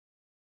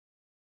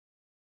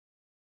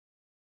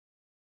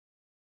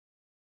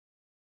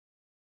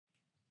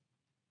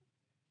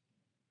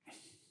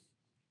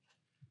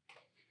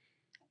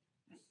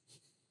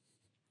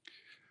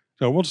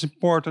So what's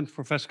important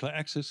for vascular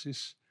access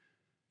is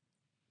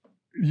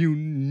you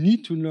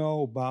need to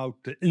know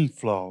about the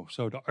inflow.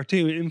 So the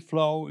arterial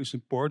inflow is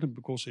important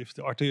because if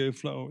the arterial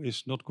inflow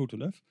is not good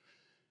enough,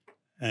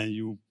 and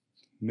you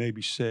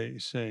maybe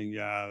saying,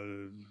 yeah,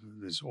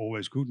 it's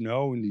always good.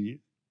 No, in the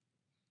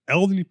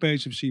elderly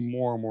patients, we see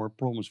more and more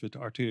problems with the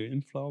arterial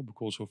inflow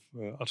because of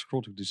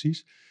atherosclerotic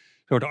disease.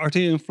 So the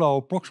arterial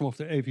inflow proximal of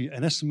the AV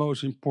anastomose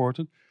is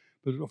important.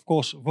 But of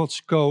course,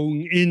 what's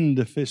going in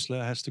the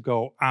fistula has to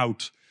go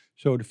out.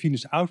 So the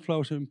venous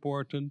outflows are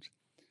important.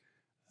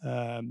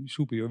 You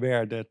should be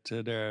aware that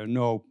there are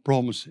no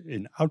problems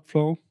in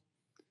outflow.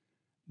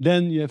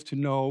 Then you have to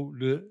know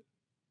the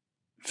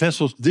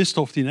vessels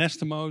distal of the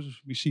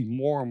anastomose. We see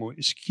more and more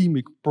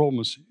ischemic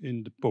problems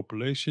in the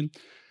population.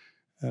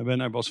 When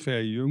I was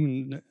very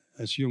young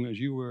as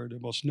you were, there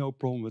was no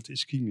problem with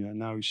ischemia.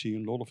 Now you see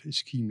a lot of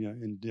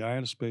ischemia in the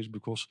dialysis space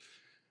because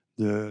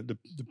the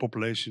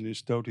population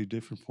is totally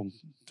different from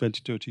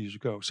 20, 30 years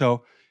ago.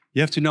 So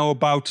you have to know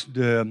about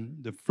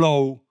the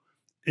flow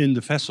in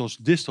the vessels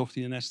distal of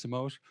the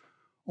anastomose.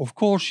 Of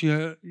course,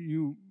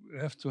 you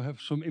have to have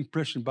some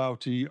impression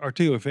about the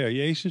arterial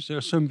variations. There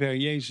are some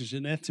variations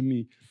in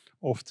anatomy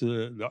of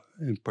the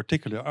in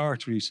particular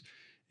arteries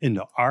in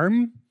the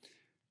arm.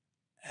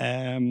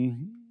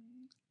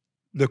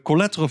 The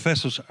collateral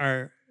vessels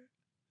are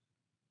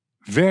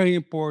very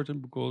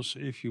important because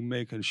if you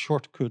make a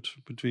shortcut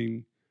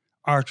between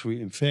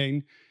artery and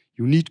vein,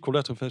 you need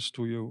collateral vessels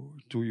to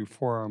your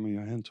forearm and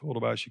your hand,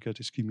 otherwise you get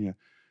ischemia.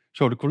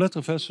 So the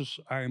collateral vessels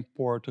are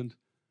important,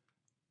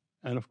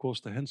 and of course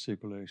the hand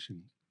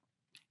circulation.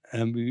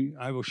 And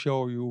I will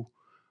show you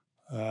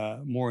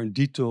more in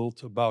detail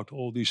about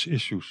all these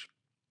issues.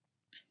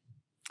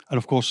 And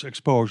of course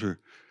exposure.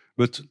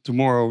 But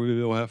tomorrow we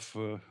will have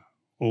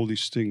all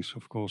these things,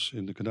 of course,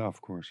 in the cadaver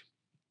course.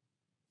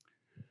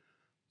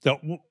 So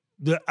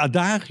the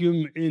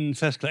adagium in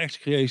vascular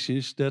access creation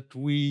is that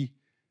we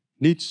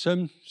need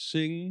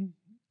something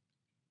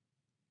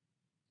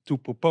to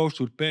propose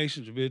to the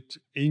patient with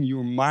in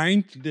your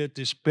mind that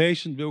this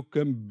patient will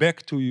come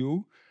back to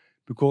you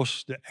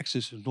because the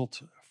access is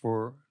not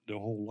for the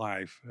whole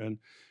life. And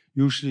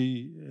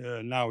usually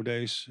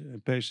nowadays a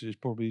patient is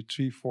probably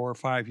 3, 4,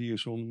 5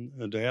 years on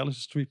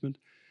dialysis treatment.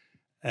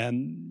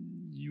 And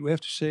you have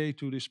to say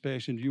to this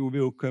patient, you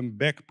will come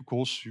back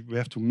because you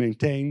have to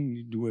maintain,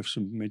 you do have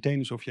some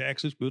maintenance of your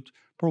access, but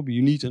probably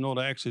you need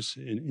another access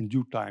in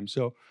due time.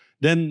 So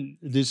then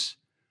it is,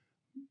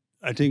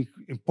 I think,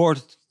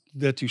 important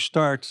that you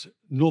start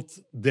not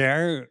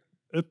there,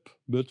 up,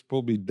 but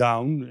probably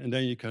down, and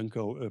then you can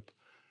go up.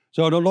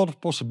 So there are a lot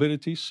of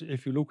possibilities.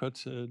 If you look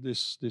at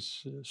this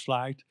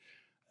slide,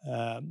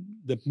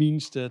 that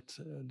means that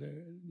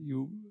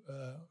you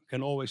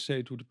can always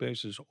say to the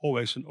patient, there's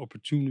always an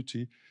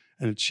opportunity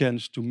and a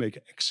chance to make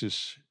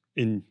access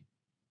in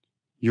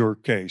your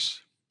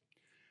case.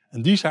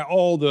 And these are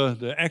all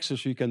the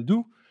access you can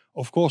do.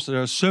 Of course,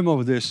 there are some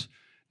of this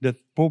that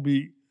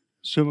probably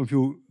some of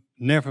you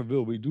never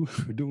will be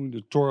doing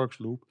the thorax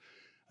loop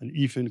and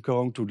even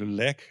going to the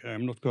leg.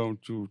 I'm not going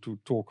to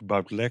talk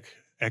about leg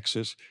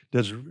access.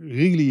 That's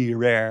really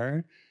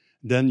rare.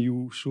 Then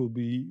you should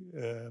be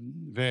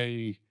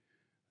in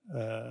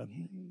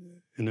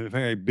a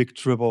very big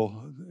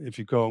trouble if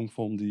you're going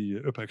from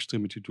the upper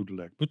extremity to the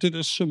leg. But there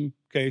are some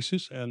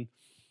cases, and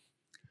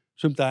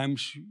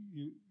sometimes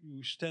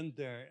you stand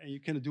there and you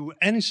cannot do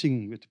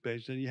anything with the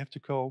patient, and you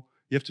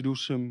have to do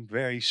some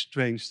very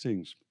strange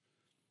things.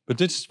 But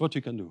this is what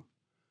you can do.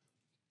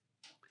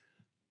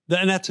 The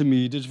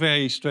anatomy is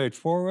very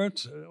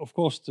straightforward. Of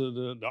course,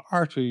 the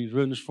artery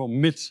runs from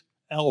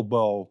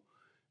mid-elbow,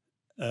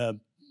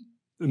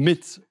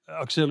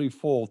 mid-axillary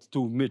fold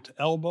to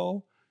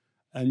mid-elbow.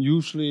 And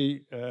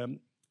usually,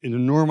 in the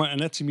normal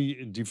anatomy,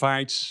 it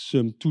divides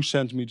some 2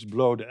 centimeters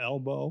below the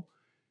elbow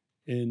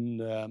in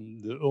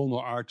the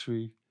ulnar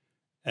artery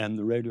and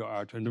the radial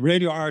artery. And the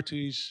radial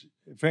artery is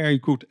very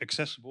good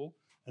accessible.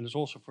 And it's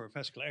also for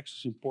vascular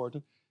access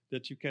important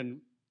that you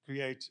can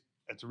create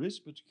at the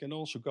wrist, but you can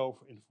also go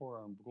in the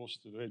forearm because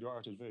the radial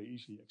artery is very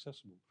easily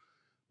accessible.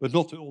 But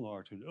not the ulnar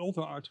artery. The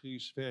ulnar artery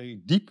is very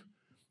deep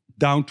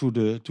down to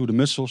the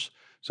muscles.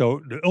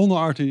 So the ulnar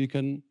artery you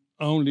can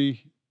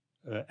only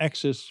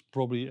access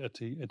probably at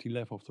the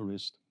level of the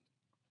wrist.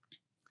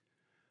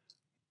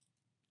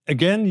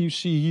 Again, you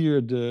see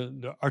here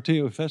the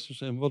arterial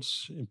vessels, and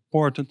what's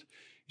important,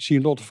 you see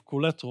a lot of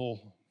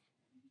collateral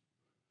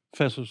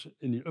vessels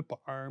in the upper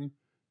arm,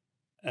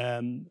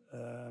 and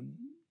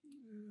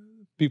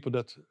people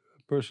that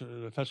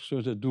vascular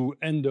surgeons that do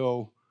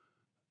endo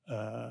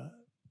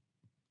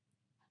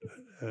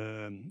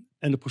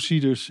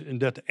procedures in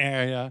that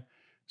area,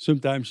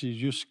 sometimes you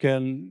just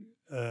can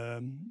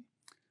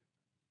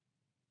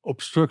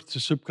obstruct the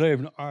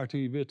subclavian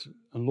artery with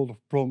a lot of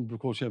problems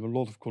because you have a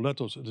lot of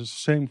collaterals. It is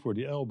the same for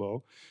the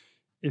elbow.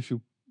 If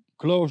you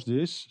close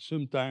this,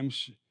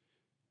 sometimes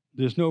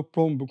there's no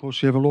problem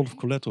because you have a lot of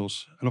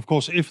collaterals. And of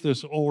course, if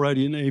there's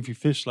already an AV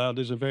fistula,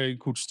 there's a very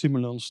good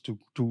stimulus to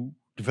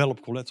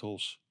develop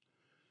collaterals.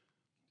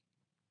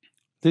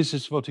 This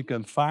is what you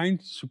can find,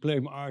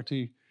 subclavian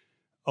artery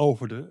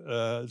over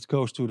the, it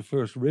goes to the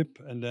first rib,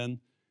 and then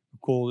we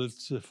call it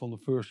from the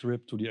first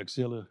rib to the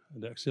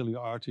axillary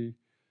artery,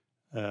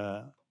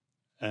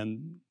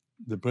 and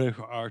the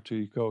brachial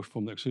artery goes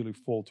from the axillary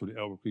fold to the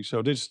elbow crease.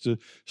 So this is the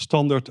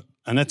standard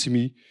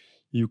anatomy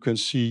you can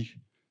see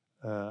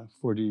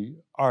for the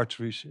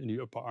arteries in the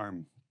upper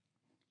arm.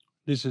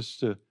 This is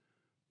the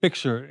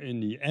picture in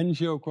the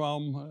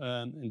angiogram,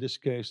 and in this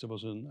case there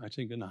was, I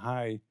think, a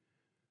high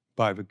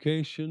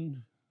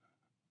bifurcation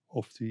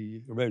of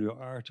the radial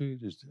artery,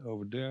 this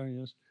over there,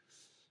 yes.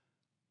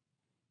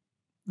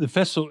 The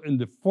vessel in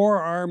the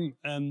forearm,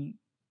 and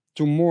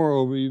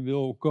tomorrow we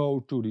will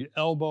go to the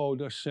elbow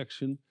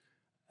dissection,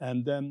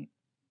 and then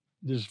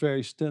this is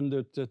very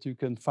standard that you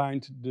can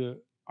find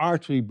the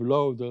artery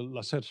below the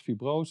lacetus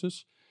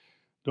fibrosus.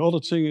 The other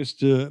thing is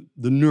the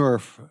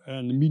nerve,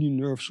 and the median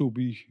nerve should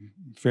be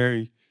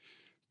very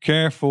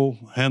careful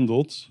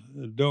handled.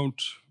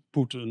 Don't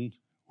put a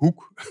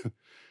hook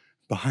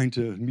behind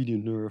the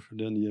median nerve,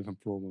 then you have a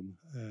problem.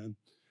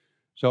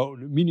 So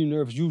the median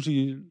nerve is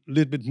usually a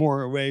little bit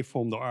more away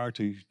from the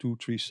artery,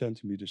 2-3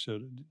 centimeters. So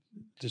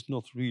it is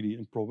not really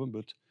a problem,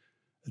 but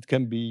it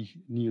can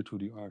be near to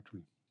the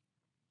artery.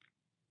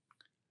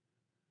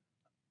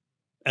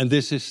 And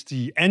this is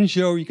the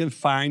angio you can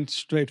find,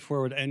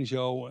 straightforward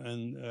angio.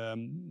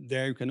 And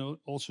there you can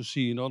also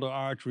see another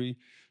artery.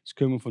 It's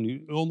coming from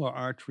the ulnar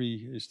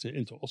artery, is the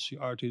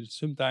interosseous artery.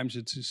 Sometimes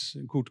it is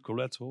a good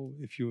collateral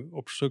if you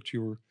obstruct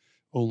your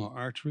ulnar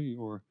artery,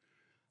 or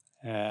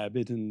a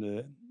bit in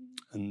the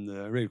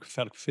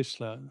radiocephalic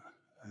fistula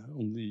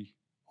on the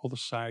other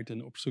side,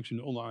 and obstruction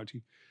in the ulnar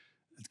artery.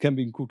 It can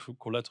be good for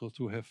collateral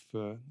to have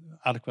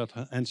adequate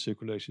hand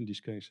circulation in these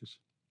cases.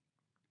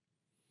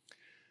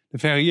 The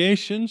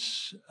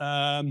variations,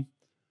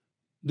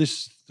 this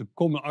is the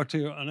common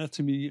arterial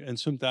anatomy, and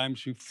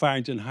sometimes you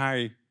find a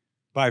high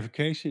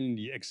bifurcation in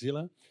the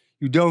axilla.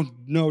 You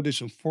don't know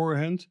this on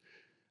forehand.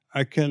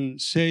 I can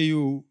say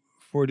you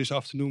for this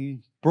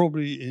afternoon,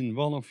 probably in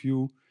one of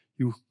you,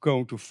 you're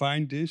going to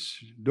find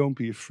this. Don't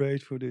be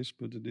afraid for this,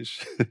 but it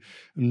is a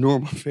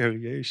normal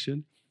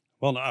variation.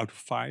 1 out of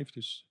 5,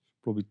 dus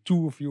probably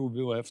 2 of you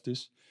will have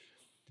this.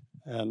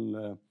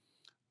 And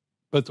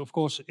but of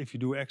course, if you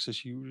do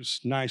access,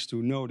 it's nice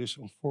to know this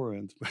on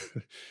forehand.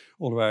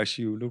 Otherwise,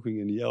 you're looking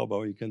in the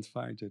elbow, you can't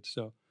find it.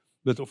 So,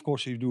 but of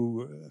course, if you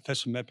do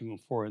vessel mapping on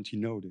forehand,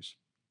 you know this.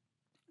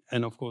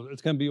 And of course,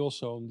 it can be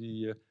also on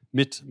the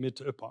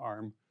mid upper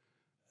arm.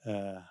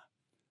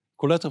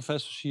 Collateral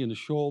vessels here in the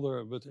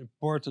shoulder, but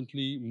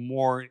importantly,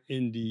 more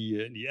in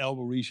the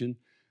elbow region.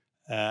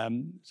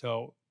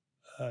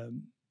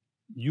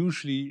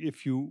 Usually,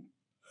 if you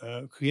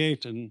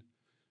create a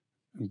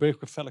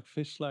brachiocephalic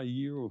fistula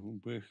here, or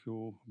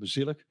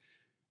brachiobasilic,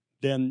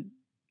 then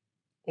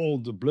all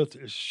the blood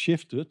is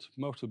shifted.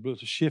 Most of the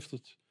blood is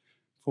shifted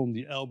from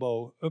the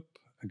elbow up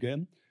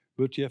again,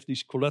 but you have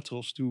these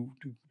collaterals to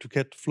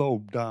get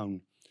flow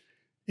down.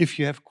 If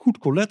you have good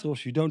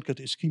collaterals, you don't get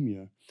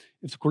ischemia.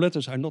 If the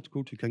collaterals are not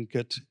good, you can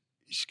get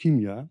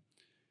ischemia.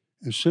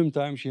 And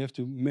sometimes you have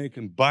to make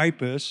a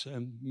bypass,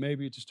 and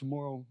maybe it is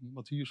tomorrow,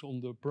 Matthias,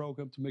 on the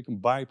program, to make a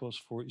bypass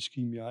for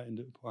ischemia in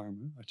the upper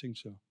arm. I think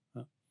so.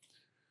 Yeah.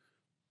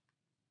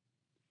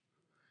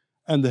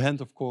 And the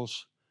hand, of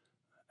course.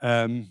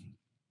 The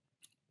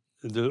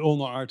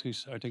ulnar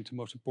arteries, I think, the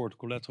most important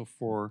collateral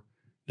for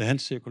the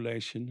hand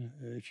circulation.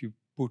 If you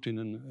put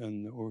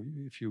in or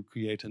if you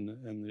create an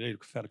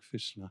radiocephalic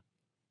fistula.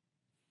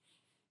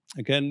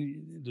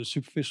 Again, the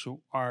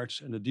superficial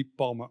arch and the deep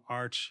palmar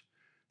arch,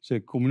 they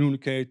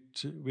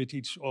communicate with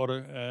each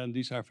other, and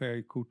these are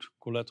very good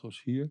collaterals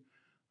here.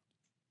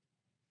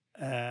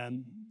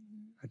 And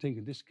I think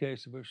in this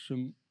case there were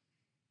some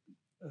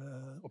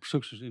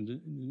obstructions in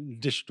the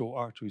distal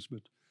arteries,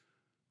 but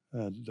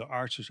the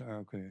arches are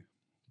okay.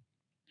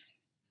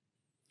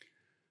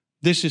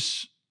 This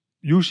is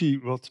usually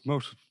what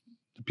most of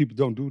the people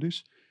don't do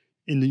this.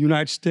 In the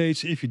United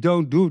States, if you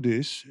don't do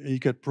this, you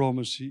get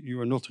problems, you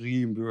are not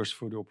reimbursed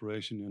for the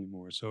operation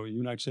anymore. So in the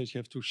United States, you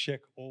have to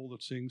check all the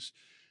things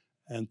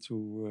and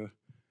to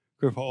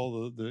cover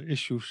all the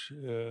issues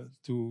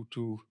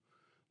to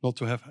not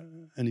to have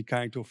any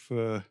kind of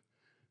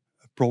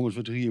problems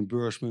with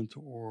reimbursement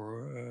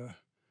or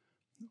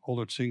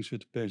other things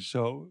with the patient.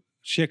 So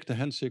check the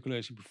hand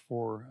circulation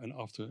before and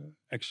after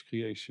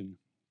excretion.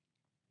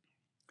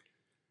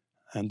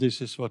 And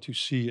this is what you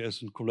see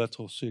as a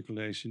collateral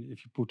circulation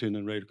if you put in a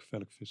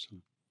radiocephalic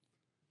fistula.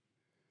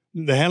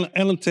 The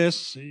Allen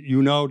test,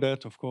 you know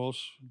that, of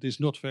course. It is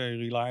not very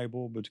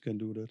reliable, but you can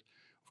do that.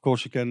 Of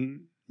course, you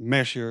can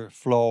measure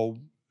flow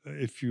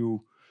if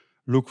you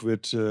look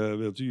with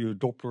your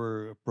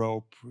Doppler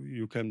probe.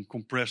 You can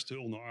compress the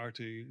ulnar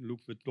artery,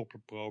 look with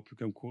Doppler probe. You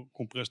can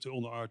compress the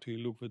ulnar artery,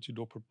 look with your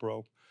Doppler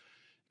probe.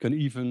 You can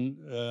even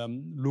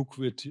look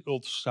with the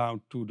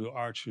ultrasound to the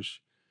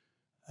arches.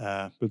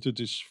 But it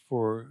is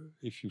for,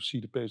 if you see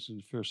the patient in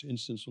the first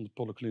instance on the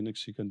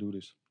polyclinics, you can do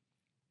this.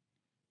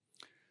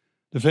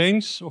 The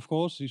veins, of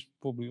course, is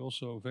probably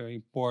also very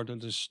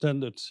important. The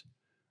standard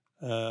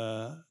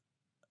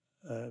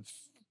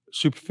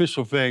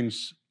superficial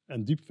veins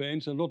and deep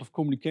veins, a lot of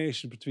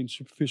communication between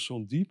superficial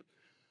and deep.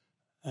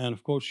 And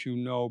of course, you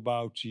know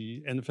about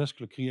the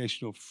endovascular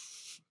creation of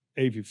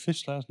AV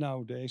fistulas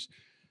nowadays.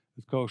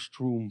 It goes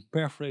through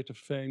perforating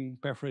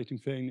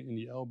vein in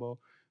the elbow,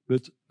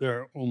 but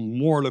there are on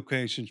more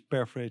locations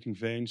perforating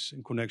veins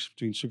in connection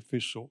between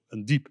superficial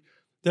and deep.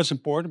 That's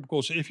important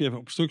because if you have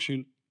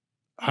obstruction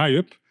high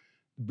up,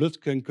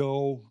 blood can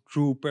go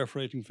through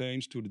perforating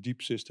veins to the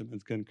deep system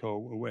and can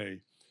go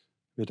away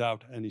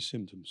without any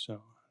symptoms.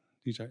 So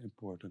these are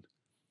important.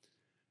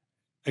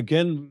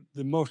 Again,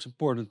 the most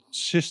important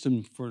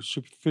system for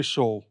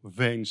superficial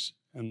veins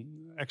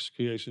and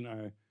excretion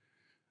are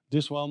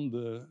this one,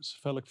 the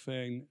cephalic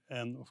vein,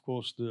 and of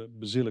course the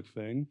basilic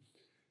vein.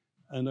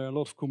 And there are a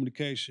lot of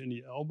communication in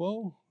the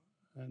elbow,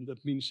 and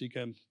that means you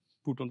can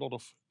put a lot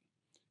of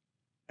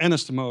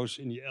anastomosis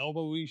in the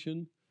elbow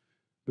region,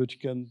 but you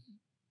can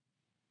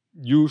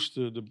use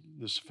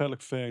the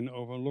cephalic vein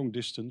over a long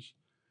distance,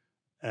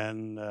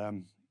 and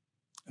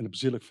the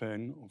basilic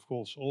vein, of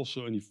course,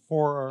 also in the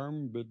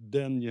forearm, but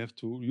then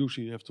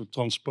usually you have to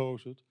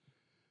transpose it,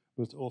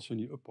 but also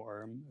in the upper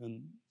arm.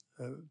 And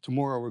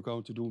tomorrow we're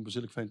going to do a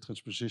basilic vein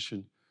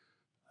transposition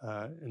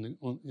in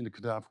the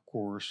cadaver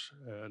course.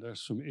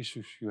 There's some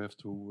issues you have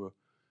to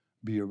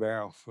be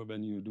aware of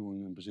when you're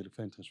doing a basilic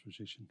vein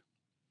transposition.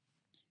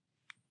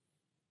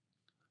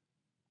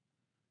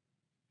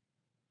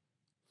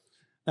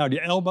 Now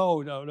the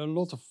elbow, there are a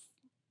lot of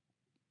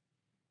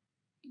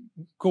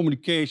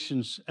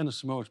communications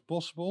anastomosis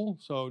possible.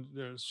 So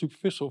the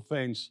superficial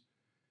veins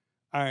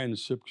are in the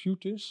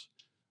subcutis,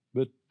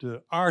 but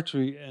the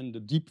artery and the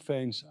deep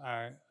veins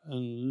are a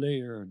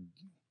layer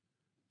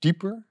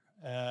deeper.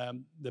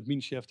 That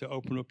means you have to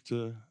open up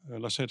the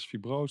lacertus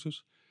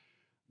fibrosus.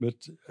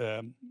 But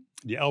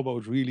the elbow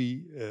is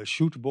really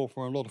suitable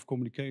for a lot of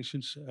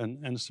communications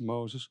and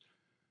anastomosis,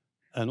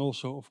 and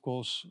also, of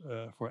course,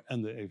 for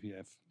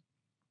endo-AVF.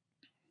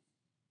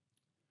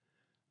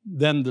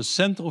 Then the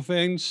central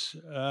veins.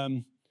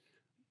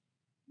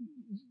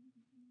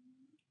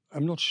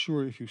 I'm not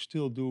sure if you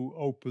still do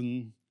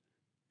open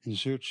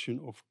insertion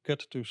of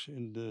catheters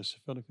in the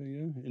cephalic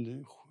vein,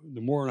 in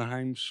the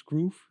Moorheim's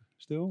groove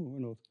still, or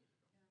not?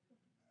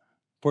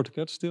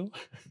 Porticat still?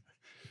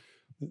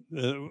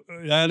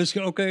 Yeah, that's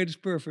okay, that's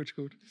perfect,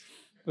 good.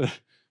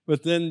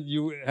 But then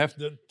you have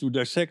to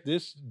dissect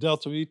this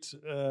deltoid.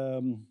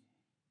 I'm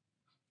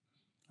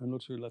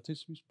not sure,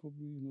 latissimus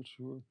probably, I'm not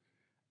sure,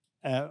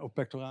 or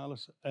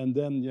pectoralis. And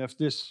then you have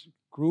this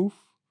groove,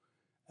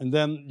 and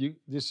then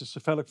this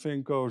cephalic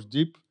vein goes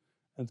deep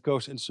and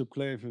goes in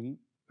subclavian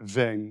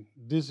vein.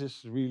 This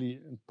is really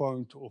a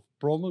point of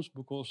promise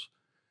because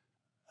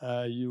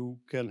you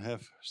can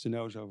have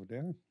stenosis over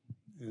there.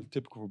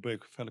 Typical for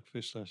brachiocephalic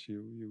fistulas,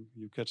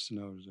 you get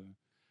stenosis there.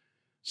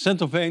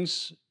 Central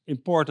veins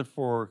important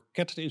for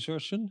catheter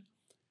insertion.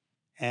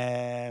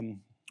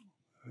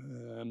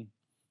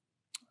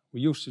 We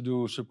used to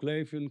do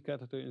subclavian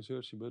catheter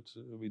insertion, but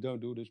we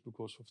don't do this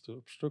because of the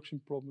obstruction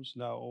problems.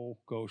 Now all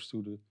goes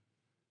to the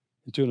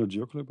internal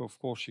jugular, but of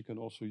course you can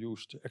also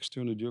use the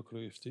external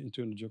jugular if the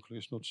internal jugular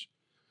is not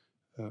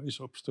is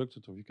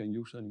obstructed or you can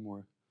use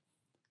anymore.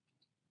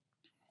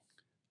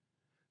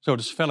 So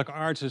the cephalic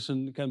arch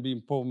can be an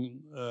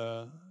important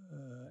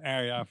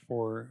area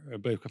for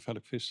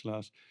brachiocephalic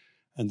fistulas,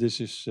 and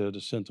this is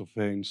the central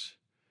veins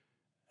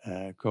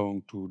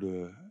going to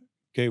the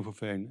caval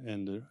vein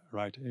and the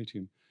right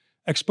atrium.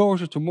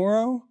 Exposure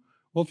tomorrow.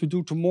 What we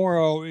do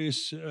tomorrow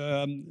is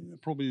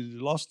probably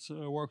the last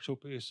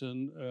workshop is a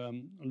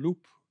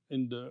loop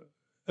in the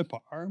upper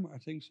arm, I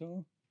think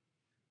so.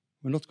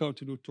 We're not going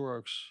to do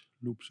thorax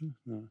loops. Huh?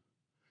 No.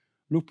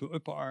 Loop the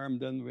upper arm,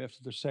 then we have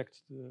to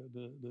dissect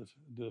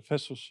the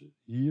vessels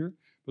here.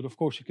 But of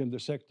course, you can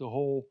dissect the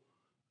whole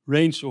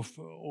range of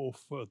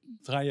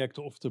traject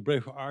of the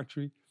brachial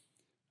artery.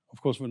 Of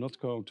course, we're not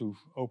going to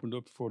open it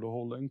up for the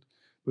whole length,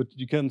 but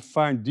you can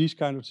find these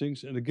kind of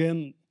things. And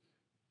again,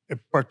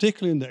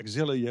 particularly in the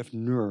axilla, you have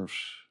nerves.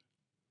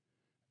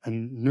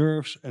 And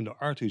nerves and the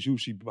artery is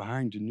usually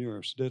behind the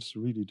nerves. That's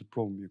really the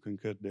problem you can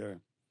get there.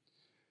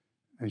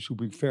 And you should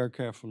be very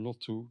careful not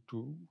to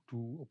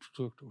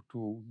obstruct or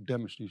to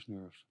damage these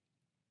nerves.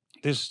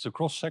 This is the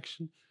cross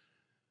section.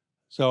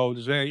 So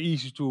it's very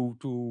easy to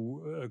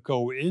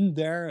go in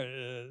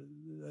there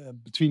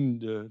between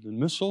the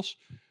muscles.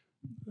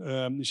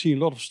 You see a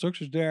lot of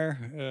structures there,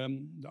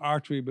 the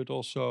artery, but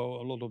also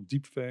a lot of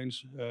deep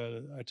veins.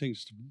 I think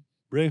it's the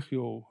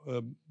brachial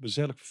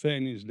basilic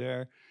vein is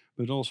there,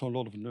 but also a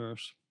lot of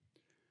nerves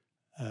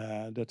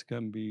that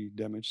can be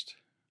damaged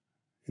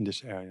in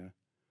this area.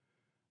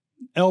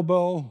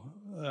 Elbow,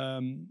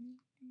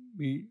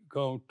 we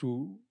go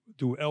to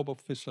do elbow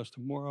fistulas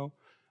tomorrow.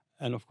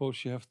 And of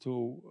course, you have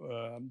to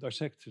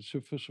dissect the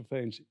superficial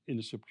veins in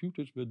the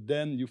subcutis, but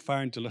then you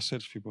find the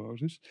lacertus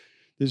fibrosus.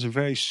 This is a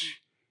very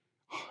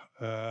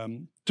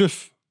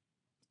tough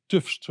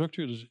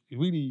structure. It's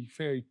really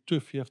very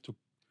tough. You have to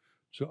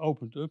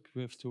open it up.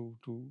 You have to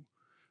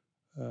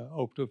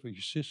open it up with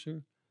your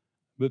scissor.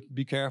 But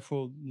be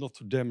careful not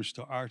to damage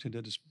the artery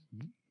that is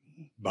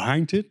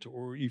behind it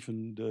or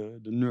even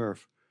the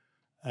nerve.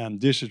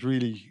 And this is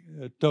really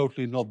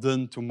totally not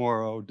done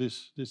tomorrow,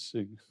 this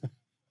thing.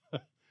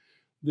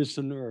 This is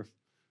the nerve.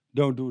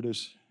 Don't do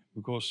this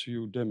because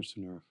you damage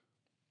the nerve.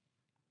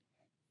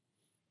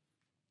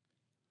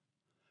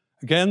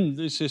 Again,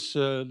 this is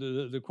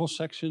the cross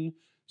section.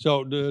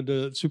 So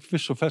the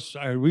superficial vessels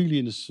are really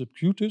in the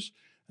subcutis,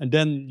 and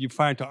then you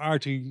find the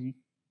artery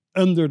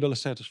under the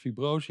lacetus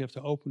fibrosus. You have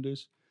to open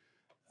this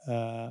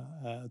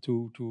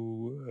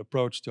to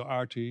approach the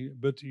artery.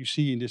 But you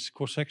see in this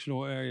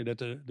cross-sectional area that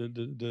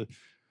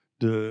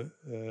the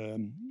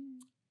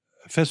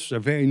vessels are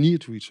very near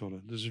to each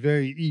other. It's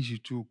very easy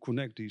to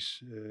connect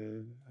these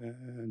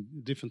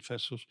different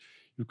vessels.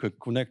 You can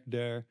connect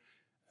there.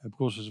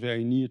 Because it's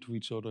very near to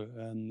each other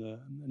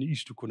and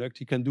easy to connect.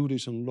 You can do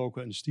this on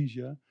local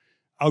anesthesia.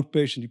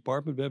 Outpatient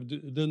department, we have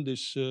done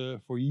this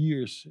for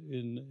years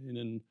in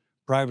a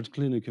private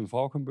clinic in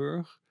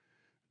Valkenburg,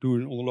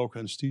 doing all local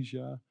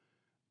anesthesia.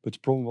 But the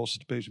problem was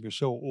the patients were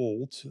so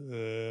old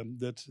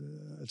that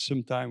at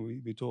some time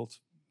we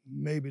thought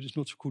maybe it's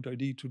not a good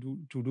idea to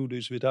do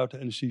this without the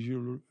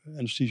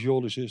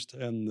anesthesiologist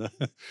and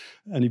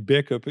any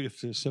backup if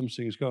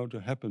something is going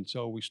to happen.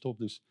 So we stopped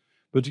this.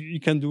 But you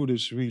can do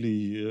this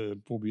really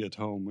probably at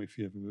home if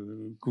you have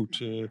a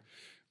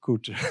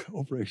good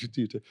operation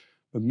theater.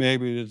 But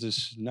maybe it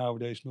is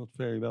nowadays not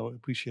very well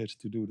appreciated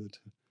to do that.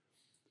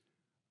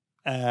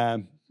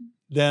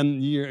 Then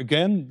here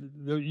again,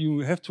 you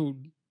have to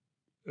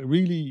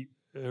really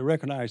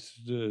recognize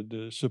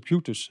the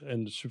subcutis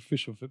and the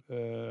superficial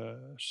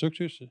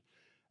structures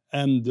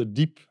and the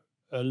deep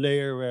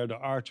layer where the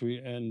artery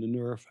and the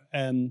nerve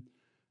and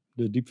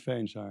the deep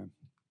veins are.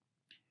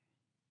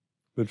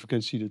 But we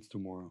can see that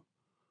tomorrow.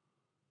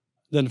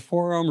 Then the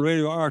forearm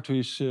radial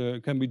arteries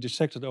can be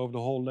dissected over the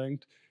whole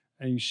length.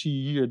 And you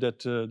see here that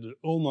the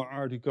ulnar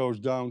artery goes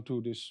down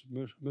to these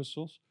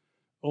muscles.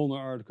 Ulnar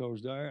artery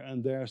goes there,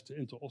 and there's the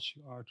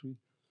interosseous artery.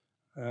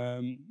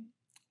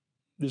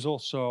 There's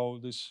also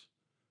this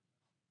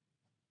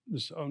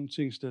own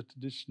things that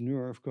this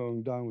nerve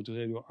going down with the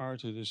radial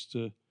artery is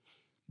the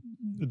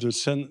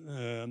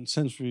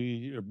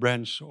sensory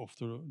branch of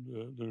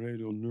the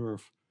radial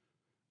nerve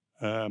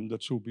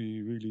that should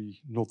be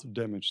really not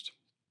damaged.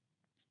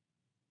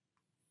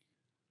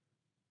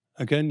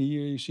 Again,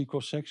 here you see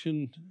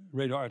cross-section.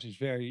 Radial artery is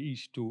very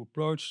easy to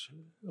approach.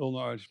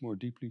 Ulnar artery is more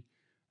deeply.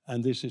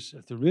 And this is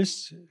at the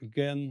wrist.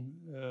 Again,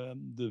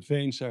 the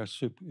veins are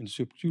in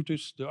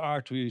subcutis. The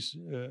artery is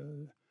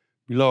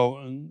below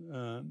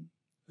a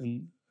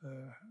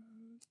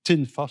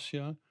thin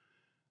fascia.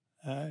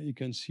 You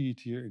can see it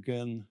here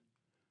again.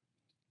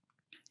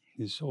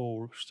 It's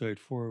all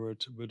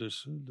straightforward, but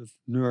there's the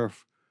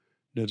nerve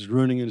that's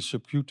running in the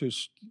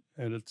subcutis,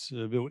 and it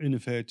will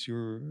innervate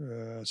your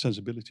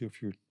sensibility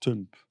of your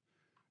thumb.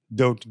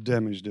 Don't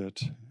damage that.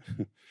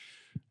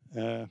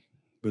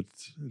 But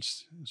it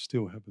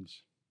still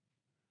happens.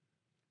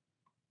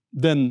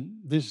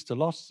 Then this is the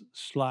last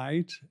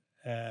slide.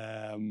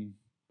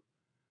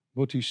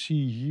 What you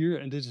see here,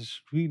 and this is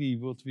really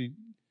what we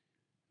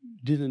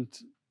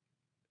didn't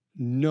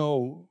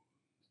know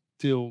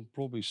till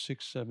probably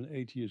 6, 7,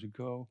 8 years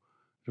ago,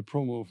 the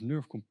problem of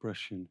nerve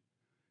compression.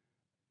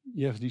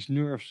 You have these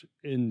nerves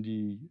in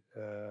the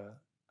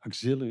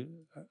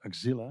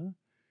axilla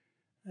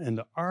and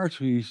the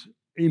arteries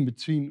in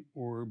between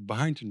or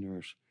behind the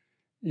nerves.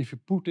 If you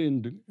put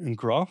in a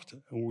graft,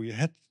 and we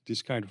had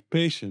this kind of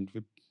patient,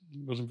 it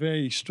was a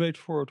very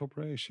straightforward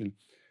operation.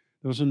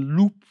 There was a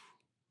loop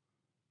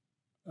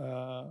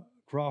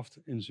graft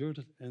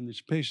inserted, and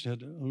this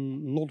patient had a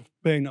lot of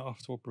pain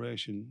after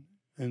operation,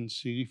 and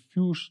she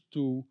refused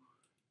to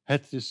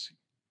have this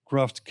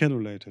graft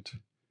cannulated.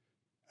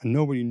 And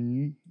nobody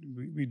knew,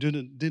 we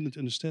didn't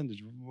understand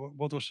it.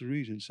 What was the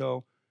reason?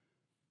 So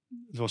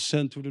it was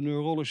sent to the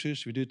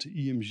neurologist. We did the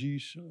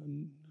EMGs,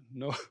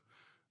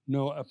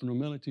 no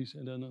abnormalities.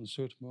 And then at a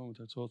certain moment,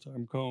 I thought,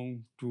 I'm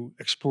going to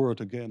explore it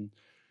again.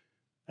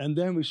 And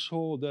then we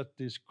saw that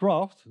this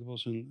graft, it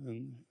was a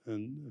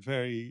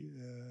very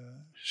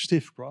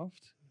stiff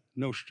graft,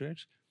 no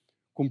stretch,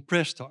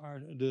 compressed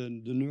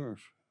the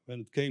nerve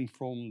when it came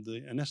from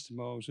the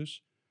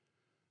anastomosis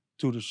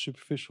to the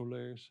superficial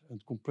layers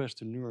and compressed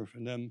the nerve.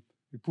 And then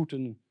we put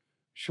a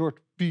short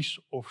piece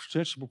of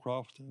stretchable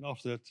graft, and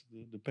after that,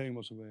 the pain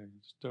was away.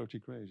 It's totally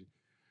crazy.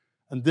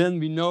 And then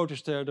we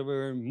noticed there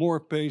were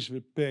more patients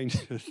with pain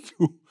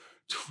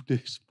to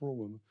this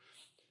problem.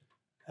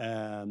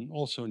 And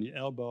also in the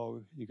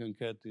elbow, you can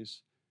get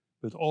this.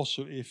 But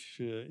also if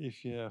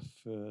you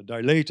have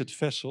dilated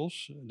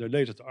vessels,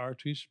 dilated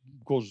arteries,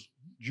 because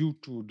due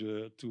to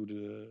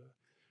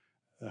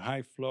the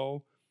high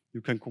flow,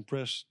 you can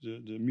compress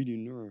the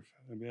median nerve.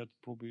 And we had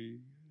probably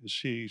a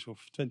series of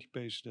 20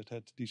 patients that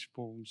had these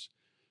problems.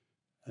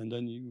 And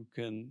then you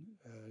can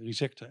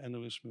resect the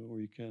aneurysm, or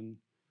you can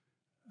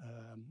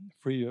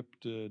free up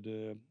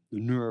the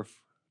nerve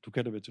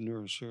together with the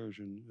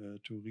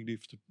neurosurgeon to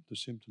relieve the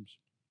symptoms.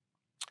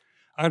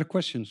 Are there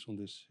questions on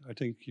this? I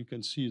think you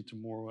can see it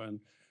tomorrow and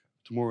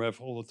tomorrow I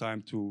have all the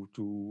time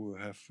to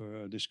have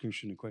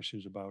discussion and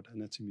questions about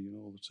anatomy and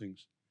all those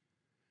things.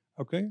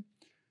 Okay,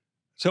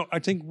 so I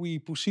think we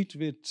proceed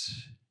with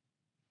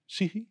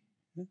Siggy.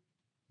 Yeah?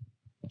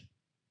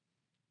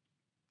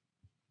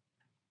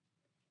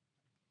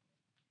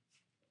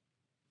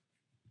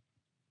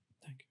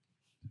 Thank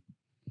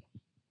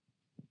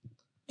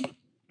you.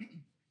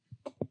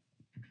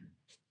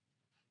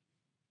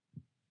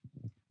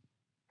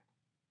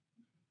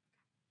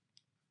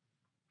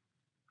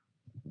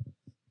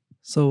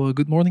 So,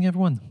 good morning,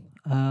 everyone.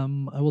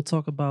 I will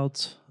talk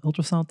about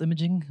ultrasound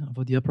imaging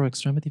for the upper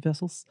extremity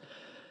vessels.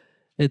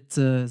 It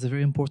is a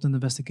very important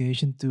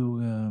investigation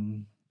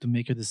to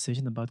make a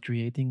decision about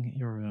creating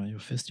your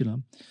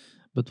fistula.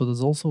 But what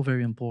is also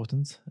very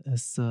important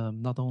is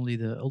not only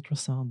the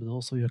ultrasound, but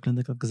also your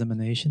clinical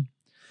examination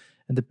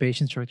and the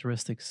patient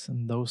characteristics,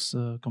 and those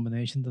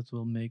combination that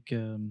will make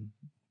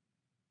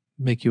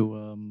you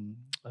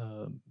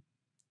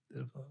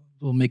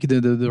will make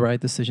the right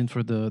decision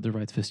for the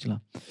right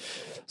fistula.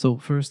 So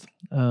first,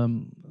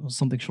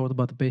 something short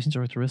about the patient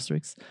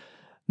characteristics.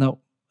 Now,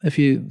 if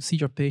you see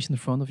your patient in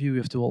front of you, you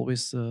have to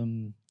always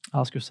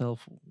ask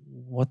yourself,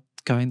 what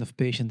kind of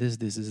patient is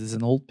this? Is this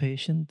an old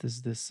patient?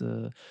 Is this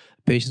a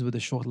patient with a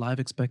short life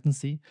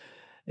expectancy?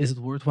 Is it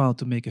worthwhile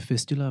to make a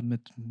fistula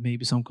with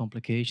maybe some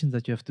complications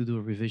that you have to do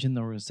a revision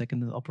or a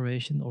second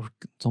operation? Or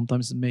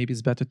sometimes maybe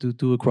it's better to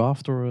do a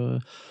graft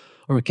or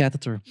a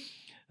catheter.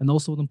 And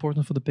also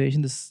important for the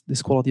patient is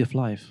this quality of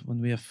life.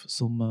 When we have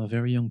some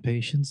very young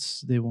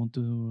patients, they want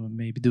to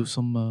maybe do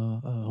some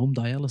home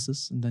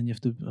dialysis, and then you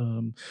have to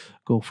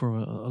go for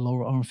a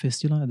lower arm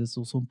fistula. That's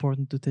also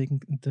important to take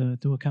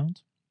into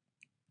account.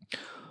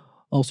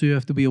 Also, you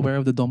have to be aware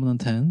of the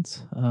dominant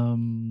hand.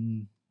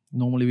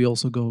 Normally, we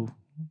also go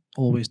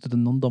always to the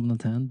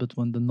non-dominant hand, but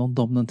when the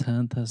non-dominant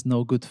hand has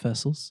no good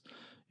vessels,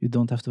 you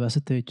don't have to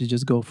hesitate. You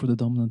just go for the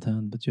dominant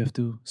hand, but you have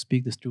to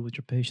speak this through with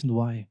your patient.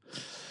 Why?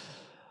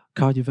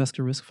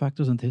 Cardiovascular risk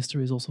factors and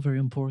history is also very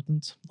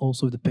important.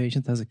 Also, if the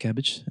patient has a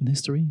cabbage in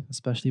history,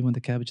 especially when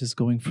the cabbage is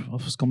coming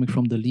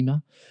from the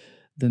lima,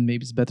 then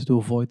maybe it's better to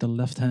avoid the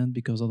left hand,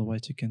 because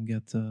otherwise you can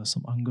get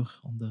some anger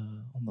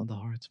on the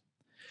heart.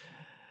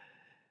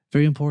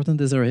 Very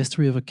important is there a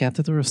history of a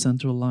catheter, a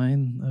central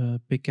line,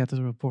 big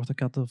catheter, a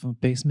portacatheter, a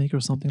pacemaker,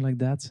 or something like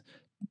that.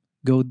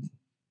 Go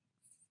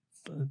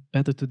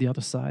better to the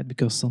other side,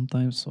 because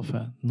sometimes,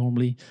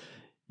 normally,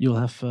 you'll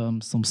have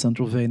some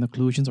central vein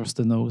occlusions or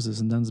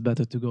stenosis, and then it's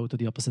better to go to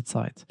the opposite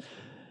side.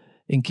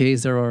 In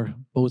case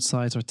both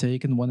sides are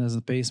taken, one has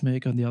a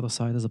pacemaker and the other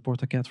side has a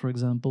portacat, for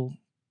example,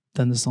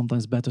 then it's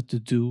sometimes better to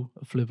do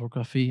a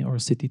phlebography or a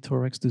CT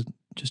thorax to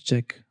just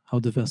check how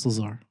the vessels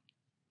are.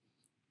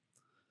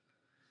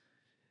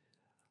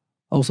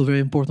 Also very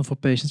important for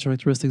patient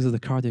characteristics is the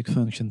cardiac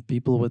function.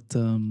 People with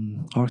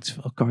heart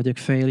or cardiac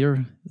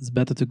failure, it's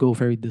better to go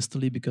very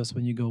distally, because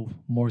when you go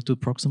more too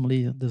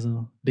proximally, there's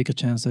a bigger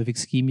chance of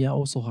ischemia,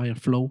 also higher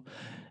flow,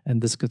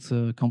 and this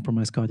could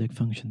compromise cardiac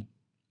function.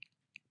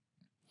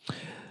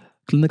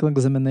 Clinical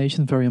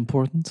examination, very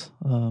important.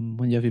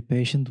 When you have a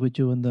patient with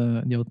you in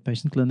the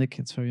outpatient clinic,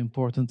 it's very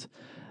important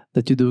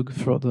that you do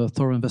the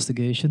thorough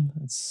investigation.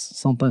 It's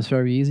sometimes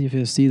very easy if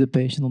you see the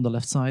patient on the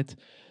left side,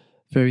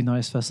 very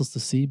nice vessels to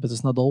see, but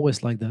it's not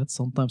always like that.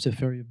 Sometimes if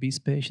very obese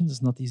patients,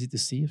 it's not easy to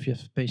see. If you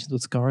have patients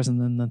with scars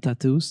and then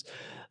tattoos,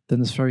 then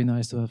it's very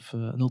nice to have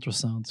an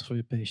ultrasound for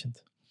your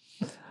patient.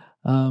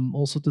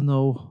 Also to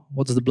know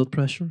what is the blood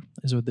pressure.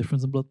 Is there a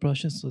difference in blood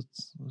pressure? So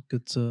it's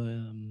good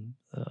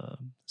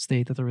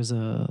state that there is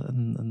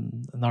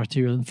an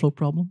arterial inflow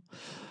problem.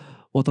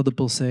 What are the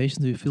pulsations?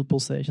 Do you feel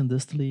pulsation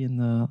distally? And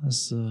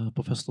as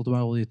Professor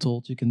Todouar already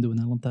told, you can do an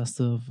Allen test,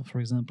 for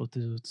example,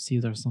 to see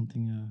if there's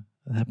something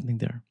happening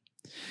there.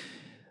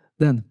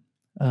 Then,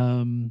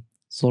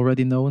 it's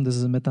already known, this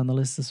is a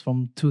meta-analysis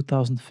from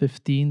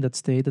 2015 that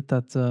stated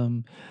that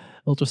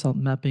ultrasound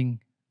mapping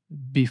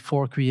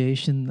before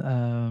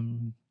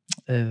creation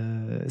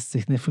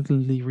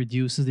significantly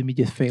reduces the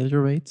immediate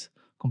failure rate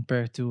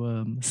compared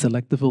to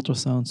selective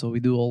ultrasound. So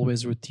we do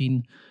always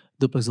routine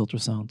duplex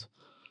ultrasound.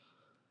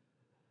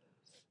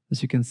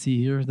 As you can see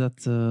here, that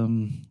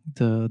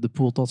the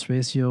pool-TOTS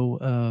ratio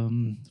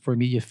for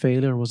immediate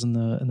failure was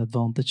an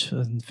advantage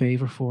in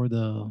favor for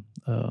the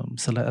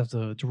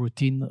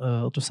routine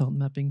ultrasound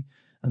mapping,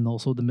 and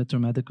also the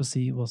midterm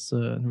adequacy was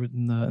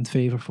in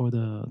favor for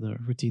the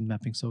routine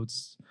mapping. So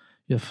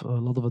you have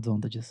a lot of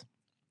advantages.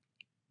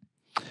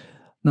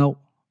 Now,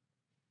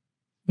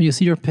 when you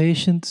see your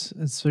patient,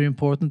 it's very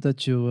important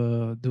that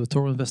you do a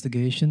thorough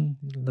investigation.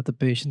 Let the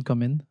patient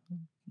come in.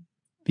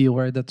 Be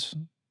aware that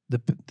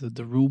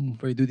the room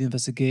where you do the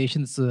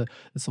investigation, it's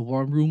a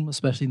warm room,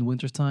 especially in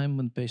wintertime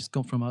when patients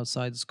come from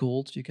outside, it's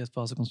cold, you get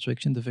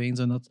vasoconstriction, the veins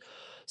are not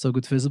so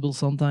good visible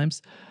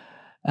sometimes.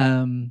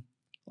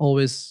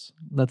 Always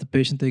let the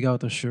patient take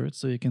out their shirt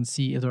so you can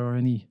see if there are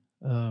any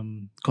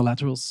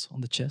collaterals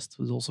on the chest.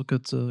 We also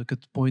could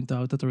point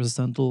out that there is a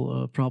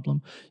central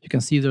problem. You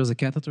can see there's a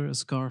catheter, a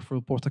scar for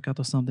a portacat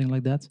or something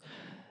like that.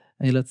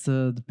 And you let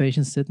the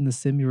patient sit in the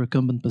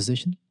semi-recumbent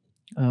position.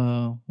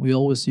 We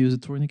always use a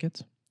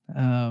tourniquet.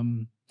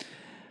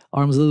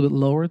 Arm is a little bit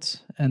lowered,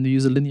 and we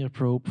use a linear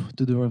probe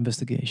to do our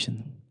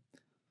investigation.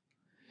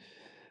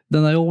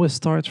 Then I always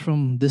start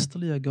from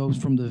distally. I go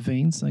from the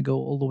veins. I go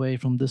all the way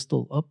from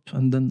distal up,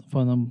 and then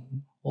when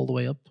I'm all the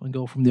way up, I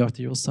go from the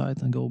arterial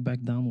side and go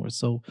back downwards.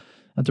 So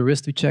at the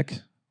wrist, we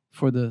check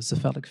for the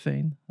cephalic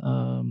vein.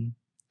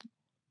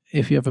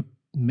 If you have a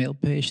male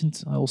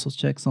patient, I also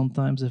check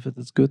sometimes if it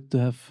is good to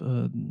have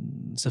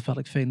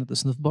cephalic vein at the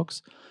snuff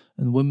box.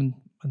 And women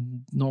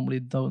normally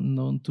don't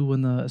know to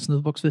a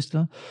snuff box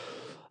fistula.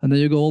 And then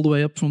you go all the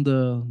way up from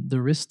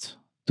the wrist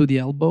to the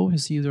elbow. You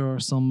see there are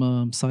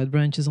some side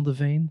branches on the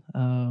vein.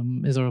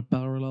 Is there a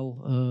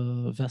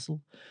parallel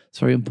vessel? It's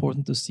very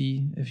important to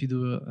see if you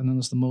do an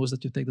anastomosis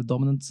that you take the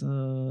dominant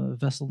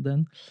vessel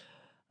then.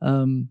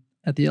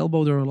 At the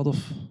elbow, there are a lot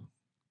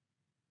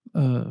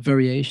of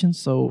variations.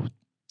 So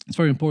it's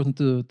very important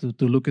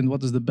to look in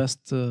what is the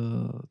best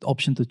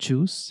option to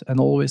choose. And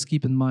always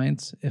keep in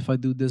mind, if I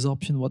do this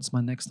option, what's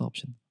my next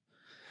option?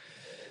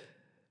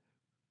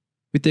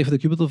 We take for the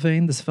cubital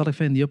vein, the cephalic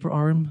vein, the upper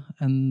arm,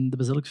 and the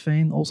basilic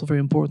vein. Also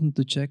very important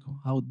to check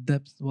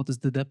what is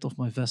the depth of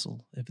my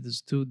vessel. If it is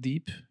too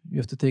deep, you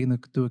have to take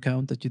into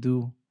account that you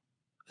do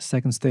a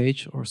second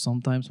stage, or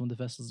sometimes when the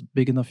vessel is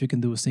big enough, you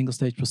can do a single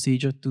stage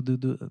procedure to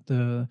do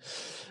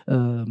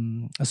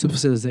a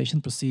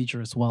superficialization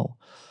procedure as well.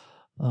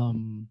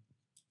 And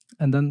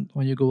then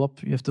when you go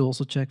up, you have to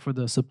also check for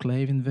the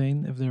subclavian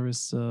vein, if there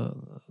is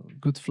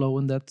good flow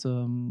in that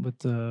with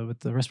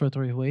the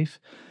respiratory wave.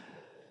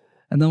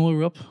 And then when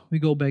we're up, we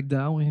go back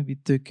down and we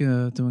take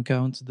into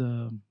account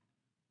the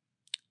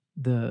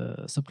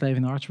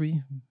subclavian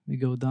artery. We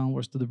go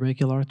downwards to the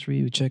brachial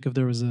artery. We check if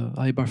there is a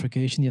eye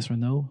bifurcation, yes or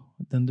no.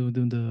 Then do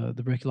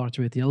the brachial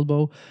artery at the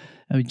elbow,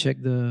 and we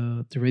check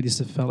the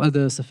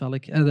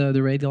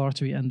radial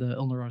artery and the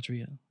ulnar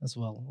artery as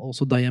well.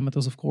 Also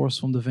diameters, of course,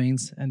 from the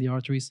veins and the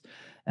arteries,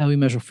 and we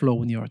measure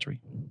flow in the artery.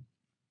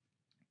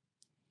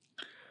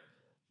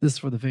 This is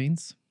for the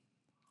veins.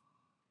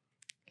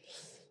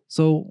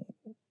 So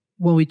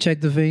when we check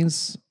the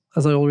veins,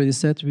 as I already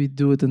said, we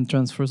do it in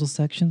transversal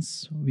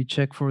sections. We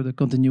check for the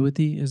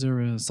continuity. Is there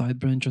a side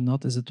branch or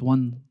not? Is it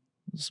one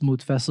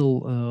smooth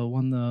vessel,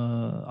 one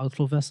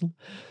outflow vessel?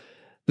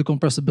 The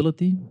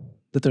compressibility,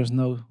 that there's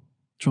no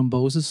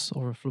thrombosis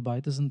or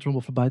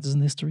thrombophlebitis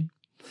in history.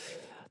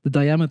 The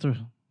diameter,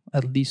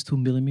 at least 2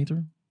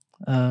 millimeter.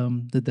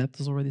 The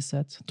depth is already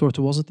set.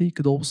 Tortuosity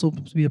could also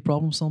be a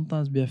problem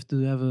sometimes. We have to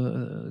have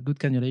a good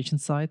cannulation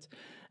site,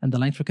 and the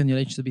length for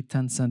cannulation should be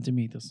 10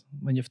 centimeters.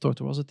 When you have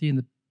tortuosity and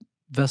the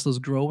vessel is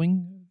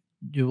growing,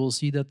 you will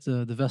see that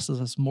the vessel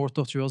has more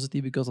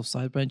tortuosity because of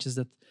side branches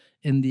that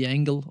in the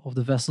angle of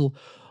the vessel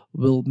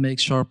will make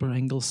sharper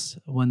angles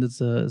when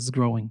it is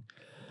growing.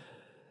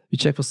 We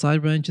check for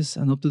side branches,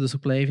 and up to the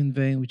subclavian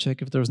vein, we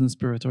check if there's an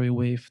inspiratory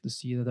wave to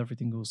see that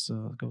everything goes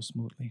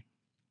smoothly.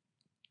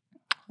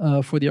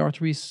 For the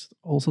arteries,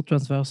 also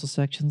transversal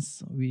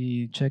sections,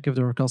 we check if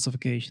there are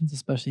calcifications,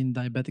 especially in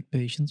diabetic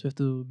patients. We have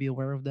to be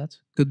aware of that.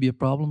 Could be a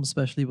problem,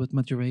 especially with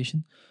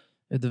maturation.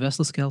 If the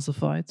vessel is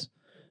calcified,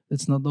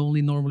 it's not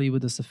only normally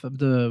with the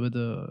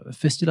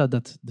fistula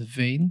that the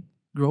vein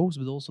grows,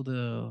 but also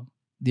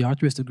the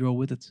artery has to grow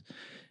with it.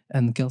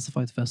 And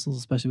calcified vessels,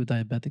 especially with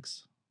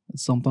diabetics,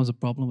 it's sometimes a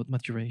problem with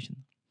maturation.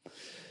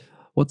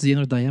 What's the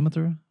inner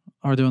diameter?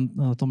 Are there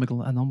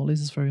anatomical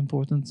anomalies? Is very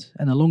important.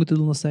 And in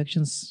longitudinal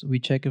sections, we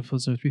check if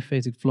it's a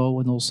three-phasic flow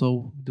and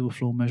also do a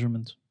flow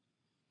measurement.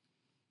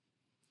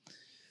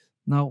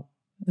 Now,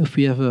 if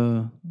we have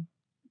a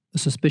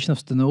suspicion of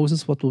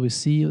stenosis, what will we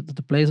see at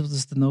the place of the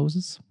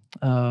stenosis?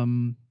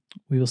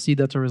 We will see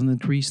that there is an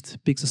increased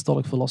peak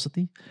systolic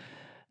velocity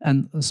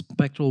and a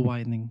spectral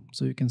widening.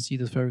 So you can see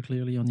this very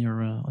clearly on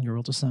your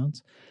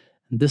ultrasound.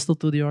 And distal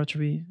to the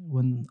artery,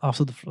 when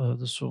after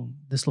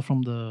distal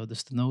from the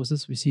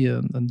stenosis, we see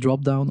a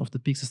drop down of the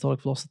peak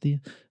systolic velocity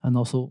and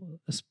also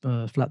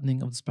a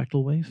flattening of the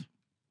spectral wave.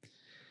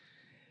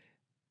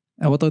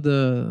 And what are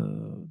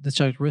the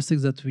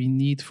characteristics that we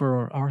need for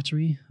our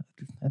artery?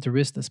 At the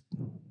wrist, is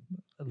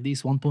at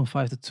least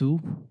 1.5 to 2.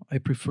 I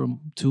prefer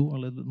 2 or a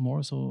little bit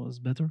more, so it's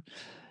better.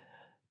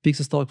 Peak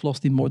systolic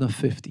velocity more than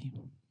 50.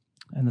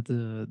 And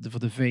for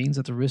the veins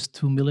at the wrist,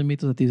 2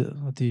 millimeters. At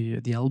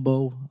the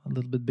elbow, a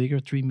little bit bigger,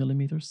 3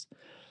 millimeters.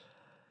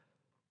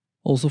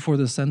 Also for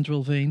the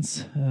central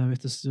veins, we have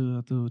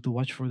to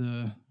watch for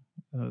the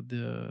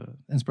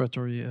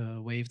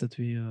inspiratory wave that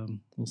we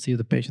will see. If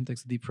the patient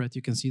takes a deep breath,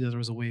 you can see that there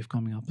is a wave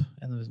coming up,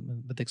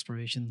 and with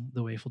expiration,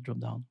 the wave will drop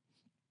down.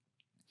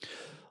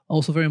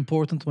 Also very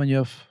important when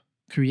you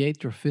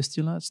create your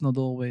fistula, it's not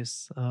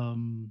always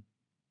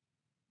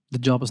the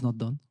job is not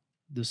done.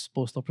 This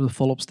post-operative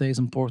follow-up stay is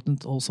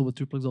important also with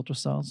duplex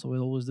ultrasound. So we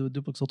always do a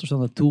duplex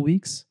ultrasound at 2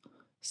 weeks,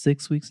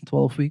 6 weeks,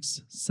 12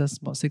 weeks,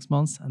 6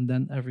 months, and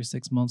then every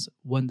 6 months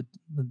when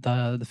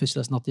the fistula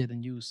is not yet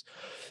in use.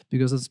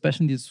 Because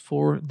especially those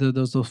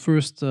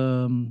first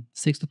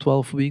 6 to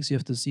 12 weeks, you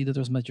have to see that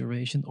there's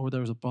maturation or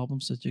there's a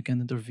problem so that you can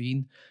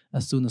intervene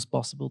as soon as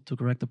possible to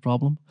correct the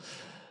problem.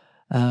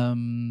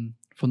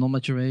 For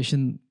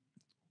non-maturation,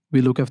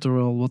 We look after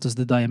all what is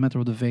the diameter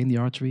of the vein, the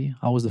artery,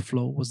 how is the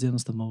flow, what's the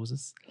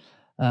anastomosis,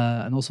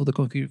 and also the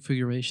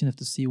configuration. You have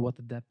to see what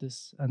the depth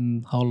is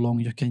and how long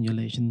your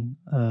cannulation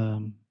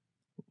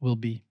will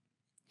be.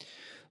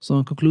 So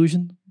in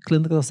conclusion,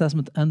 clinical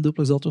assessment and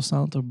duplex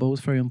ultrasound are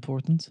both very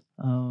important.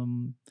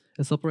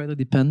 It's operator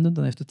dependent,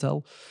 and I have to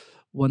tell,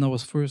 when I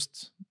was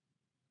first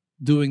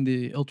doing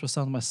the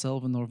ultrasound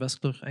myself in our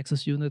vascular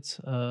access unit,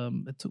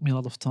 it took me a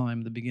lot of time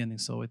in the beginning.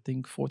 So I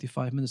think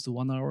 45 minutes to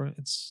 1 hour,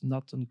 it's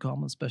not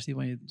uncommon, especially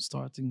when you're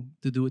starting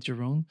to do it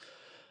your own.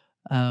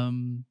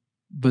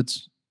 But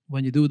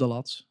when you do it a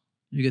lot,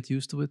 you get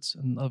used to it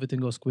and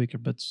everything goes quicker,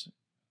 but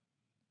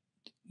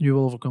you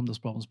will overcome those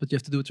problems. But you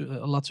have to do it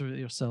a lot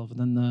yourself, and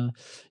then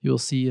you will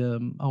see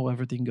how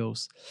everything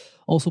goes.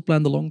 Also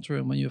plan the long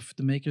term when you have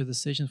to make your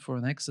decision for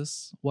an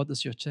access. What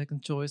is your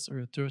second choice or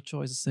your third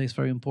choice? It's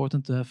very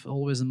important to have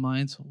always in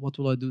mind, what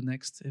will I do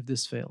next if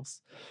this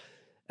fails?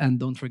 And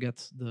don't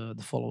forget the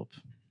follow-up.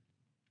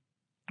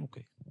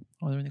 Okay,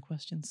 are there any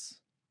questions?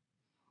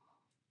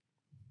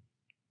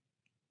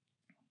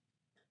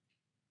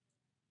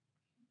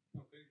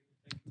 Okay,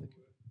 thank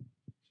you.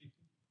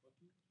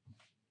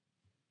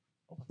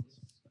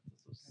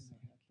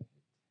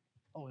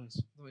 Oh,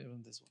 yes, we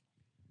have this one.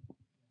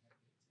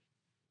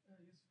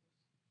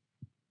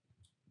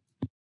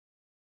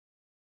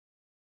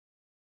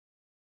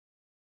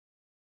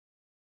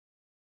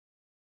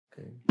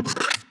 Okay.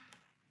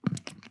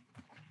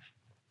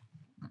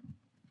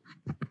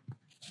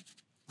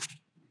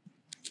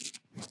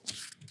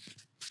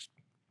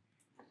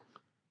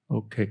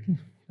 Okay,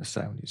 the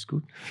sound is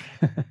good.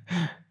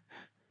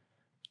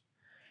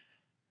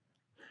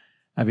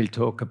 I will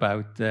talk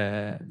about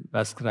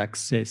vascular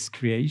access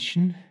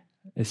creation,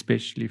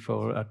 especially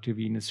for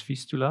arteriovenous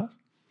fistula.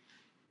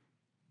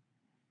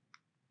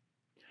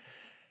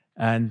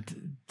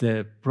 And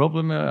the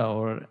problem,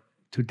 or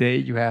today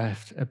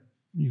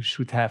you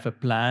should have a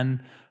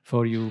plan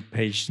for your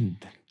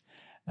patient.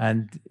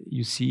 And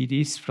you see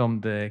this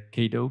from the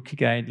cadaveric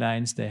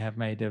guidelines. They have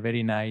made a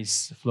very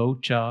nice flow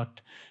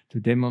chart to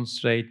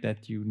demonstrate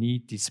that you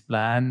need this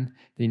plan,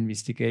 the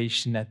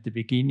investigation at the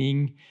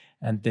beginning,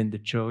 and then the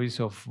choice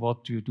of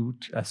what you do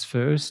as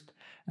first,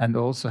 and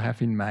also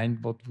have in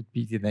mind what would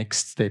be the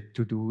next step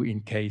to do in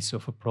case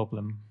of a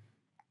problem.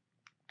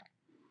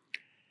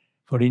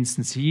 For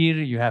instance, here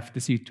you have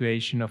the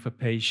situation of a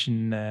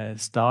patient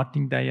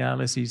starting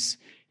dialysis.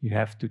 You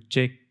have to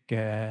check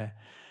the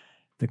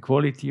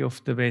quality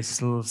of the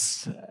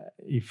vessels,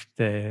 if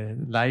the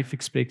life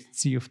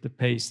expectancy of the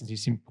patient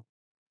is important.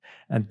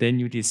 And then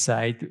you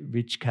decide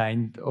which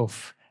kind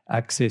of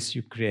access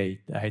you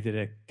create,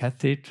 either a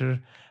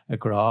catheter, a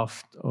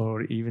graft,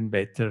 or even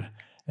better,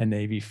 an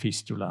AV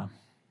fistula.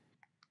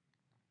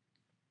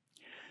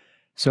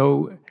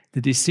 So the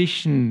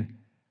decision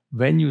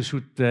when you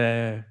should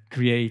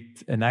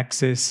create an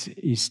access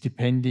is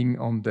depending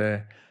on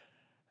the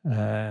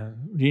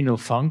renal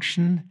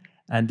function,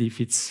 and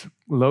if it's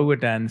lower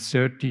than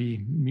 30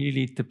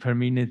 milliliter per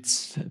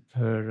minute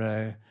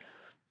per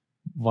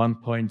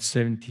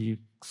 1.70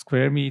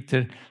 square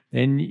meter,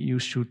 then you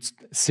should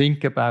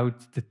think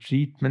about the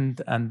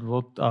treatment and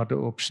what are the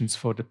options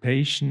for the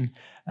patient,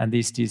 and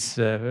is this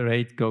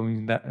rate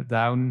going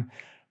down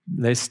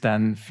less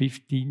than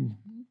 15,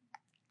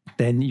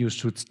 then you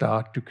should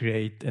start to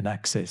create an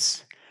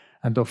access.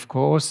 And of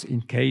course,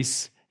 in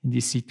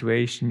this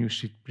situation, you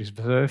should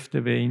preserve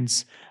the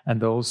veins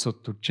and also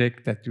to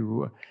check that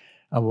you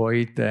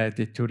avoid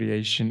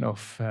deterioration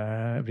of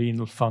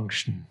renal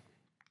function.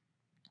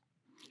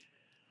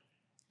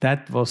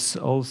 That was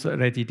also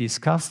already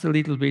discussed a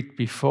little bit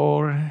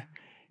before.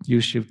 You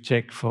should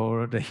check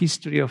for the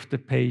history of the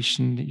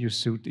patient. You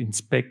should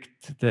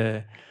inspect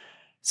the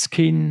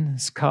skin,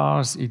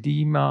 scars,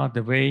 edema,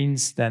 the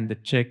veins, then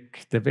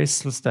check the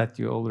vessels that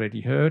you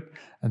already heard.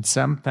 And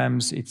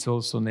sometimes it's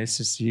also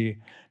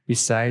necessary,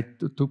 beside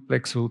the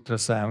duplex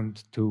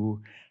ultrasound,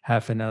 to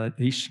have an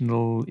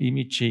additional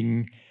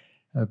imaging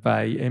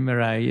by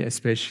MRI,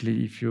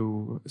 especially if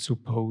you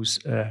suppose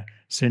a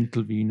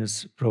central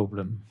venous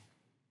problem.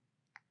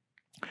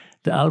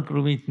 The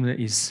algorithm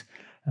is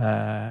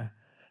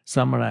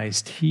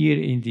summarized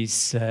here in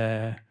this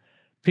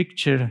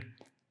picture.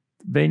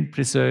 Vein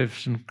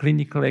preservation,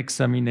 clinical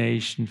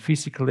examination,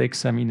 physical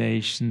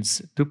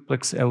examinations,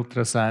 duplex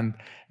ultrasound,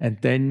 and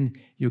then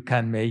you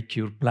can make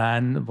your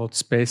plan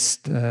what's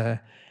best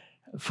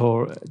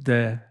for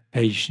the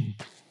patient.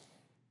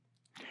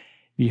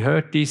 We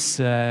heard this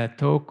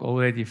talk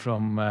already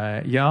from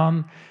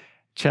Jan,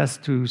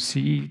 just to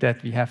see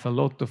that we have a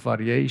lot of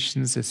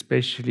variations,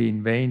 especially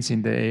in veins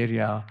in the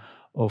area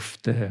of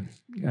the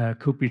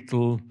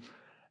cubital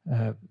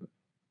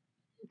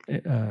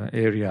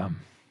area.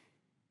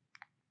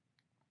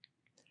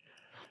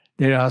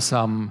 There are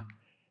some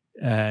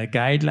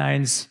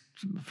guidelines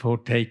for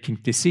taking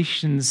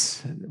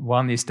decisions.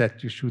 One is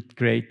that you should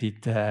create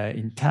it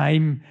in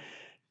time.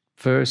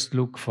 First,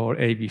 look for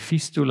AV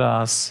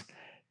fistulas,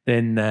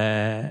 then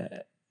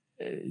the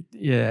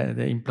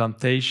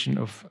implantation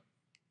of,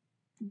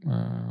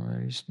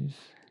 where is this?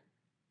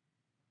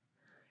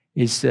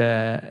 is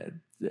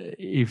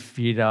if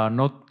we are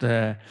not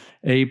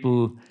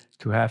able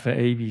to have an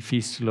AV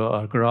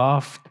fistula or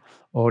graft,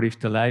 or if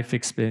the life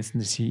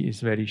expectancy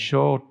is very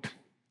short,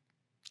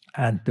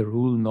 and the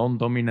rule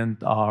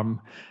non-dominant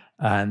arm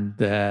and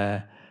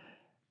the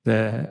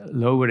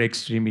lower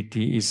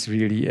extremity is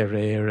really a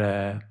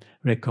rare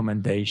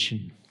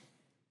recommendation.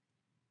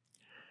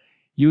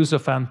 Use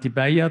of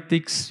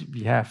antibiotics,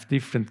 we have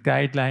different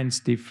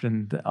guidelines,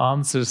 different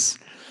answers.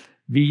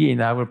 We,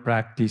 in our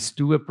practice,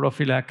 do a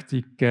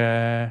prophylactic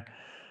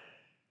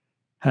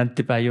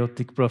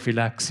antibiotic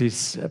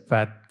prophylaxis,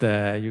 but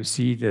you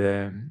see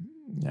the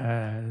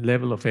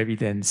level of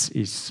evidence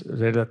is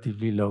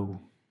relatively low.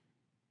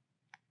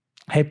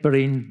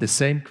 Heparin, the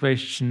same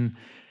question,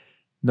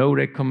 no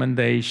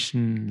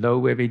recommendation,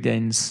 low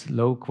evidence,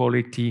 low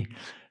quality,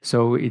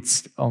 so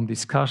it's on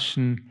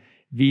discussion.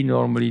 We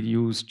normally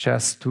use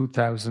just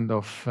 2,000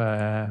 of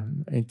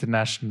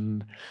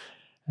international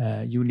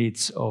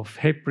units of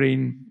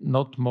heparin,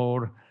 not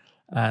more,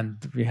 and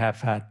we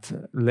have had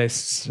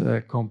less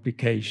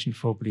complication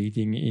for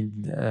bleeding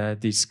in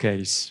this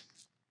case.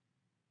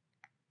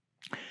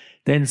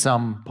 Then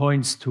some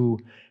points to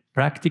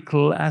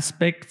practical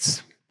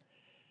aspects.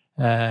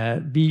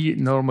 We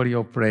normally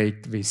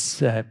operate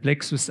with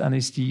plexus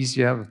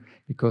anesthesia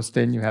because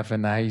then you have a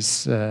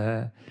nice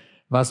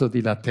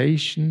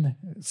vasodilatation.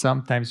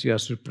 Sometimes you are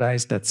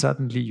surprised that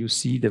suddenly you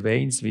see the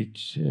veins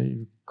which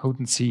you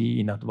couldn't see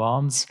in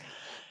advance.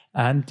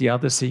 And the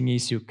other thing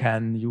is you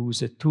can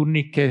use a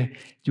tourniquet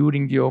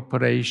during the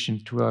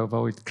operation to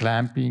avoid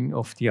clamping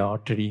of the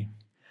artery.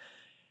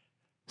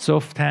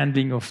 Soft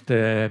handling of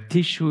the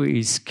tissue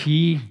is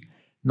key,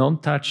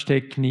 non-touch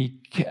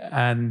technique,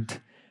 and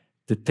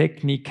the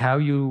technique, how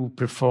you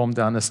perform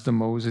the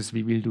anastomosis,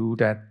 we will do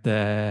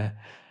that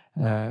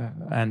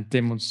and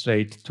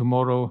demonstrate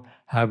tomorrow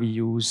how we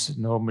use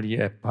normally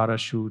a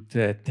parachute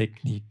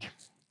technique.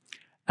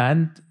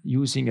 And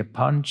using a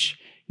punch,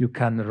 you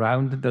can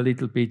round a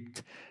little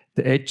bit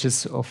the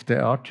edges of the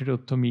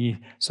arteriotomy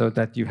so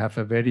that you have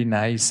a very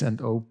nice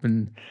and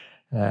open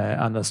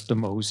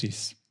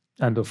anastomosis.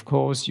 And of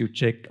course, you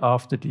check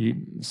after the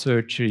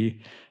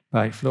surgery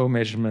by flow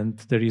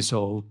measurement the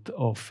result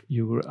of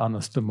your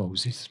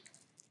anastomosis.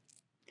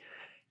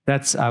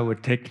 That's our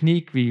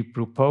technique. We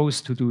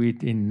propose to do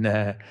it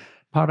in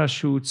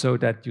parachute so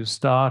that you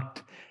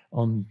start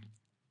on,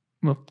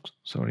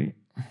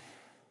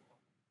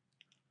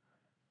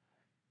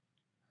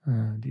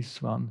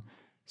 this one,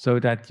 so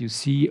that you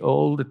see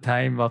all the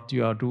time what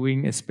you are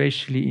doing,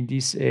 especially in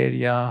this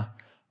area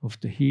of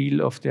the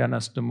heel of the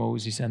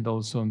anastomosis and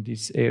also in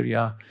this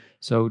area.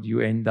 So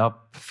you end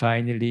up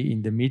finally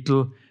in the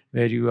middle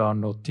where you are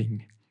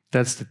knotting.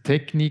 That's the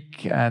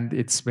technique, and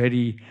it's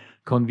very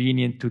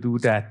convenient to do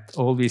that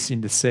always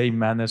in the same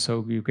manner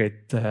so you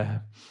get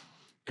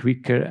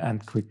quicker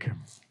and quicker.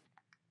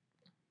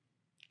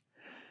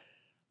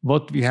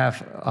 What we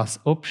have as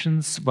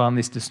options, one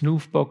is the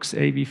snoof box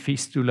AV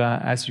fistula.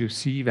 As you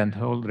see and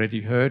already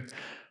heard,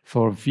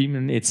 for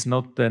women it's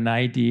not an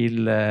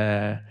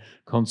ideal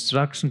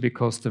construction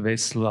because the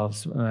vessel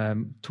is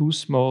too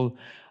small.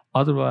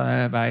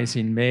 Otherwise,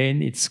 in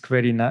men, it's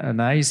very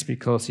nice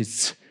because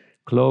it's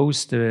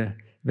close, the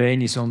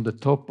vein is on the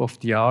top of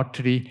the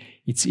artery,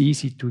 it's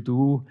easy to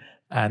do,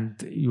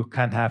 and you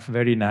can have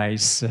very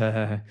nice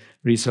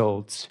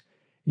results.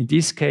 In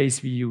this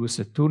case, we use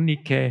a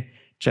tourniquet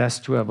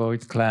just to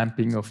avoid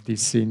clamping of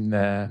this thin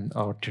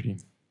artery.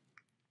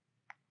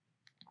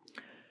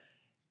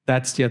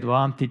 That's the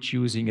advantage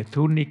using a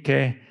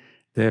tourniquet.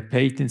 The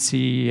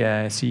patency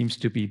seems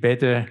to be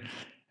better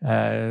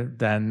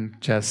than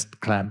just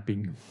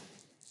clamping.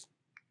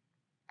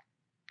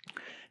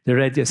 The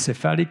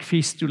radiocephalic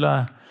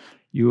fistula,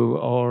 you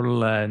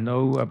all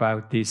know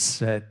about this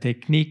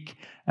technique.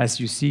 As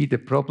you see, the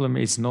problem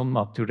is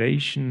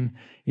non-maturation.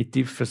 It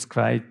differs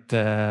quite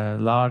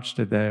large,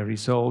 the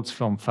results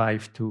from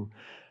 5 to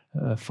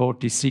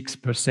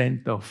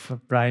 46% of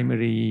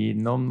primary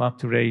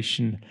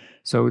non-maturation.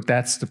 So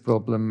that's the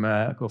problem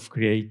of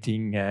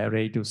creating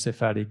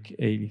radiocephalic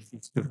AV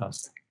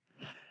fistulas.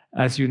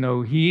 As you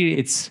know here,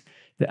 it's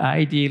the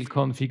ideal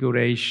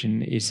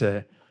configuration is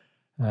a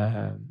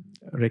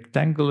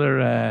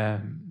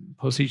rectangular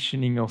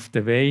positioning of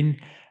the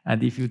vein,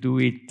 and if you do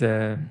it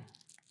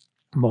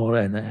more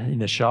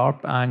in a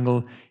sharp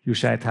angle, you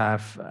should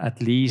have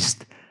at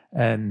least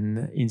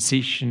an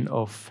incision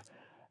of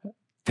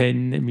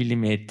 10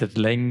 millimeter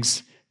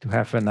length to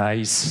have a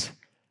nice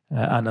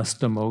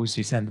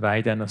anastomosis and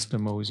wide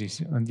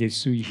anastomosis. And you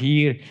see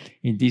here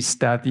in this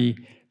study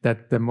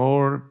that the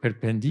more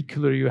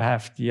perpendicular you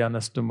have the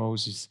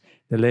anastomosis,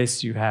 the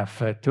less you have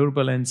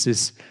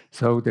turbulences,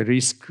 so the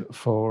risk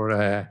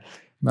for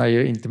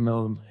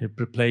myointimal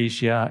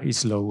hyperplasia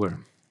is lower.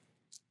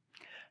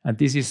 And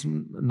this is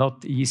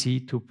not easy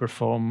to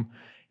perform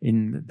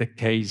in the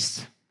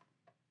case.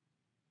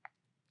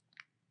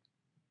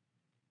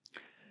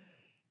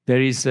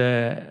 There is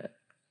an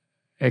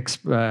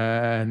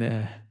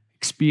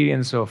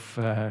experience of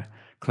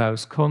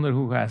Klaus Conner,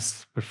 who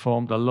has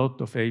performed a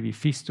lot of AV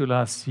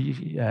fistulas,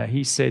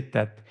 he said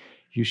that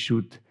you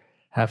should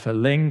have a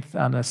length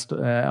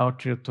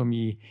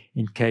arteriotomy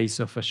in case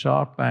of a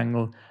sharp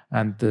angle,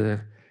 and the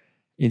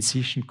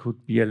incision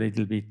could be a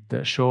little bit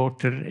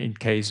shorter in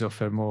case of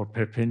a more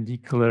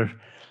perpendicular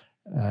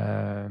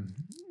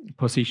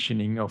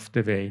positioning of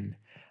the vein.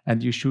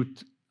 And you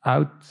should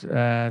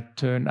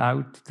turn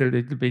out a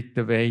little bit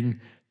the vein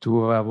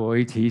to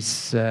avoid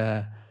his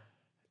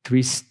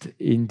twist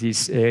in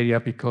this area,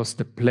 because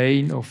the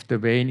plane of the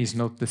vein is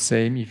not the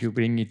same if you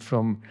bring it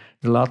from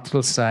the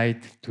lateral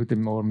side to the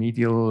more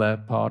medial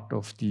part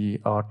of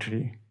the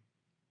artery.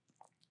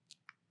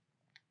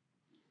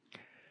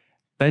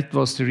 That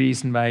was the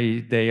reason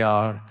why they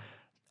are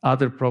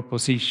other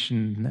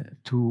proposition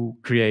to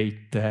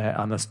create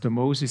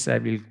anastomosis. I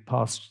will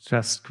pass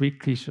just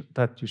quickly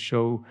that you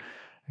show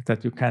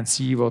that you can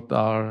see what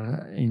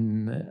are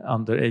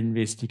under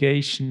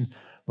investigation.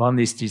 One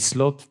is the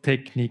slot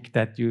technique,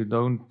 that you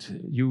don't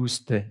use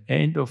the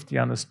end of the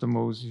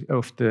anastomosis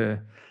of the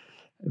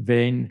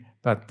vein,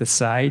 but the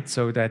side,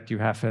 so that you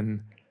have a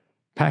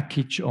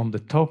package on the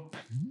top,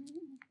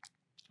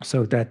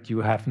 so that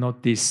you have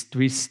not this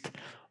twist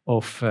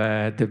of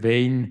the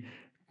vein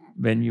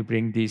when you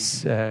bring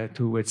this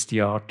towards the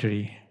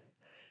artery.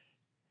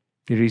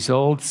 The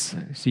results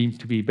seem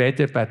to be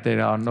better, but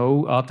there are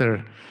no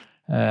other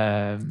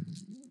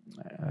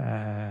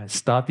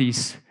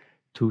studies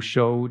to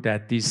show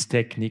that this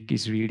technique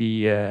is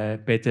really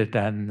better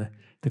than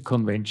the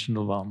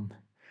conventional one.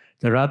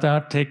 The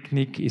radar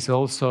technique is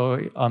also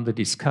under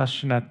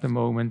discussion at the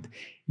moment.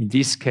 In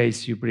this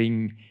case, you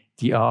bring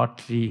the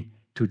artery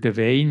to the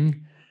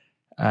vein,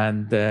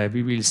 and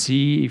we will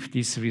see if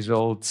these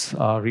results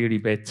are really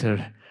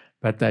better.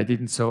 But I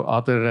didn't saw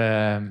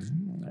other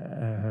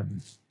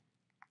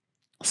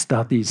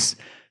studies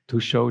to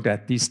show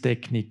that this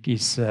technique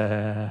is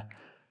to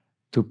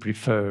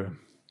prefer.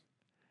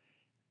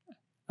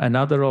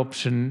 Another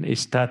option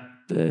is that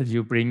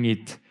you bring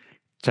it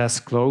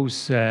just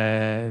close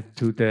to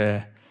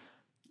the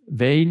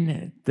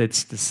vein.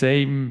 That's the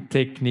same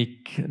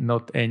technique,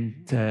 not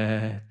end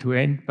to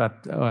end,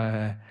 but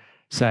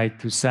side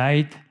to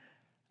side.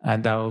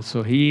 And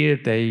also here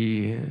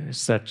they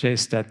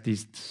suggest that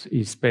this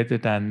is better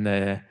than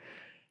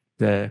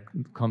the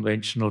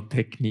conventional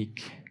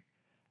technique.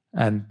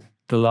 And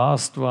the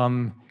last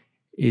one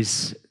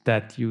is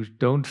that you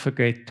don't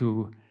forget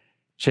to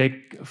check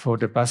for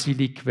the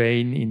basilic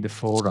vein in the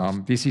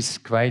forearm. This is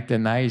quite a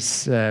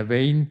nice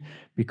vein,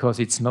 because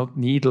it's not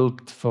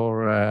needled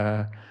for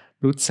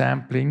blood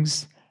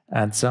samplings.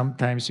 And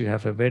sometimes you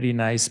have a very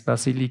nice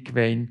basilic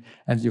vein,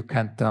 and you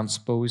can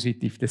transpose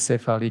it if the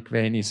cephalic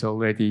vein is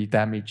already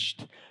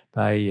damaged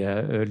by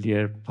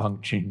earlier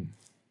puncturing.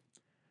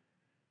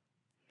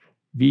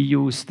 We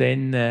use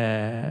then,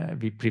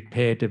 we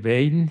prepare the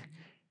vein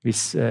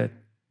with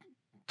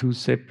 2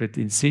 separate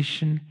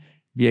incisions.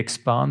 We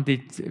expand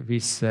it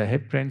with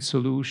heparin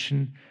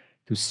solution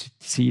to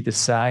see the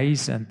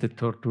size and the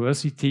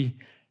tortuosity.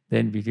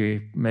 Then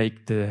we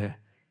make the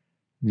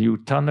new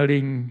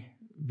tunneling.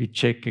 We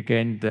check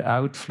again the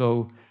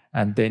outflow,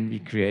 and then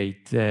we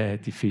create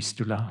the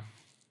fistula.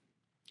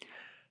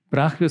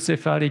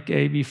 Brachiocephalic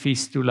AV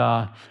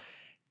fistula,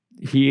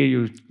 here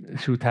you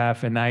should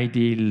have an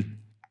ideal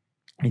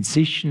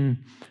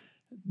incision.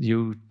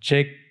 You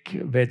check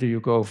whether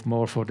you go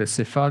more for the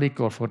cephalic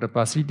or for the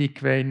basilic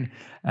vein,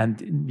 and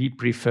we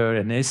prefer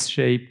an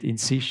S-shaped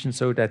incision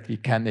so that we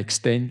can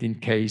extend in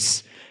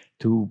case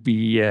to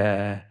be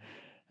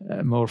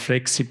more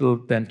flexible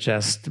than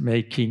just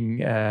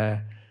making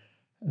a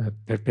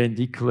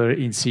perpendicular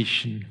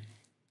incision.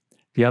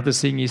 The other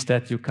thing is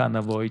that you can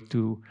avoid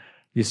to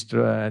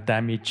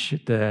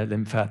damage the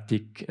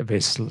lymphatic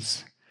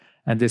vessels.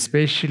 And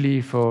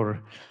especially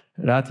for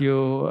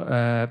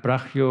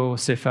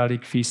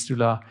brachiocephalic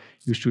fistula,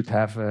 you should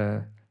have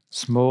a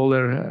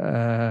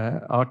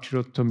smaller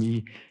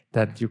arteriotomy,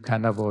 that you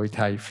can avoid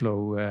high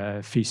flow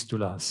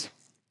fistulas.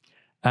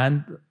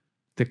 And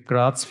the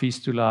Graz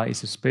fistula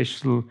is a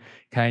special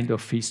kind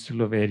of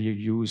fistula where you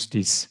use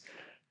this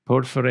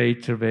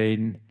perforator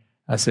vein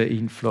as an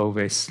inflow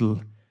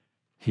vessel.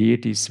 Here,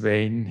 this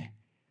vein,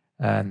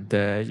 and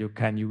you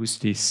can use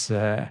this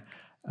for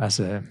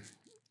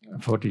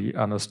the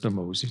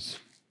anastomosis.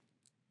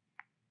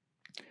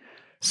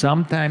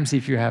 Sometimes,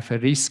 if you have a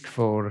risk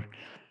for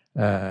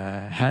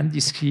hand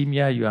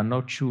ischemia, you are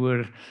not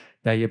sure,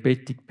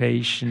 diabetic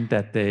patient,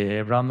 that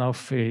the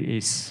runoff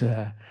is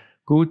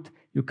good,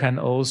 you can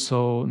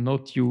also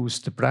not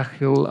use the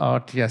brachial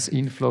artery as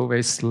inflow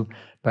vessel,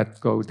 but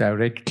go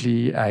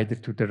directly either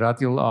to the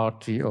radial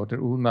artery or the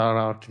ulnar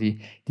artery,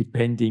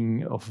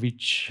 depending of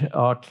which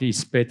artery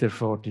is better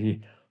for the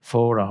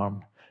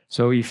forearm.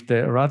 So if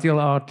the radial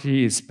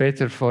artery is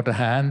better for the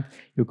hand,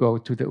 you go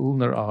to the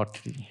ulnar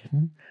artery.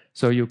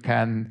 So you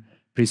can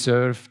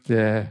preserve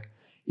the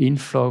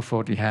inflow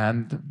for the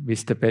hand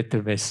with the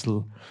better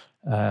vessel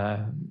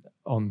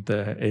on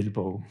the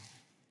elbow.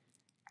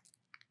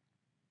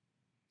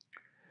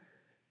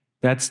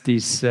 That's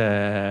this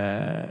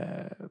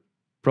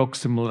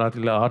proximal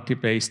radial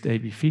artery-based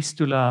AV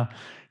fistula,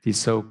 the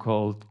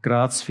so-called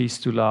Graz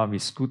fistula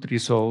with good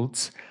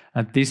results.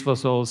 And this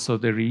was also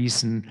the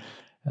reason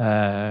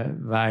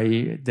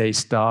why they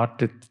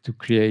started to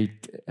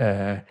create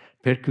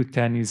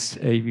percutaneous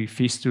AV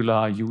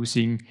fistula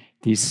using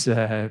this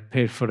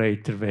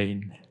perforator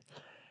vein.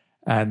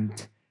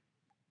 And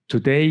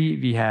today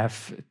we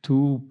have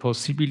two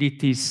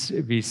possibilities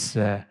with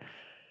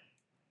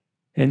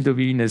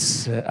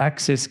endovenous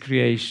access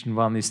creation.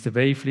 One is the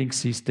wavelength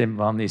system,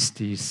 one is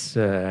this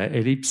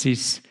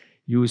ellipsis.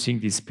 Using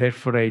this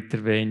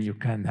perforator vein, you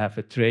can have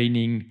a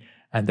training.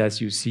 And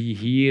as you see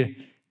here,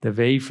 the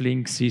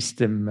wavelength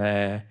system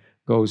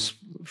goes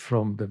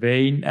from the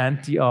vein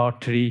and the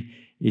artery.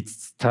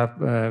 It's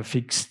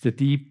fixed the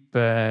deep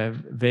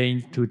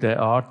vein to the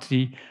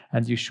artery,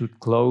 and you should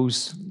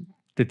close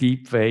the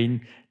deep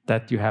vein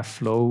that you have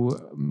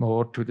flow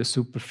more to the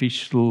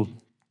superficial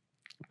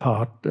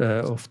part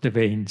of the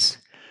veins.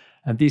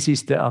 And this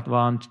is the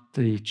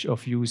advantage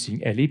of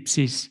using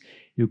ellipsis.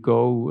 You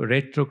go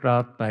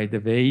retrograde by the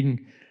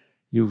vein,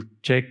 you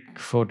check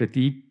for the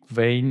deep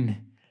vein,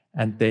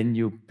 and then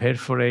you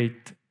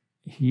perforate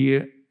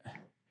here,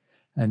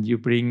 and you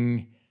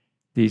bring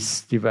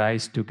this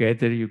device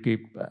together, you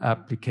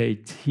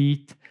applicate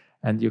heat,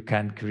 and you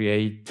can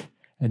create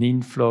an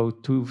inflow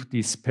to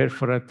these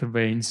perforator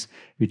veins,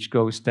 which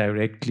goes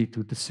directly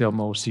to the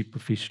more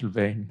superficial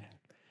vein.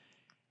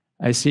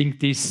 I think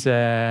these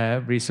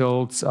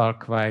results are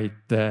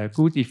quite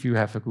good if you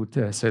have a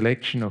good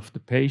selection of the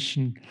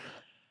patient.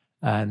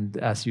 And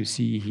as you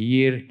see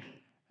here,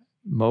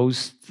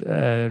 most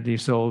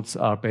results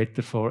are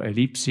better for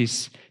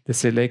ellipsis. The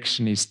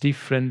selection is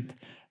different,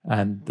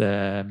 and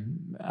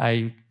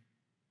I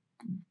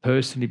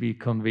personally be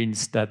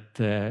convinced that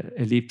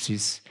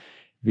ellipsis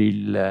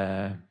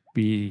will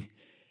be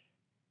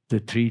the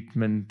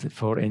treatment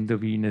for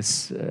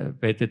endovenous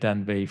better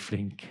than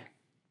wavelength.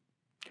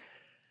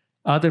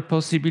 Other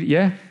possibility,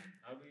 yeah?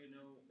 How do you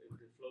know if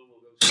the flow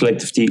will go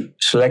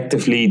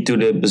selectively to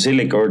the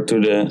basilic or to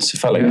the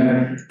cephalic?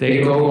 Yeah,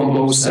 they go on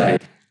both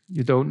sides.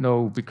 You don't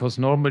know, because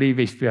normally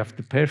if you have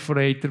the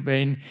perforator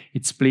vein,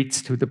 it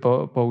splits to the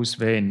both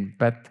vein.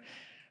 But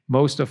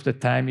most of the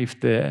time, if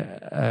the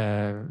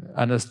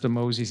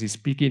anastomosis is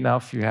big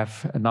enough, you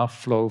have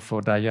enough flow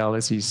for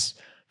dialysis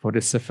for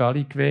the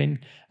cephalic vein.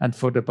 And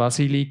for the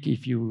basilic,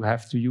 if you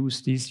have to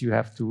use this, you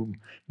have to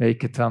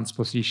make a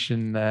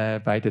transposition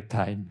by the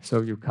time.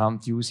 So you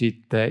can't use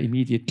it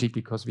immediately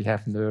because we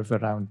have nerve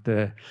around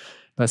the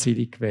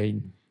basilic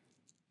vein.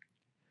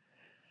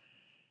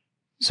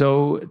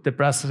 So the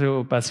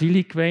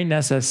basilic vein,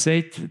 as I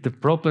said, the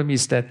problem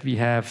is that we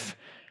have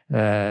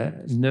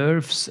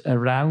nerves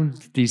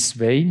around this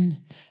vein,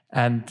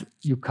 and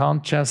you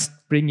can't just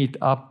bring it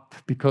up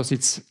because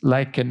it's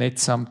like a net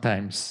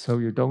sometimes. So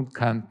you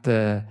can't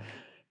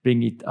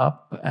bring it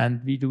up,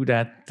 and we do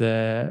that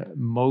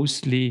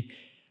mostly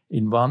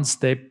in one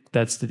step.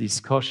 That's the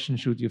discussion.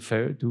 Should you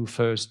do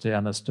first the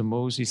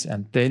anastomosis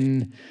and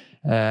then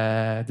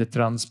the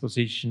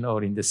transposition,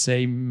 or in the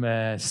same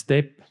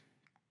step?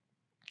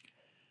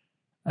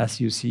 As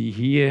you see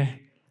here,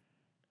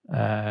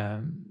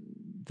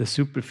 the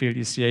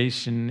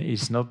superficialization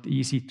is not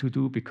easy to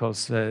do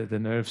because the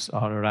nerves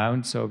are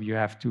around, so you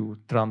have to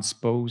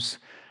transpose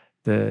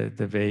the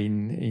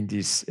vein in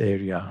this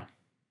area.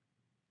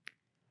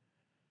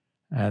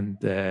 And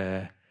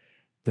the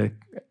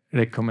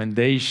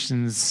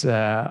recommendations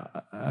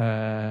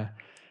are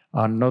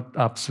not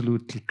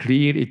absolutely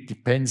clear. It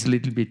depends a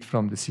little bit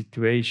from the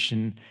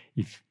situation.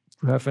 If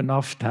you have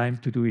enough time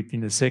to do it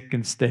in a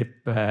second step,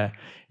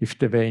 if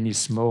the vein is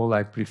small,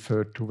 I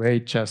prefer to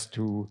wait just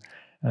for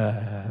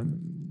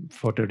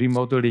the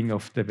remodeling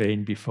of the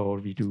vein before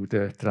we do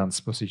the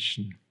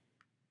transposition.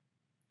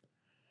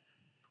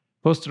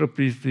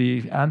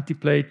 Postoperative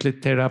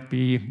antiplatelet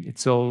therapy,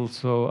 it's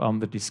also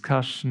under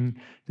discussion.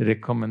 The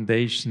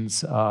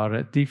recommendations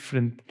are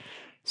different.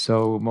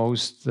 So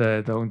most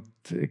don't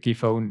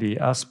give only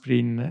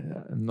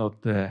aspirin,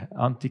 not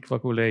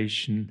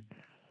anticoagulation.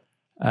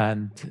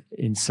 And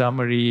in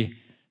summary,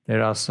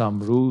 there are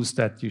some rules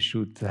that you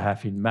should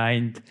have in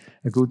mind.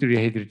 A good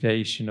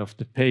rehydration of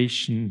the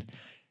patient.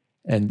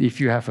 And if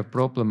you have a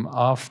problem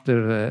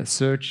after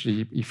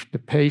surgery, if the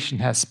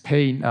patient has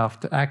pain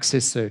after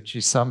access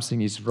surgery,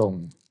 something is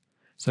wrong.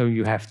 So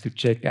you have to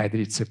check either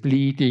it's a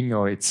bleeding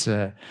or it's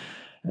a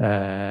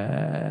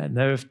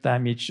nerve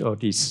damage or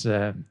this.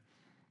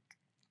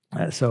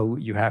 So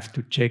you have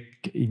to check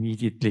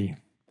immediately.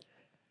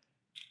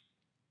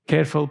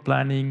 Careful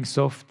planning,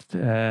 soft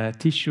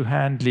tissue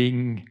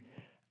handling,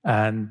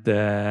 and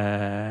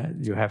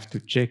you have to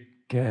check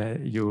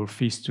your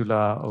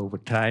fistula over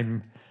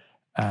time.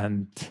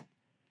 And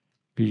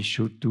we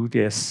should do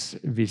this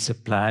with a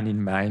plan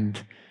in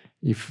mind,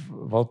 if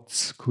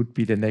what could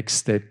be the next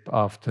step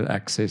after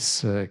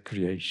access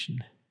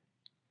creation.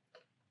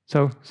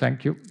 So,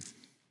 thank you.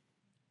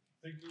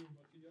 Thank you,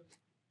 Matthias.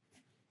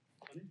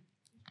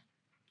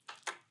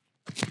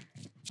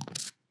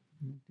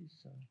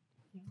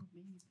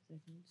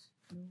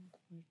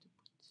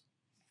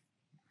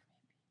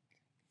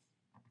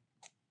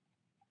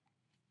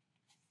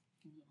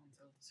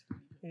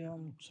 Ja,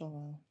 het zal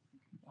wel.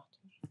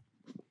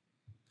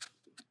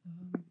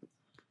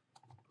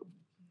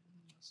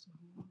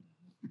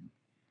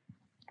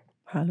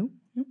 Hallo?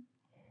 Ja.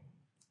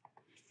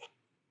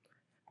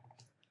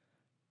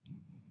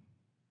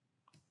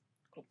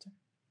 Klopt, hè?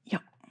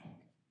 Ja.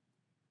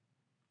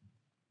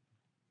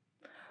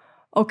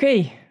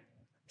 Okay,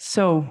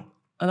 so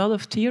a lot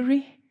of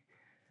theory.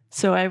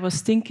 So I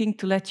was thinking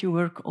to let you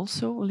work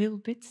also a little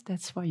bit.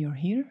 That's why you're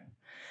here.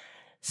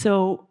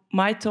 So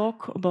my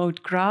talk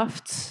about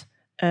grafts,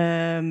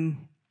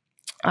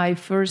 I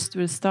first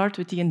will start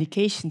with the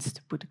indications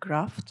to put a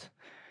graft.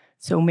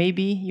 So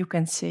maybe you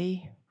can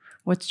say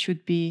what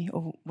should be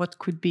or what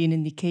could be an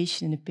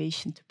indication in a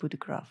patient to put a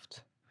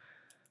graft.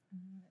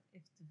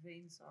 If the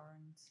veins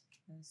aren't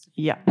sufficient.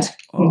 Yeah,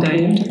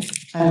 okay.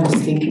 I was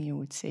thinking you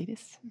would say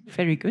this.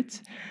 Very good.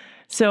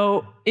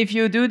 So if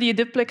you do the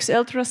duplex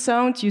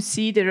ultrasound, you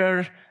see there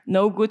are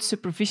no good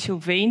superficial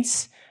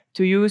veins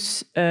to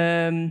use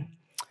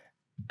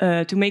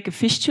to make a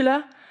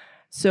fistula.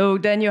 So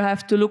then you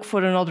have to look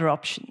for another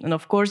option. And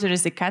of course there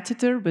is the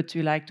catheter, but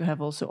we like to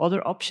have also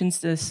other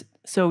options.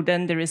 So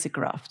then there is a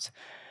graft.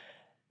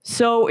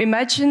 So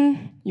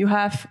imagine you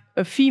have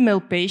a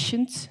female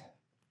patient,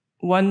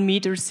 1.65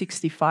 meters.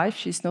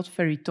 She's not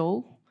very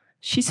tall.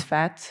 She's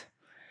fat.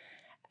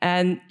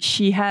 And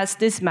she has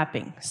this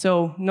mapping.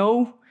 So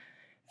no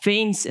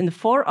veins in the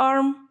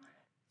forearm.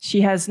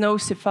 She has no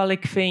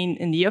cephalic vein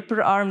in the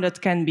upper arm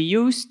that can be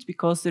used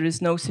because there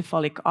is no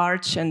cephalic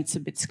arch and it's a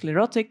bit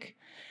sclerotic.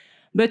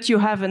 But you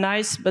have a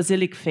nice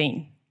basilic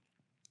vein.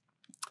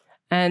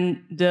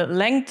 And the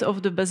length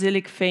of the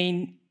basilic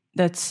vein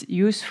that's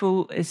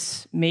useful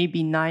is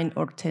maybe 9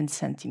 or 10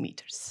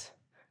 centimeters.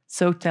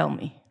 So tell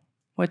me,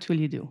 what will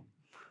you do?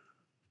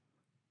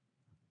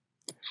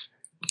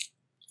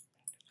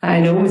 I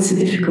know it's a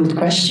difficult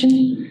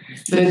question,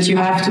 but you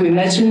have to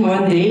imagine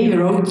one day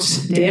you're out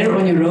there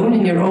on your own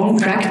in your own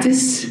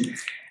practice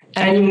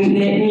and you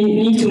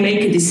need to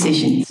make a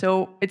decision.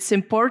 So it's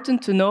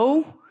important to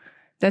know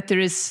that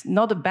there is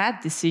not a bad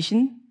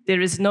decision.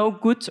 There is no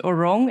good or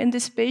wrong in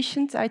this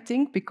patient, I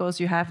think, because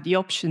you have the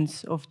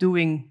options of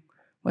doing,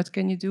 what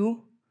can you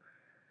do?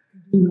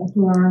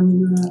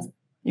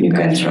 You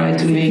can try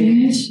to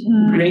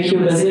break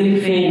your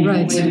basilic vein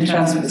with a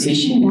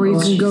transposition. Or you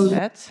can go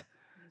that.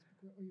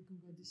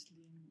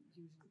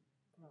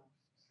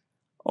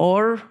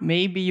 Or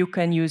maybe you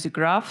can use a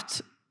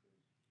graft.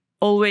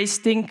 Always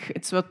think,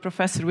 it's what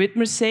Professor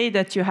Whitmer say,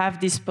 that you have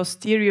this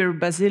posterior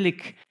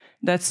basilic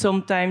that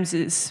sometimes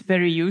is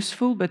very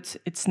useful, but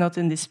it's not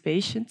in this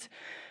patient.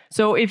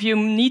 So if you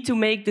need to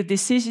make the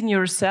decision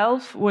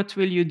yourself, what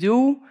will you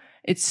do?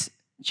 It's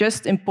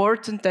just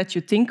important that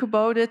you think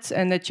about it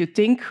and that you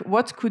think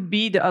what could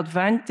be the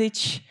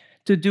advantage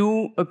to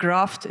do a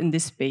graft in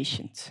this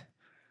patient.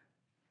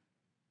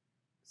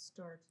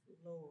 Start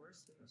lower,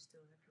 so you still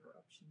have your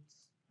options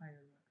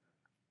higher.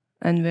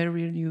 And where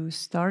will you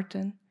start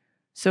then?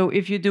 So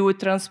if you do a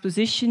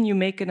transposition, you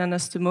make an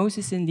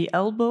anastomosis in the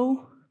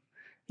elbow.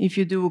 If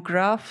you do a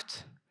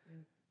graft,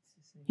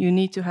 you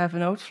need to have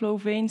an outflow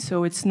vein,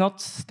 so it's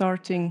not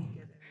starting,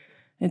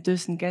 it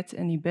doesn't get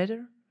any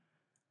better.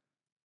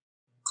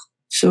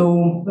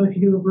 So if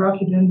you do a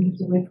graft, you then have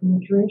to wait for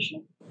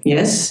maturation.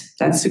 Yes,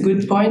 that's a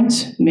good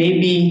point.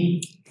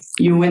 Maybe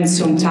you win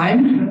some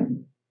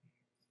time.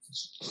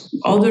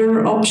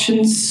 Other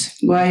options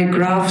why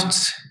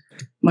graft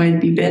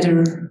might be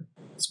better.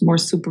 It's more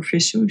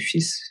superficial if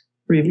she's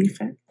really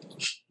fat.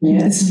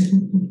 Yes.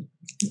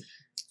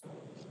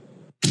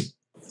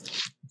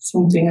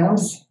 Something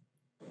else.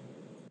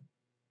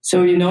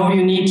 So you know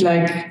you need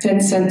like 10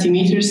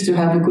 centimeters to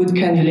have a good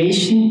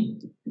cannulation.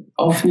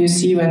 Often you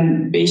see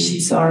when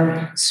patients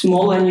are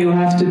small and you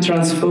have to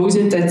transpose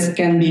it, that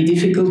can be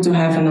difficult to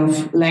have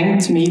enough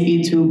length,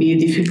 maybe to be a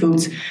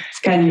difficult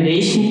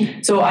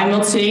cannulation. So I'm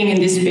not saying in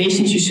this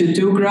patient you should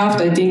do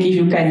graft. I think if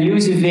you can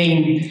use a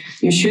vein,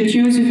 you should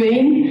use a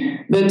vein.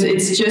 But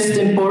it's just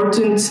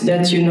important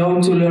that you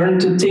know to learn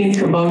to think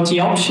about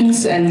the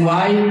options and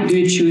why do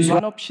you choose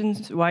one option,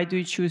 why do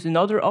you choose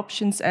another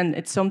options, and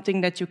it's something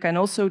that you can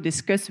also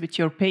discuss with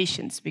your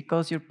patients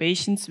because your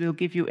patients will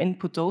give you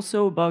input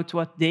also about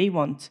what they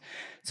want.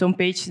 Some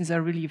patients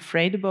are really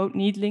afraid about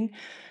needling.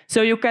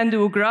 So you can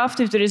do a graft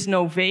if there is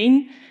no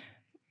vein.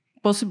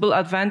 Possible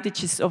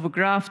advantages of a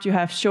graft, you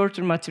have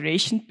shorter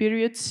maturation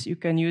periods, you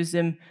can use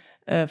them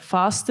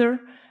faster.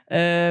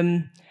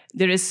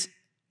 There is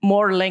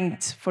more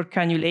length for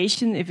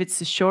cannulation. If it's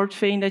a short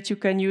vein that you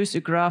can use, a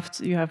graft,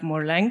 you have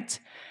more length.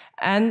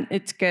 And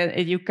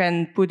you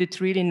can put it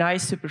really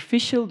nice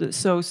superficial.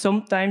 So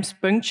sometimes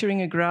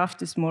puncturing a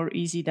graft is more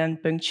easy than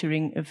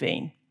puncturing a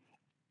vein.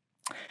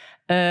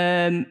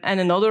 And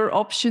another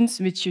option,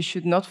 which you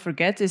should not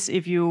forget, is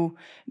if you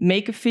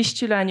make a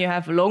fistula and you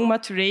have a long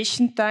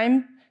maturation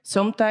time,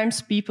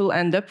 sometimes people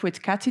end up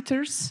with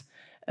catheters.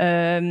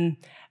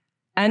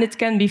 And it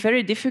can be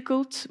very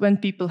difficult when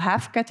people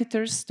have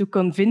catheters to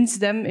convince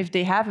them, if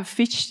they have a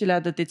fistula,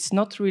 that it's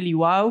not really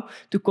wow,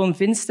 to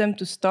convince them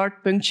to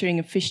start puncturing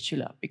a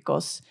fistula,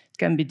 because it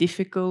can be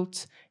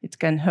difficult, it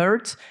can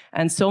hurt.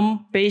 And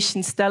some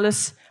patients tell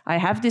us, I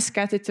have this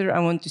catheter, I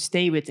want to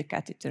stay with the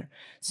catheter.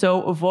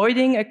 So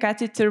avoiding a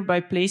catheter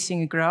by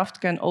placing a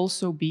graft can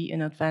also be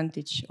an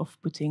advantage of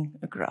putting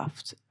a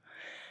graft.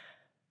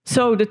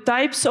 So the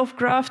types of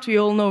graft, we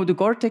all know the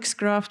Gore-Tex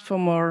graft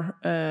from our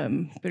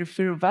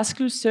peripheral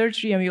vascular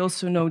surgery, and we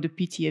also know the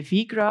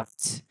PTFE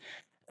graft.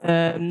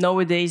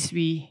 Nowadays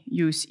we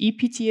use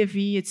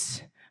ePTFE,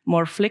 it's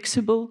more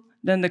flexible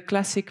than the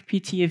classic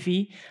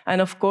PTFE.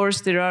 And of course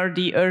there are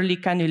the early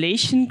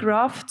cannulation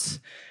grafts.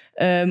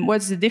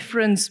 What's the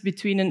difference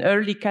between an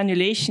early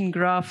cannulation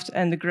graft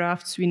and the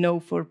grafts we know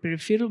for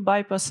peripheral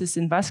bypasses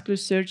in vascular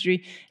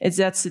surgery? Is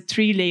that's a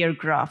 3-layer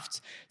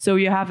graft. So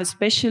you have a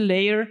special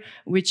layer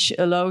which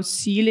allows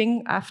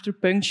sealing after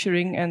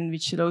puncturing and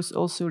which allows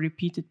also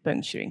repeated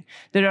puncturing.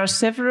 There are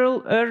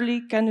several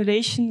early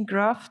cannulation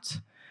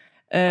grafts.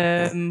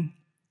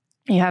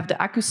 You have the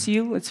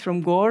AcuSeal, it's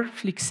from Gore,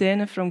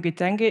 Flixene from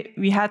Getenke.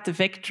 We had the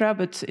Vectra,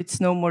 but it's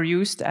no more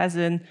used as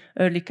an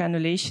early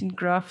cannulation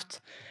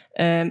graft.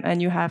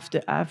 And you have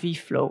the AV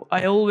flow.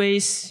 I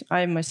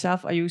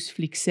myself use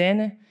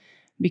Flixene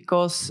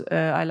because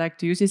I like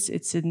to use it.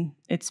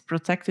 It's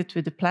protected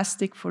with the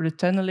plastic for the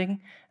tunneling,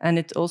 and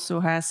it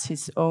also has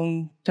its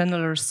own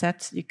tunneler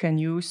set you can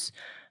use.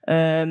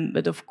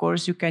 But of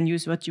course, you can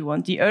use what you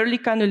want. The early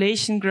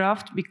cannulation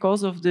graft,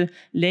 because of the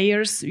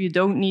layers, you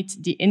don't need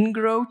the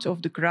ingrowth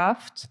of the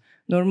graft.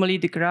 Normally,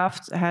 the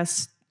graft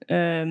has,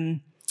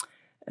 you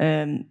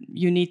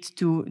need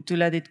to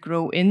let it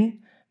grow in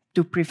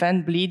to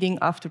prevent bleeding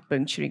after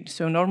puncturing.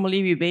 So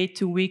normally we wait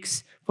 2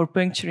 weeks for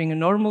puncturing a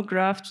normal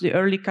graft. The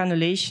early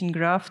cannulation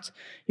graft,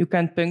 you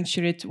can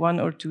puncture it 1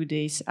 or 2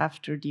 days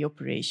after the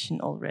operation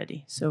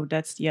already. So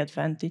that's the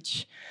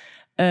advantage.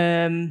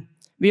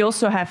 We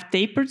also have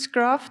tapered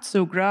grafts,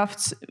 so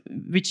grafts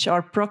which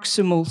are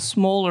proximal,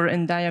 smaller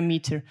in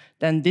diameter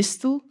than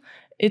distal.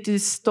 It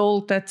is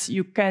told that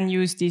you can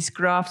use these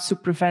grafts to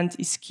prevent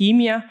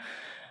ischemia,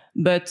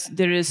 but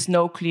there is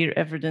no clear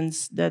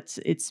evidence that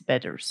it's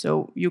better.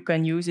 So you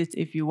can use it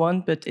if you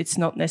want, but it's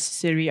not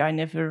necessary.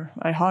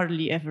 I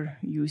hardly ever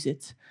use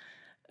it.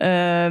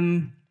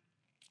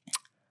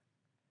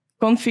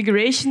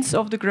 Configurations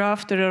of the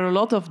graft, there are a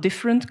lot of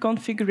different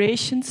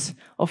configurations.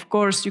 Of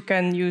course, you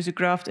can use a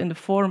graft in the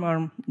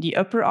forearm, the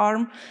upper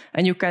arm,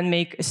 and you can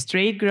make a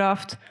straight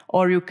graft,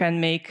 or you can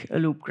make a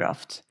loop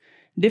graft.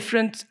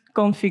 Different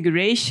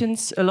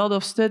configurations, a lot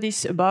of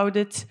studies about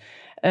it.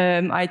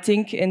 I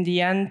think in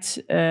the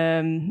end,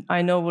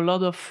 I know a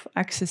lot of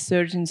access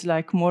surgeons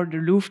like more the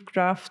loop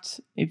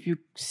graft. If you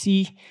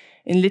see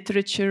in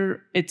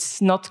literature,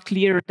 it's not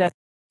clear that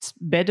it's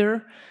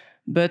better,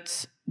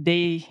 but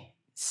they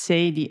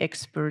say, the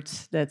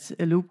experts, that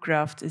a loop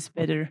graft is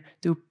better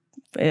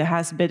it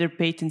has better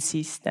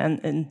patencies than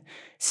a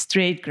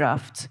straight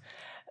graft.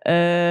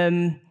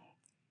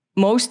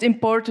 Most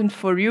important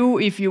for you,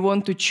 if you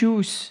want to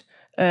choose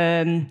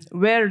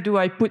where do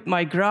I put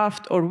my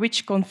graft or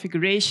which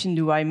configuration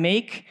do I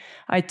make,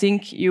 I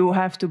think you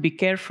have to be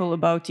careful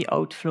about the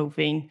outflow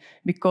vein,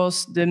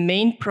 because the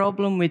main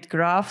problem with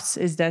grafts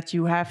is that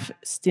you have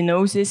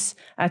stenosis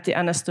at the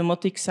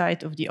anastomotic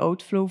site of the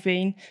outflow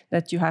vein,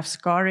 that you have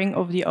scarring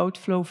of the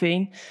outflow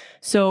vein.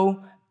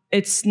 So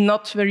it's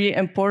not very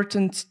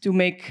important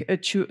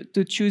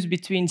to choose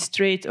between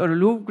straight or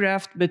loop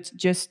graft, but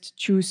just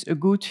choose a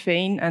good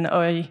vein. And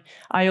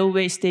I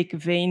always take a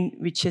vein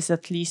which is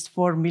at least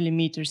 4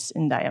 millimeters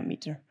in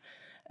diameter.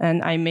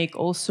 And I make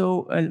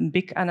also a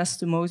big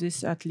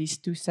anastomosis, at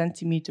least 2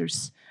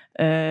 centimeters,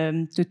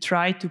 to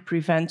try to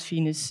prevent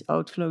venous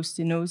outflow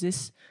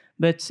stenosis.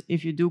 But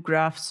if you do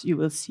grafts, you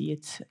will see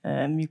it.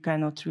 You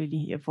cannot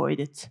really avoid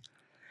it.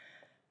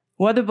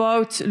 What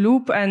about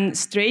loop and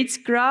straight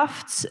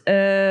grafts?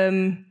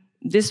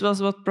 This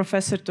was what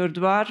Professor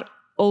Tordoir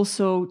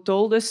also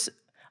told us.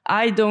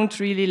 I don't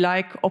really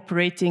like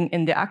operating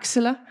in the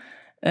axilla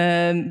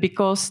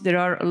because there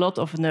are a lot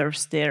of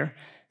nerves there.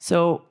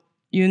 So,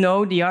 you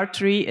know, the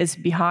artery is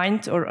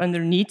behind or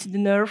underneath the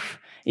nerve.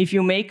 If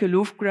you make a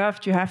loop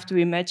graft, you have to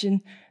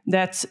imagine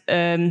that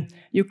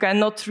you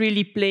cannot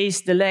really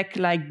place the leg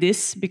like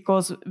this,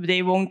 because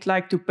they won't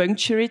like to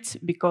puncture it,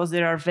 because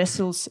there are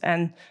vessels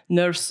and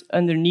nerves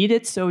underneath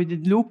it. So the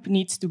loop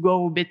needs to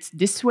go a bit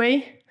this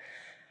way.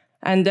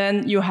 And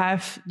then you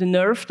have the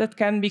nerve that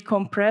can be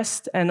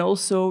compressed, and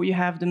also you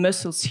have the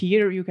muscles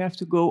here. You have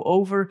to go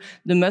over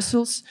the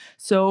muscles.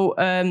 So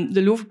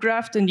the loop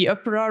graft in the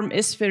upper arm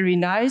is very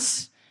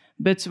nice,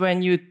 but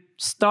when you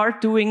start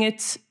doing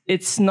it,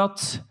 it's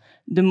not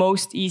the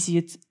most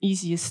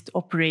easiest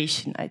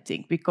operation, I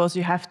think, because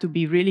you have to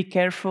be really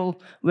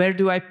careful. Where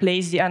do I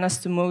place the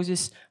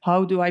anastomosis?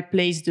 How do I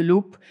place the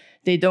loop?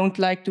 They don't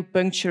like to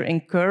puncture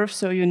in curves,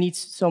 so you need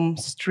some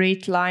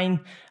straight line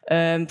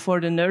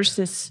for the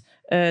nurses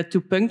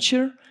to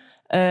puncture.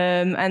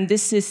 And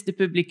this is the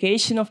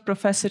publication of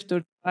Professor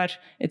Tortar.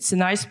 It's a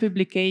nice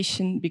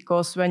publication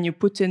because when you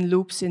put in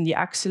loops in the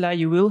axilla,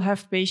 you will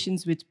have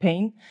patients with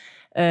pain.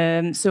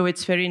 So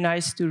it's very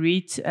nice to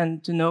read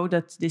and to know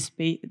that this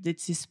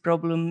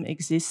problem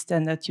exists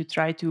and that you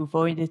try to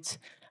avoid it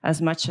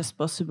as much as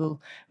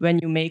possible when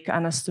you make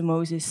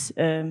anastomosis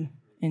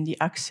in the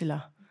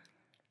axilla.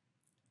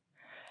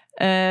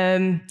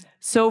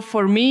 So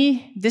for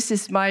me, this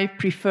is my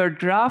preferred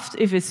graft.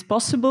 If it's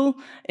possible,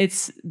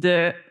 it's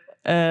the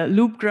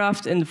loop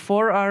graft in the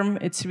forearm.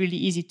 It's really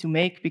easy to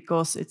make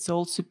because it's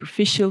all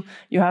superficial.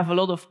 You have a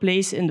lot of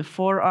place in the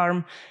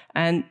forearm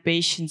and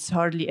patients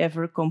hardly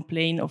ever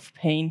complain of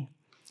pain.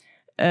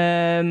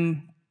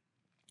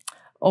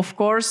 Of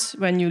course,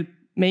 when you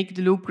make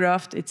the loop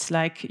graft, it's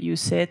like you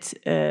said,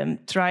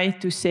 try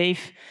to save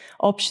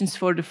options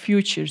for the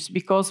futures,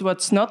 because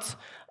what's not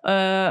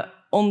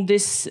on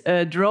this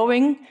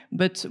drawing,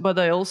 but what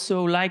I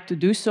also like to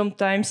do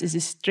sometimes is a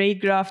straight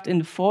graft in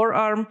the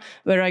forearm,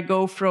 where I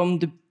go from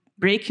the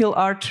brachial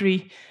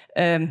artery,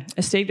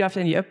 a straight graft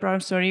in the upper arm,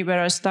 sorry, where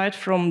I start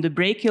from the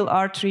brachial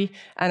artery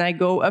and I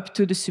go up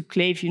to the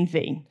subclavian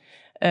vein.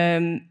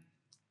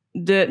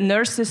 The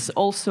nurses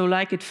also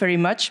like it very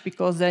much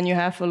because then you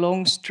have a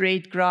long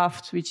straight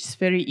graft which is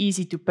very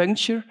easy to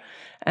puncture,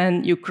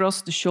 and you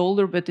cross the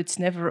shoulder, but it's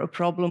never a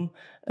problem.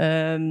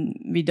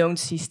 We don't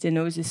see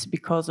stenosis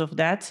because of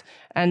that.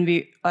 And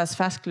we, as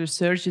vascular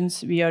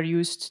surgeons, we are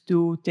used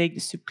to take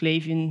the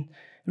subclavian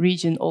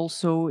region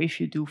also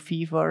if you do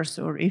fevers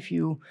or if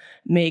you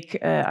make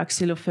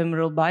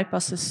axillofemoral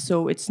bypasses,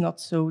 so it's not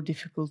so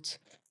difficult.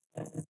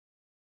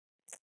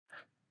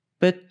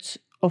 But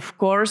of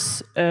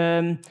course,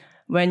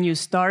 when you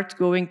start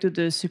going to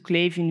the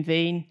subclavian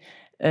vein,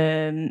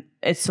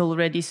 it's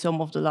already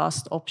some of the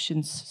last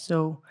options.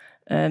 So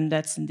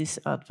that's a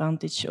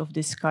disadvantage of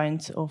this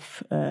kind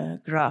of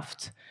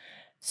graft.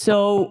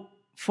 So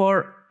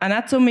for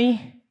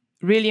anatomy,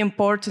 really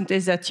important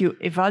is that you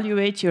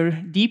evaluate your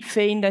deep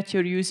vein that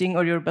you're using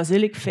or your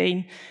basilic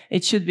vein.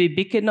 It should be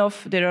big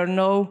enough. There are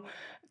no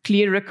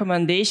clear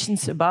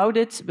recommendations about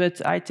it,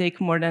 but I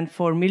take more than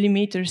 4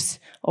 millimeters.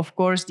 Of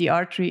course, the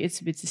artery, it's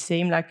a bit the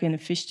same like in a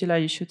fistula.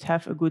 You should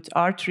have a good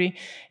artery.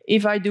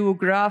 If I do a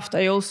graft,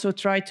 I also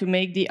try to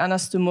make the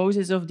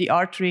anastomosis of the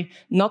artery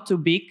not too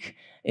big.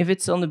 If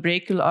it's on the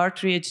brachial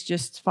artery, it's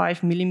just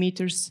 5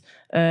 millimeters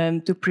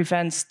to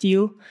prevent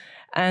steel.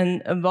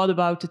 And what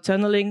about the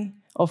tunneling?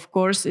 Of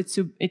course,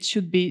 it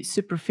should be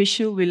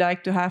superficial. We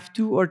like to have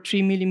 2 or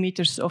 3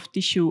 millimeters of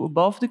tissue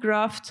above the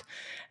graft.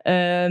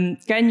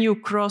 Can you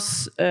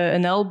cross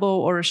an elbow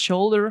or a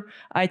shoulder?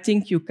 I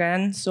think you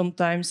can.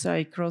 Sometimes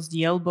I cross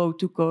the elbow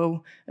to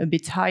go a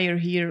bit higher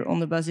here on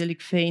the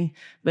basilic vein,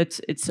 but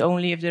it's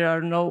only if there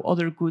are no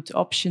other good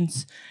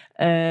options.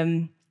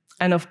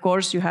 And of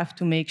course, you have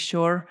to make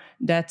sure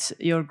that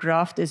your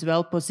graft is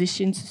well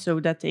positioned so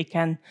that they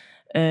can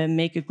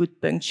make a good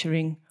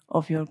puncturing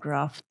of your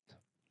graft.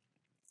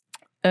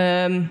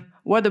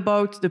 What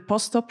about the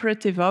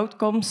postoperative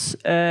outcomes?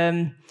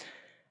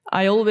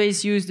 I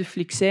always use the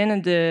Flixene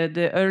and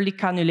the early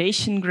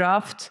cannulation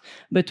graft,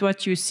 but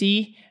what you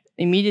see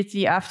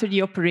immediately after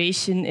the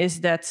operation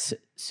is that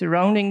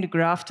surrounding the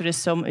graft there is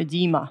some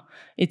edema.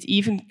 It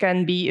even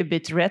can be a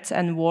bit red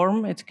and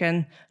warm. It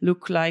can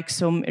look like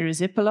some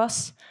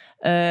erysipelas.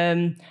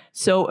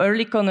 So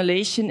early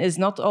cannulation is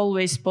not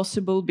always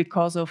possible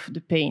because of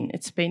the pain.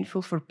 It's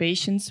painful for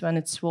patients when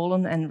it's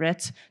swollen and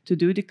red to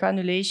do the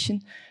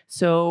cannulation.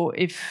 So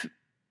if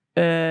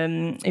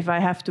I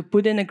have to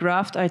put in a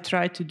graft, I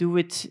try to do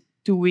it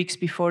 2 weeks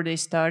before they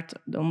start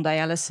on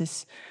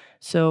dialysis,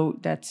 so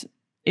that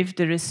if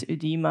there is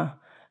edema,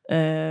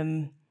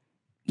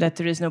 that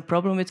there is no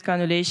problem with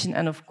cannulation.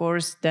 And of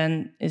course,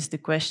 then is the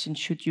question,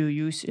 should you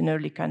use an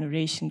early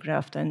cannulation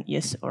graft, and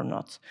yes or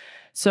not?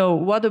 So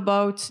what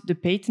about the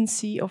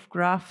patency of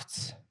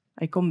grafts?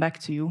 I come back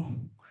to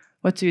you.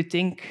 What do you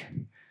think?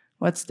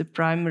 What's the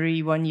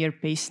primary 1-year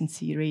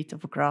patency rate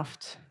of a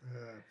graft?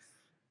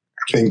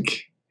 I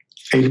think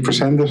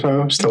 80% or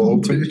so, still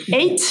open.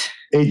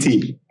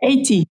 80.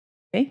 80.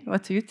 Okay,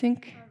 what do you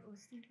think?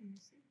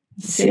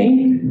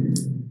 Same.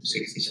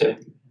 67.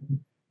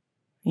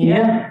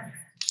 Yeah.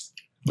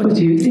 What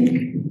do you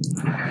think?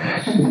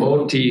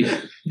 40%.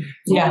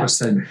 Yeah.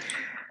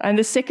 And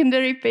the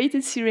secondary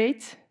patency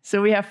rate?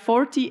 So we have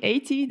 40,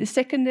 80, the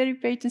secondary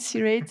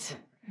patency rate.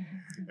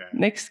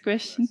 Next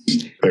question.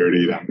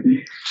 30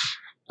 then.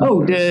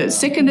 Oh, the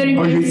secondary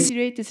patency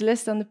rate is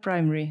less than the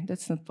primary.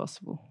 That's not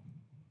possible.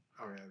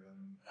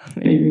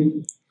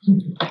 Maybe.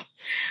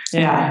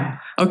 Yeah.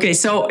 Okay.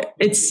 So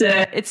it's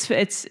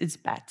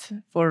bad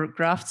for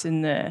grafts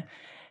in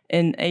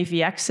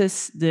AV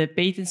access. The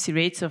patency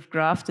rates of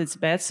graft, it's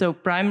bad. So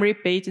primary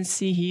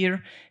patency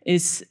here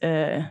is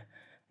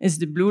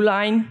the blue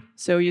line.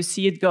 So you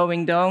see it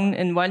going down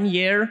in 1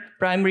 year.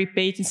 Primary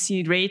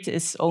patency rate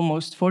is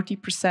almost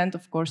 40%.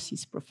 Of course,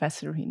 he's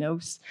professor, he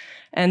knows.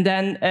 And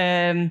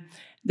then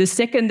the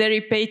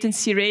secondary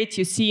patency rate,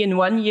 you see in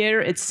 1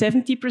 year, it's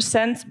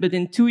 70%, but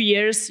in 2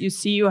 years, you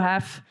see you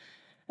have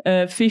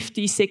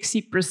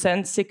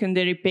 50-60%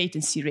 secondary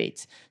patency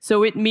rate.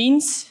 So it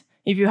means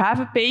if you have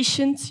a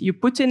patient, you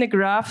put in a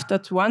graft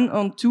that 1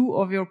 or 2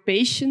 of your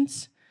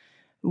patients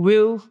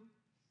will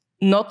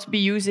not be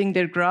using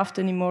their graft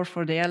anymore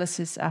for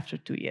dialysis after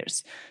 2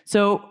 years.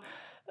 So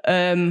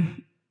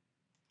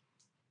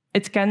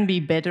it can be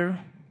better,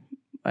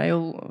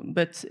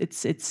 but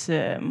it's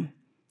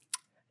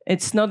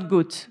not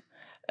good.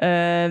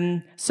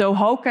 So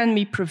how can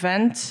we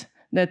prevent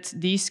that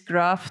these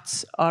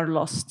grafts are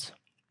lost?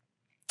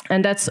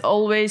 And that's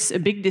always a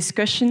big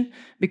discussion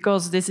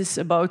because this is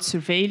about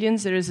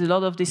surveillance. There is a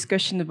lot of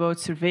discussion about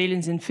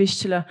surveillance in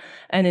fistula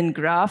and in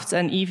grafts,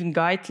 and even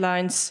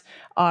guidelines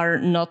are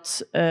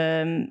not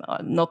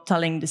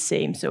telling the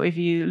same. So if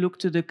you look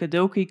to the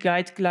Kadoki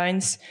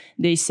guidelines,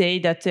 they say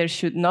that there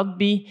should not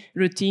be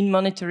routine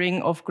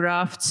monitoring of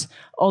grafts.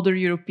 Other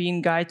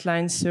European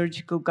guidelines,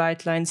 surgical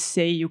guidelines,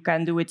 say you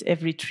can do it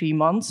every 3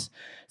 months.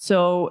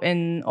 So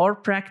in our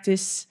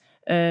practice,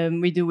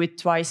 we do it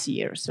twice a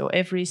year. So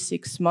every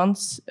 6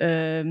 months,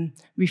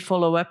 we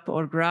follow up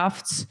our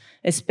grafts,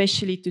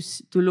 especially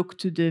to look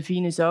to the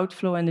venous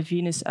outflow and the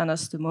venous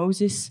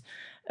anastomosis.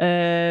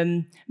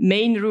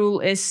 Main rule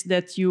is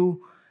that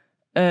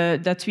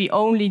we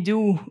only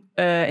do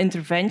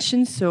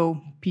interventions,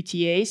 so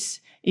PTAs,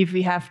 if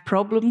we have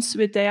problems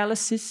with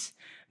dialysis.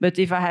 But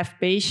if I have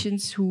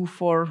patients who,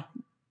 for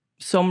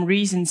some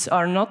reasons,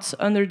 are not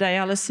under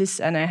dialysis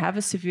and I have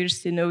a severe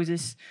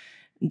stenosis,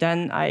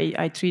 then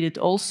I treat it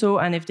also.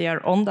 And if they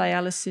are on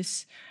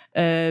dialysis,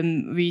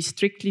 we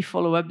strictly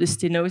follow up the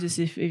stenosis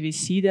if we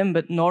see them,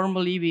 but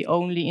normally we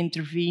only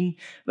intervene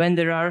when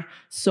there are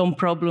some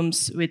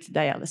problems with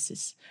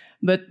dialysis.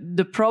 But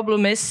the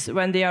problem is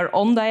when they are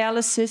on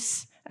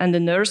dialysis and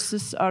the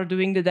nurses are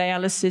doing the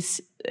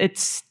dialysis,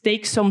 it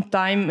takes some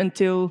time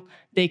until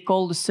they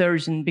call the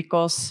surgeon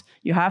because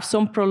you have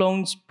some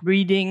prolonged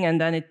bleeding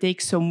and then it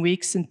takes some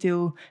weeks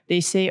until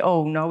they say,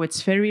 oh, now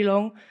it's very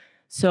long.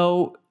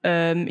 So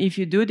if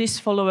you do this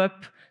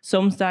follow-up,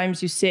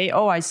 sometimes you say,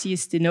 oh, I see a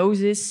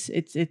stenosis,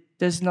 it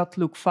does not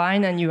look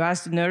fine, and you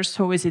ask the nurse,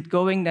 how is it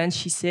going? Then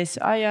she says,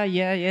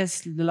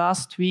 yes, the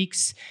last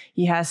weeks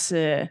he has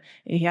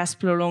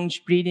prolonged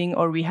bleeding,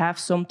 or we have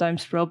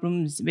sometimes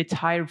problems with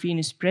higher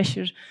venous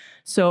pressure.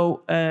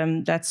 So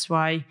that's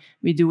why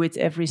we do it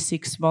every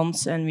 6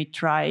 months, and we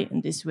try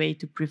in this way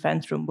to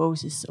prevent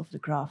thrombosis of the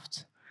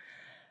graft.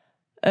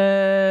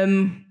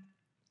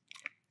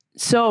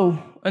 So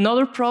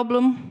another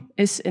problem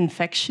is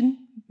infection.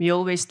 We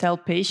always tell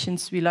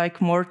patients we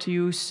like more to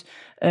use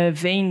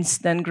veins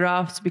than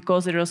grafts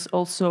because there is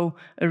also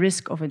a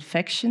risk of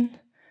infection.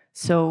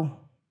 So,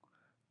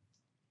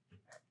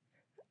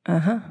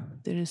 there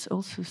is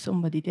also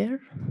somebody there.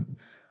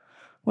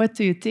 What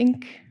do you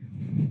think?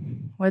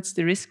 What's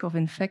the risk of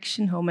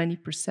infection? How many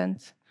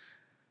percent?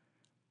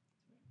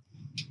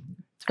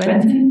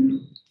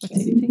 20? What do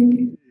you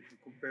think?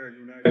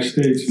 United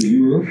States and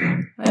Europe.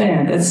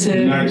 That's a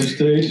United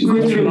States,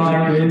 good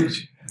remark.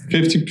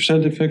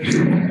 50%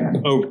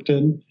 infection, over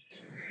 10.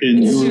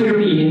 In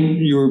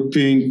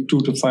European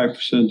 2 to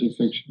 5%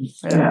 infection.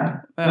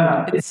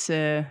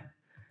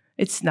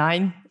 It's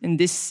 9 in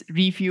this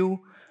review,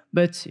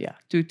 but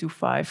 2 to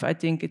 5, I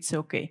think it's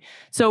okay.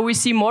 So we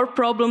see more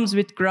problems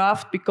with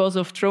graft because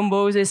of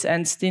thrombosis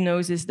and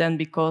stenosis than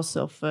because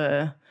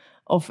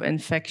of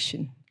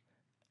infection.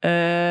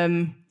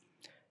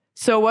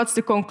 So what's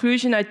the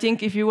conclusion? I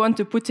think if you want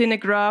to put in a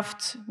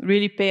graft,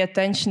 really pay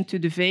attention to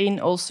the vein.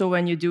 Also,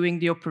 when you're doing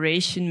the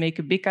operation, make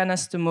a big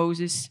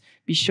anastomosis.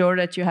 Be sure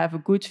that you have a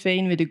good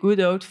vein with a good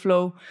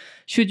outflow.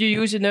 Should you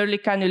use an early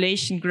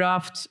cannulation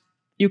graft,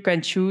 you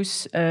can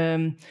choose.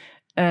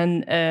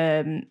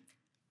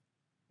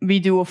 We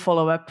do a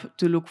follow-up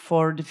to look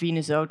for the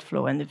venous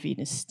outflow and the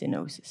venous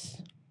stenosis.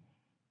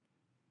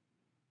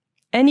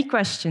 Any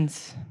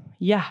questions?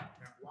 Yeah.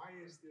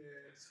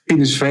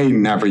 Venous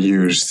vein never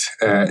used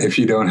if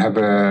you don't have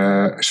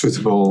a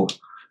suitable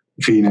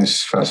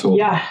venous vessel?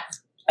 Yeah,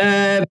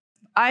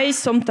 I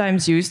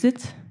sometimes used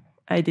it.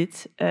 I did.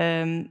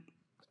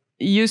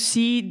 You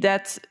see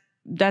that's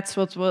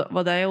what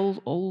they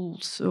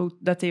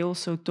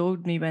also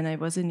told me when I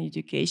was in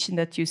education,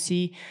 that you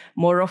see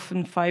more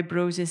often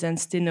fibrosis and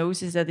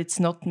stenosis, that it's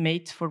not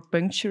made for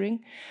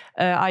puncturing.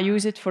 I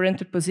use it for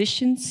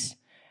interpositions.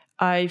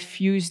 I've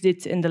used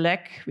it in the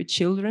leg with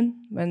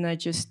children when I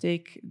just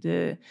take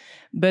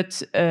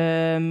but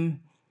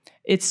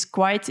it's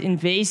quite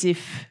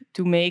invasive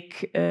to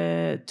make,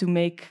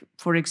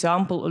 for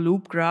example, a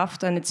loop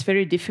graft, and it's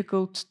very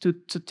difficult to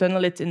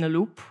tunnel it in a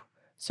loop.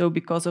 So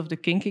because of the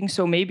kinking,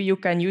 so maybe you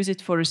can use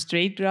it for a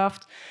straight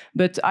graft,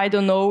 but I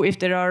don't know if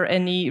there are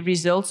any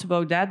results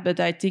about that, but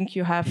I think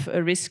you have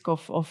a risk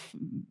of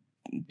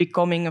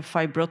becoming a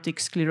fibrotic,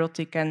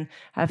 sclerotic, and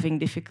having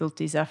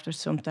difficulties after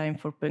some time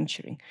for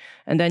puncturing.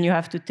 And then you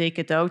have to take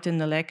it out in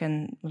the leg,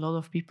 and a lot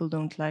of people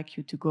don't like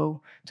you to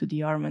go to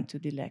the arm and to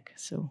the leg,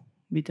 so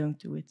we don't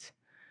do it.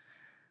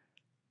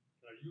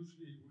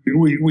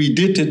 We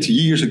did it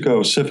years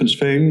ago, Seven's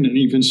vein, and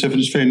even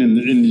Seven's vein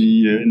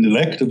in the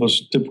leg. That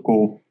was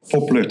typical,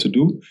 popular to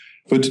do.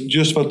 But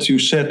just what you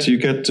said, you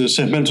get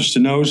segmental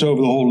stenosis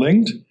over the whole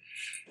length.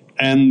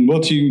 And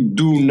what you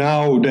do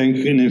now, then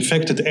in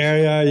infected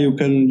area, you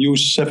can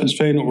use Seven's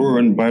vein or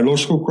a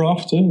biological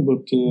graft,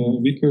 what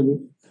Wieker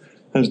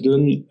has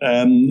done.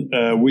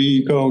 And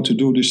we go to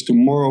do this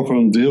tomorrow for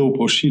a drill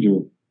procedure.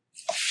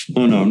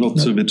 No, not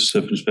with the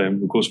Seven's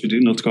vein, because we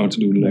did not going to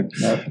do the leg.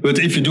 No. But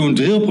if you do a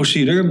drill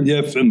procedure, you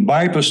have a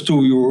bypass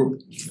to your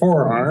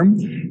forearm.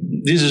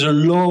 This is a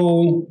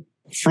low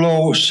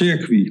flow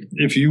circuit.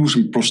 If you use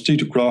a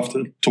prosthetic graft,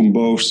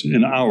 thrombose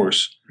in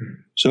hours.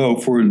 So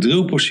for a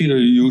drill procedure,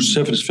 you use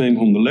Seven's vein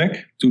on the leg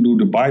to do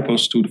the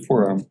bypass to the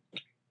forearm.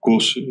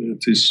 Because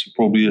it is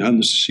probably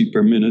 100 cc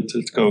per minute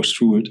that goes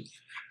through it.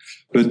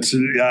 But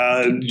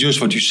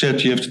just what you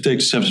said, you have to take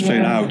the Seven's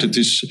vein out. It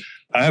is.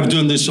 I have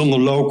done this on the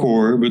low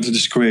core, but it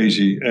is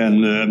crazy.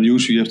 And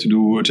usually you have to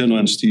do general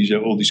anesthesia,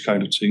 all these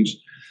kind of things.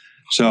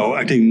 So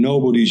I think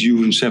nobody's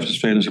using Seven's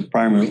vein as a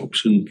primary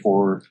option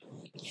for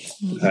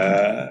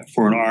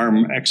an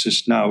arm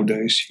access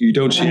nowadays. You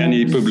don't see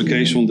any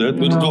publication on that,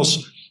 but it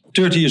was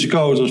 30 years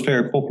ago. It was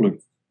very popular.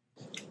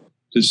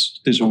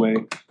 This way.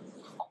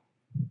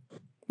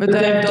 But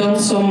I've done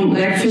some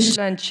leg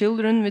fistula in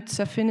children with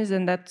saphenous,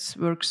 and that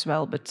works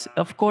well. But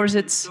of course,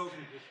 it's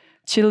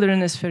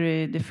children is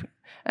very different.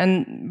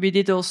 And we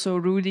did also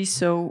Rudy.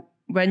 So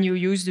when you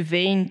use the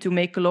vein to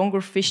make a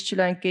longer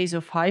fistula in case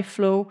of high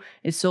flow,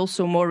 it's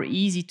also more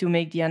easy to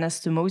make the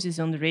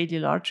anastomosis on the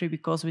radial artery,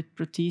 because with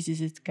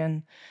prosthesis it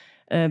can.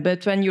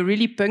 But when you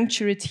really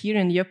puncture it here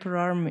in the upper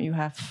arm, you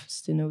have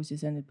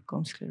stenosis and it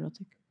becomes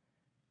sclerotic.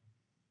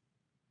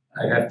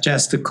 I have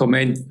just a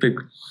comment,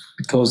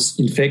 because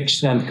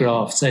infection and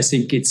grafts, I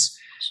think it's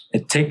a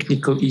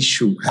technical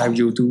issue how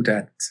you do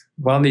that.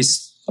 One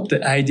is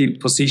the ideal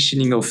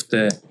positioning of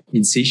the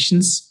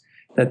incisions,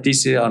 that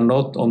these are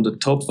not on the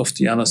top of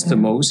the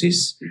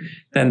anastomosis.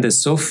 Then the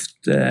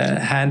soft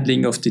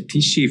handling of the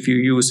tissue. If you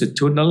use a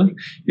tunnel,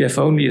 you have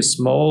only a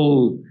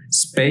small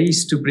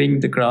space to bring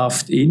the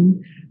graft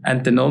in,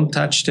 and the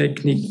non-touch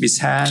technique with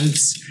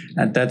hands,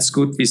 and that's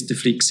good with the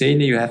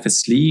Flixene. You have a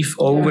sleeve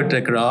over the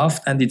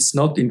graft, and it's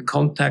not in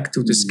contact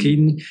to the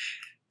skin.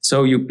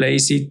 So you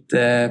place it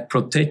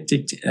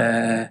protected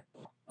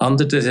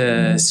under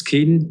the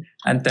skin,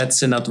 and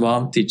that's an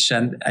advantage.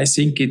 And I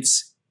think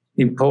it's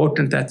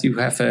important that you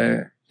have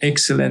an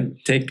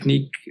excellent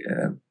technique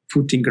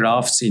putting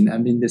grafts in.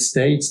 And in the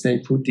States, they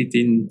put it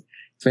in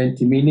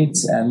 20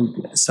 minutes,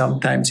 and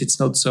sometimes it's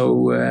not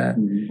so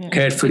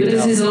carefully.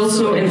 This is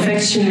also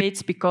infection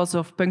rates because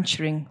of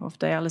puncturing of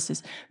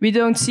dialysis. We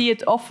don't see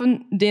it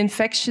often. The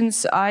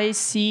infections I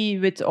see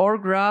with our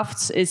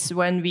grafts is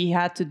when we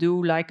had to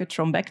do like a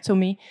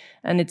thrombectomy,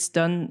 and it's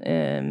done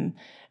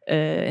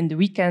in the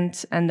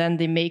weekend, and then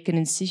they make an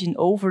incision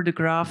over the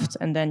graft,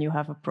 and then you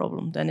have a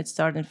problem. Then it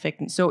starts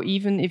infecting. So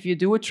even if you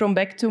do a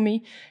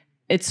thrombectomy,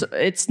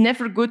 it's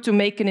never good to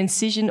make an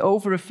incision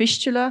over a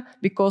fistula,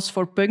 because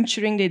for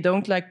puncturing, they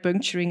don't like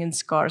puncturing in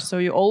scars. So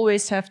you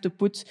always have to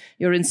put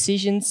your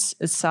incisions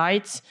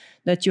aside,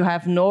 that you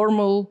have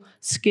normal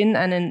skin,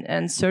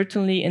 and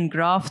certainly in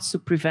grafts to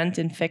prevent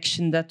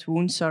infection, that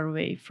wounds are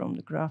away from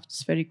the graft.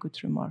 It's a very good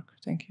remark.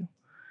 Thank you.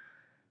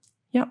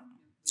 Yeah.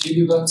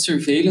 Maybe about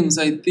surveillance,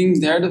 I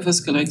think there the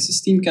vascular access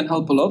team can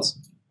help a lot.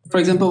 For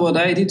example, what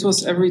I did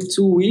was every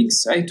 2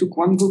 weeks, I took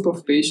one group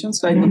of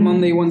patients, like the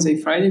Monday, Wednesday,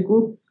 Friday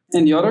group,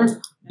 and the other,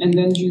 and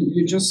then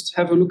you just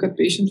have a look at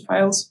patient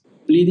files,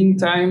 bleeding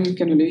time,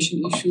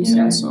 cannulation issues,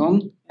 and so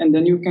on, and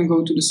then you can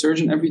go to the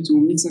surgeon every 2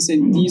 weeks and say,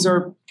 these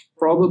are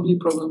probably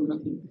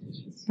problematic.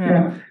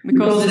 Yeah,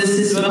 because this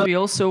is what we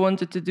also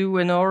wanted to do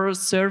in our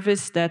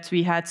service, that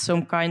we had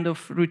some kind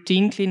of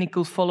routine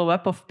clinical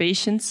follow-up of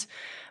patients.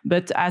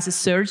 But as a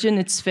surgeon,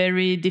 it's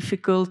very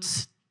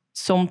difficult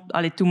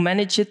to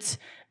manage it,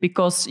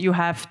 because you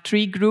have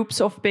 3 groups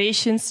of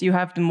patients. You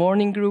have the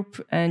morning group,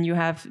 and you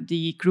have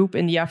the group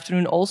in the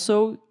afternoon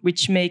also,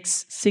 which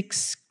makes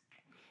 6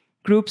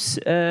 groups.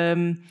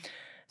 It's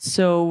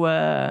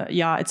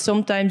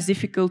sometimes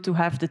difficult to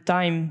have the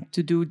time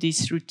to do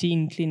this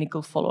routine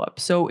clinical follow-up.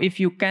 So if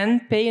you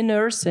can pay a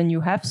nurse and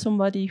you have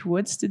somebody who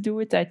wants to do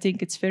it, I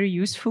think it's very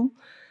useful.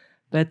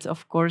 But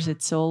of course,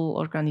 it's all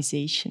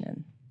organization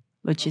and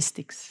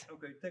logistics.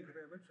 Okay, thank you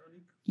very much,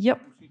 Annick. Yep.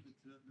 Proceed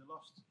with the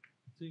last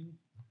thing.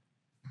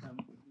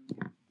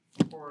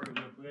 For the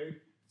break,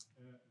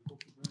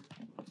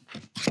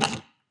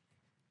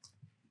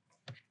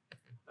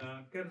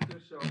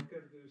 catheters. So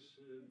catheters,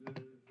 the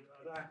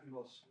adaging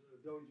was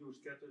don't use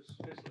catheters.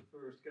 Fistula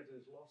first,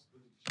 catheters last,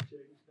 but it's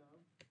changed now.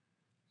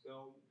 So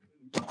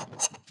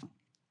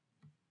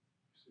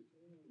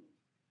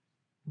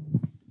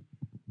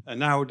and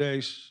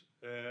nowadays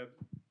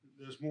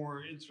there's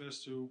more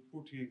interest to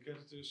putting in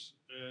catheters,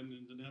 and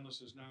in the Netherlands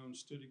there's now a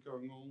study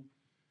going on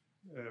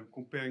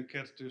comparing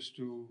catheters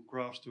to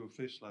grafts to a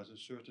fistula as a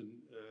certain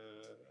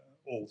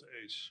old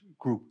age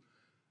group.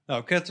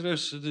 Now,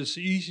 catheters, it is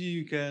easy.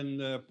 You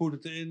can put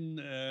it in.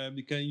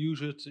 You can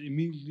use it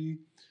immediately.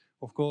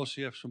 Of course,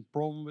 you have some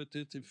problem with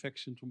it,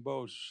 infection,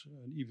 thrombosis,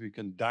 and even you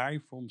can die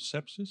from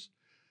sepsis.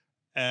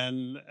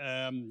 And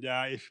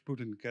yeah, if you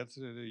put in the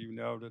catheter, you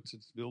know that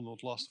it will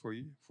not last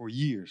for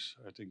years,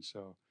 I think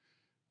so.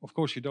 Of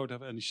course, you don't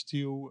have any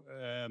steel.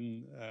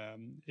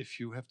 If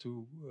you have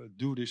to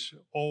do this,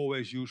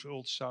 always use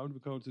ultrasound. We're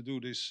going to do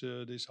this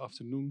this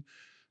afternoon.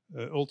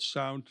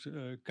 Ultrasound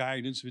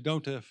guidance. We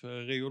don't have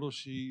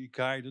radiology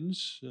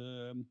guidance.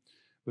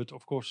 But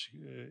of course,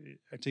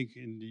 I think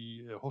in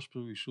the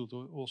hospital we should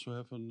also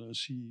have a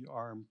C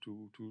arm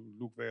to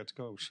look where it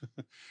goes.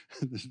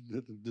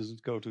 That it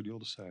doesn't go to the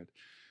other side.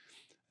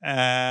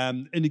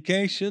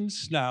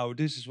 Indications. Now,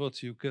 this is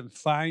what you can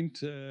find.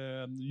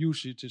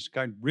 Usually it is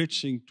kind of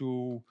bridging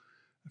to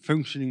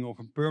functioning of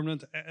a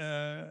permanent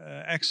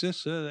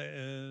access,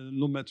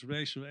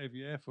 non-maturation of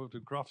AVF or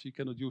the graft. You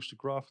cannot use the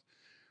graft.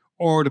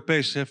 Or the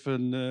patients have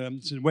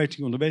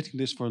waiting on the waiting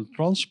list for a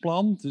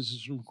transplant. This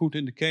is a good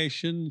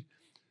indication.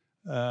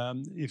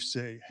 If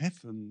they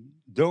have a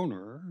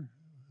donor,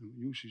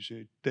 usually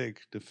they take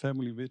the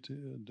family with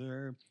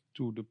there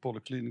to the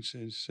polyclinics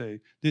and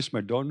say, "This is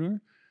my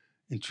donor.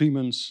 In 3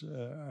 months,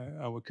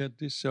 I will get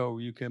this." So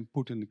you can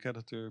put in the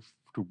catheter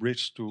to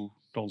bridge to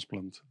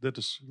transplant. That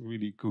is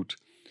really good.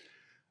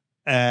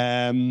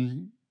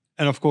 And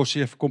of course,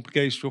 you have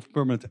complications of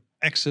permanent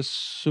access.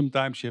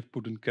 Sometimes you have to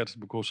put in the catheter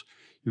because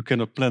you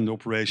cannot plan the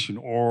operation,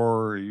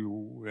 or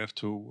you have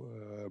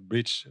to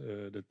bridge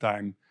the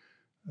time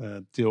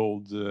till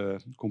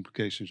the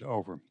complication is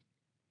over.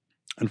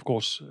 And of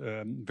course,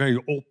 very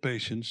old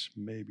patients,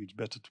 maybe it's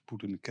better to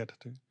put in a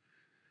catheter,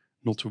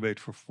 not to wait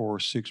for 4 or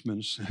 6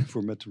 months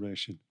for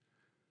maturation.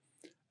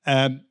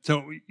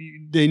 So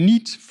they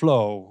need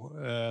flow.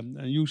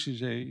 And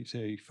usually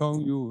they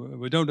phone you,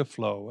 we don't have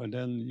flow, and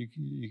then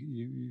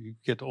you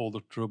get all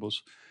the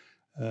troubles.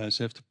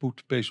 They have to put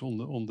the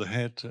patient on the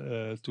head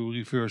to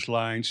reverse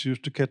lines,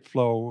 just to get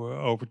flow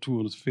over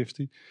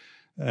 250.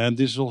 And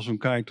this is also a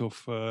kind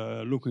of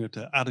looking at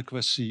the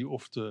adequacy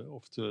of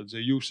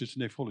the usage.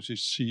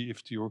 Nephrologists see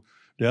if the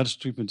other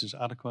treatment is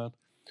adequate.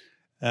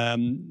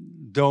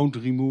 Don't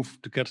remove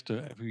the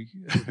catheter every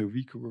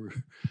week or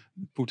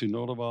put in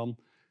another one.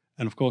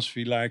 And of course,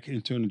 we like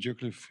internal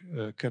jugular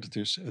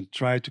catheters and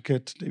try to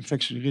get the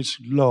infection risk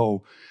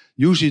low.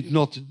 Usually it's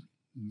not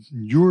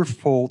your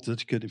fault that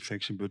you get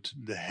infection, but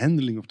the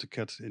handling of the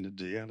catheter in the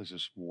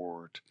dialysis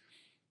ward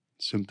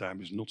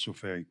sometimes is not so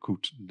very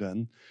good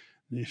then.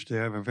 If they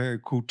have a very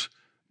good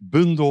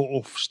bundle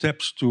of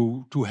steps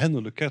to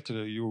handle the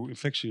catheter, your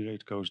infection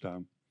rate goes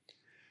down.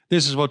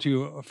 This is what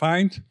you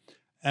find.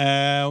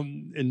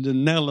 In the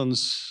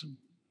Netherlands,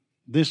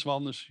 this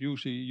one is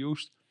usually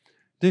used.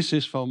 This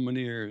is from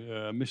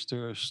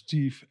Mr.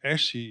 Steve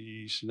Ash.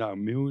 He is now a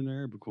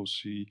millionaire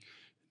because he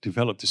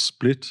developed a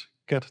split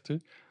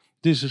catheter.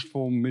 This is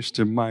from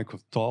Mr. Michael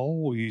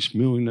Tal. He's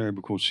millionaire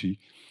because he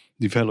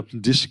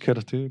developed this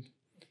catheter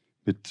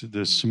with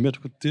the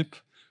symmetrical tip.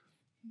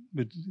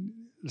 But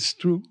it's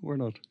true or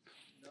not?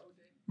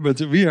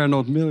 But we are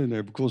not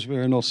millionaire because we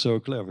are not so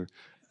clever.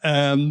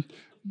 And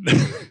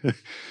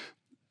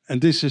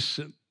this is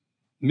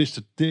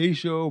Mr.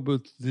 Tejo,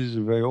 but this is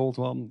a very old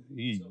one.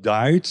 He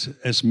died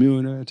as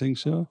millionaire, I think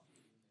so.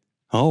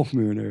 Half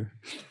millionaire.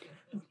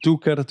 2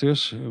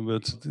 catheters,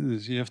 but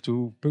you have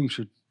to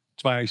puncture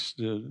twice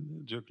the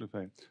jugular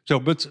vein. So,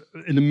 but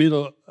in the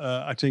middle,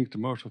 I think the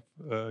most of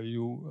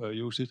you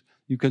use it.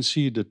 You can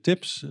see the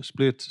tips,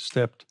 split,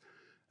 stepped,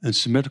 and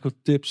symmetrical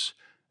tips.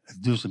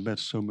 It doesn't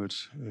matter so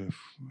much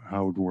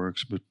how it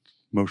works, but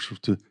most of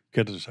the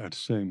catheters are the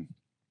same.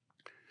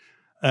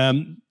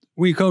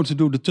 We're going to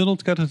do the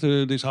tunneled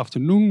catheter this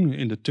afternoon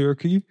in the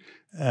Turkey.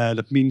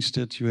 That means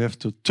that you have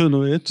to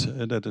tunnel it.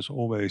 That is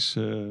always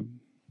a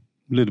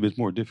little bit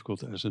more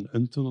difficult as an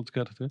untunneled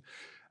catheter.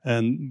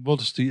 And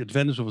what is the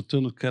advantage of a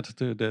tunneled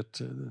catheter?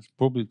 That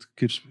probably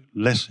gives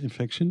less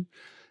infection.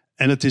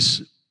 And it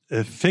is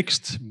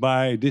fixed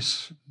by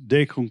this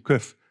dacron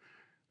cuff.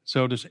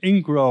 So there's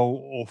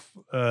ingrow of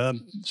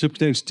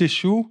subcutaneous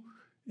tissue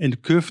in the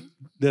cuff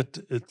that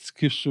it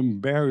gives some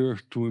barrier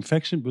to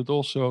infection, but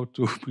also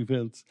to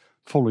prevent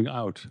falling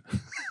out.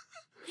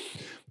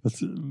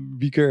 But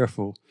be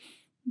careful.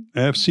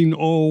 I have seen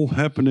all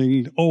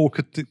happening, all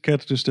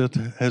catheters that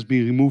has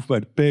been removed by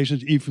the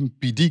patient, even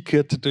PD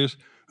catheters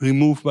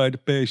removed by the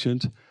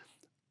patient.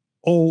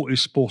 All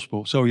is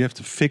possible. So you have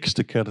to fix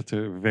the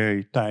catheter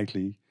very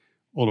tightly,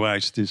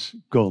 otherwise it is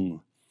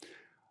gone.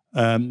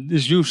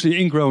 This usually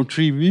ingrow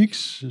 3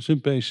 weeks. Some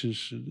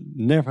patients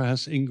never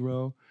has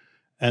ingrow.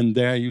 And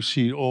there you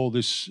see all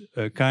this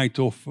kind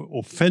of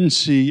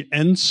fancy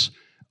ends,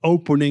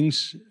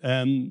 openings.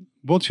 And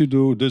what you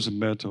do doesn't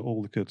matter.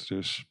 All the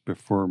catheters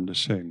perform the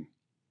same.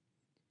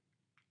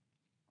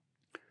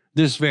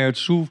 This is where it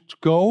should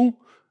go.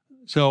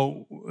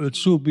 So it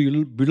should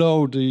be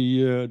below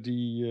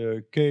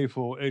the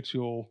caval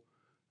atrial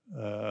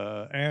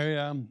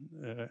area.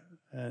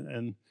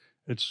 And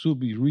it should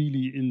be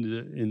really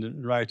in the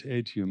right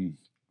atrium.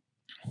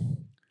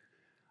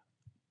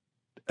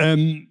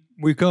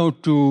 we're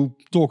going to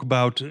talk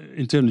about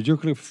internal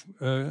jugular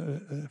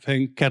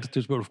vein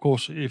catheters, but of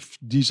course, if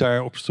these are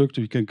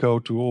obstructed, you can go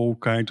to all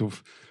kind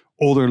of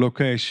other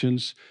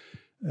locations.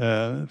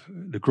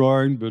 The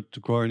groin, but the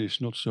groin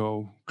is not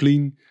so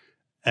clean.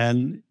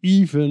 And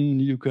even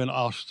you can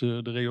ask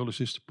the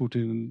radiologist to put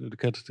in the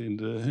catheter in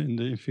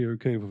the inferior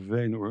cave of the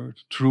vein or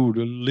through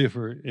the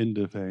liver in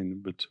the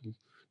vein, but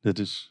that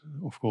is,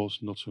 of course,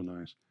 not so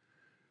nice.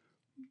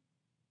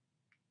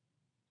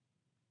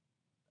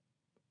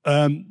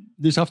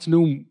 This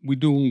afternoon, we're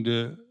doing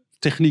the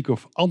technique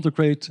of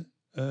antegrade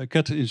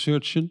catheter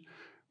insertion.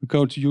 We're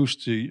going to use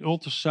the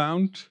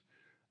ultrasound.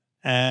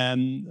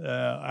 And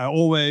I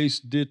always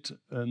did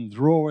a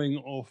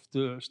drawing of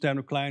the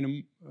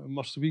sternocleium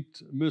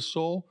mastoid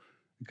muscle,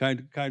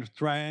 kind of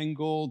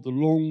triangle, the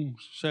long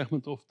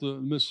segment of the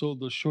muscle,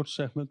 the short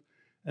segment,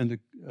 and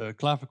the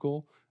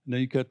clavicle. And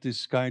then you get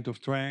this kind of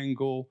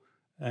triangle.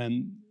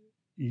 And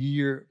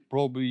here,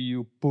 probably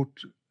you put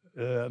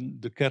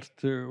the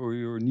catheter or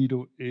your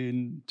needle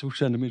in 2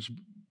 centimeters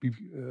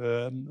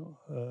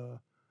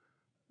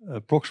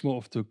proximal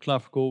of the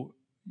clavicle,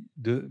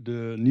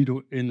 the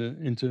needle in the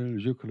internal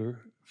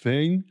jugular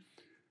vein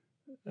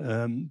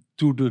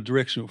to the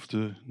direction of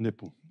the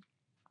nipple.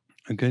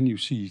 Again, you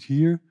see it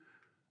here.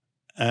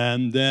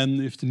 And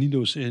then if the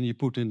needle is in, you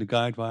put in the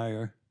guide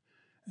wire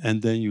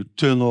and then you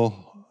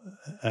tunnel.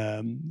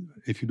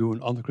 If you do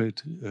an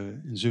antegrade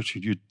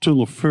insertion, you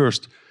tunnel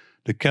first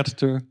the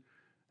catheter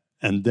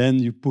and then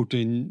you put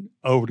in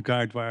over the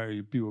guide wire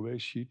your POA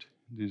sheet.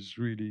 This is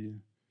really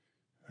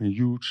a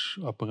huge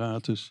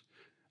apparatus.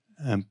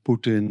 And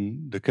put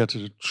in the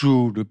catheter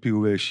through the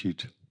POA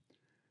sheet.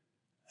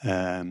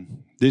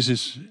 This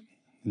is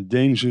a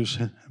dangerous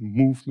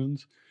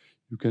movement.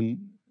 You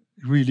can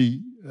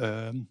really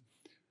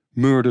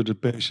murder the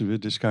patient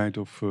with this kind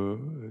of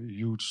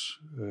huge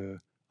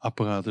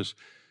apparatus.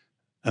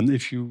 And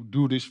if you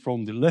do this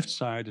from the left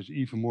side, it's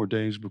even more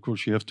dangerous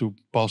because you have to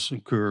pass a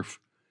curve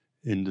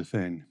in the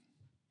vein.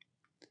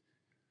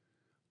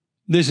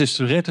 This is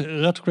the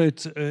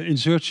retrograde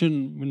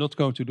insertion. We're not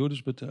going to do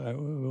this, but I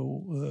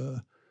will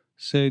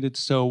say that.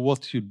 So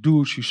what you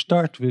do is you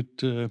start with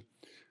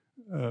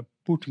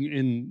putting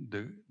in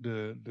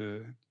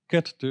the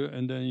catheter,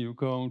 and then you're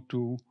going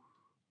to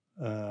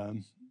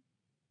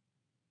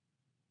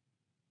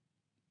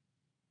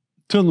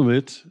tunnel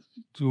it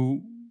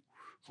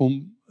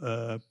from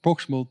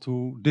proximal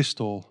to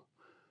distal.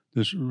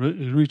 Dus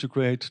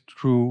retrograde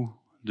through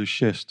the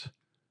chest.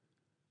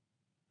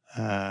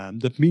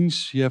 That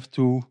means you have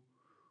to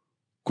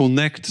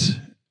connect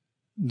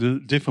the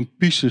different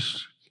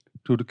pieces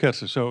to the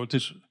catheter. So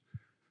it's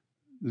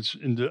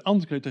in the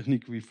antegrade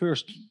technique we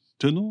first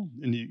tunnel.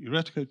 In the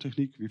retrograde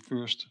technique we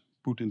first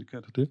put in the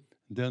catheter.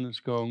 Then it's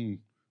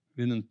going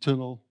in a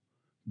tunnel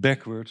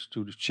backwards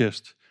to the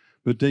chest.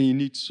 But then you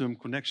need some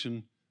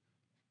connection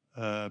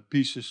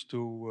pieces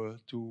to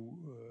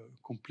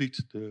complete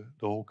the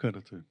whole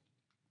catheter.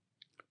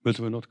 But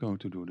we're not going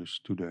to do this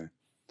today.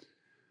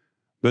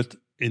 But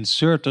in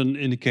certain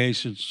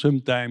indications,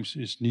 sometimes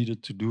it's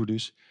needed to do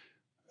this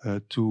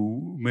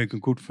to make a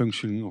good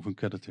functioning of a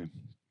catheter.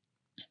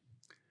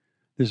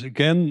 This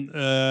again,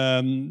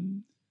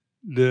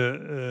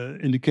 the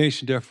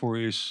indication therefore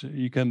is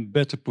you can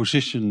better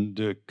position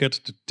the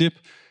catheter tip,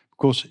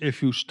 because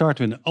if you start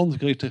with an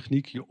antegrade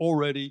technique, you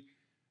already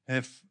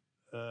have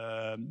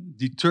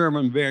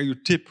determined where your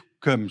tip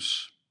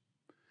comes.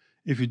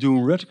 If you do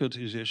a retrograde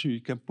insertion,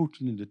 you can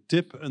put in the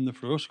tip and the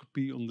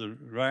fluoroscopy on the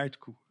right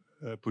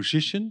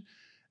position,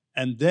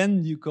 and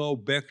then you go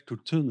back to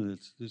tunnel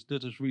it.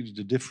 That is really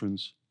the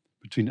difference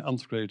between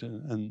antegrade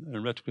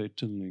and retrograde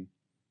tunneling.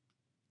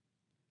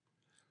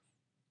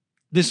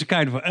 This is a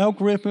kind of an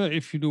algorithm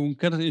if you do a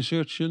catheter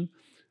insertion,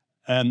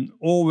 and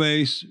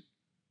always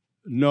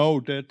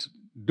know that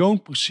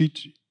don't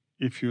proceed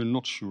if you're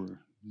not sure.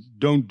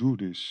 Don't do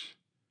this.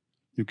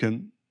 You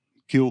can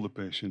kill the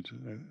patient.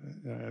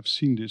 I've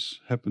seen this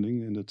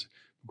happening, and that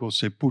because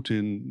they put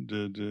in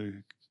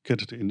the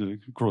catheter in the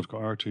carotid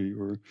artery,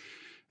 or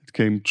it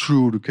came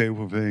through the cave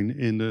of vein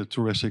in the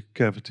thoracic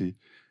cavity,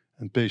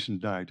 and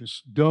patient died.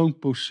 Just don't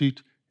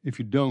proceed if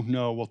you don't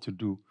know what to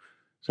do.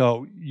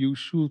 So you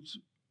should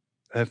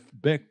have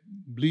back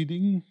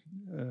bleeding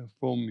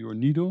from your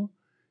needle.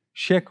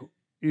 Check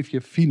if you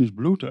have venous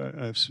blood.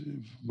 I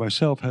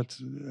myself I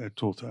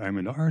thought I'm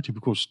in the artery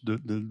because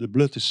the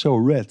blood is so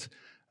red.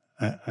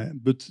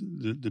 But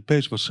the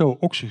patient was so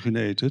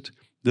oxygenated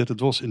that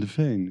it was in the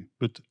vein.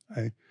 But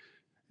I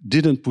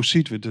didn't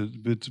proceed with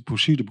the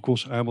procedure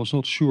because I was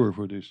not sure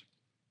for this.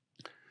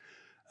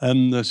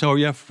 And so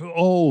you have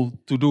all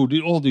to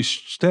do all these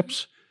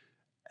steps.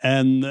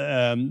 And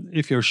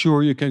if you're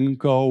sure, you can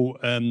go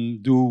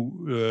and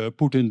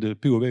put in the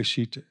POA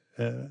sheet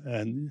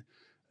and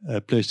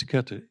place the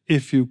catheter.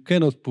 If you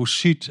cannot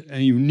proceed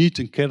and you need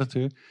a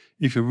catheter,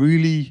 if you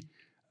really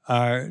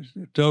are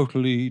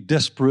totally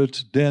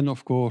desperate, then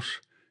of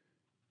course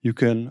you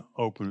can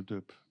open it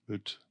up.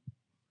 But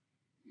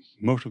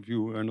most of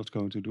you are not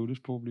going to do this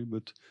probably,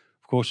 but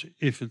of course,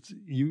 if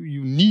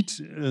you need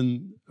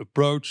an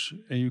approach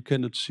and you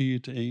cannot see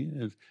it,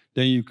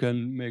 then you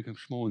can make a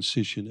small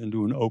incision and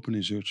do an open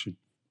insertion.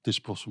 This is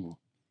possible.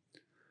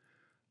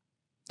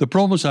 The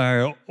problems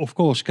are, of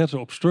course,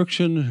 catheter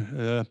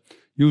obstruction.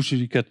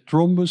 Usually you get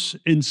thrombus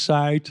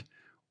inside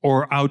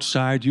or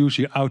outside.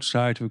 Usually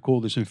outside, we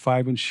call this a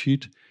fibrin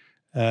sheet.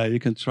 You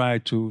can try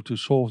to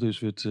solve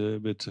this with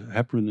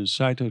heparin and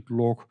citrate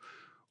lock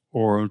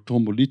or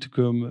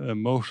thrombolyticum.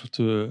 Most of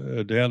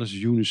the dialysis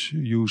units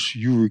use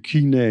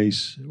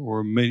urokinase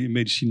or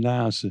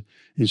medicinase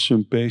in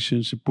some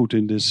patients and put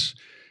in this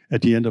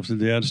at the end of the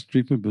dialysis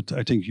treatment. But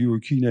I think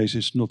urokinase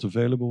is not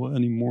available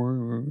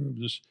anymore.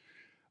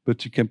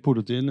 But you can put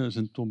it in as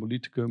a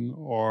thrombolyticum,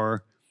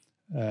 or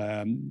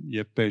you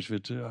have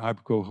patients with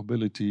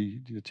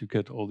hypercoagulability that you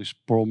get all these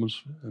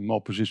problems,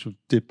 malposition of the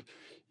tip.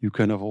 You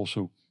can have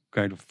also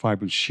kind of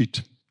fibrin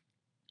sheet.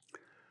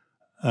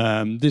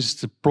 This is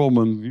the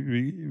problem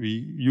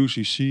we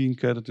usually see in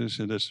catheters,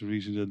 and that's the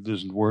reason that it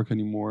doesn't work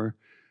anymore.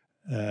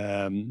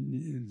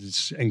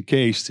 It's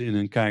encased in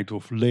a kind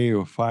of layer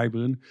of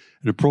fibrin.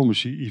 And the problem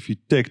is if you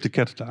take the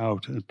catheter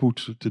out and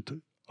put it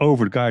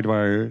over the guide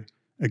wire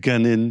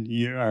again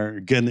you are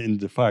again in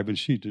the fibrin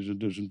sheet. It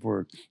doesn't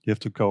work. You have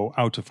to go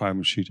out the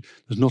fibrin sheet.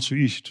 It's not so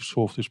easy to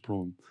solve this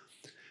problem.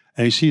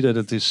 And you see that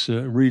it is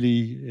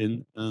really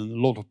in a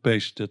lot of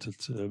patients that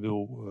it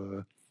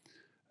will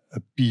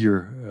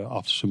appear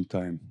after some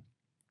time.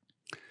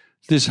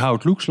 This is how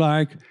it looks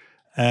like.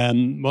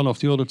 And one of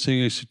the other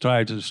things is to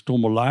try to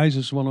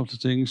thrombolysis, one of the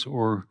things,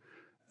 or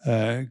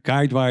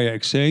guide wire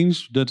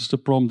exchange. That is the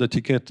problem, that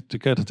you get the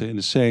catheter in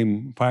the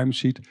same fibrin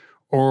sheet,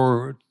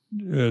 or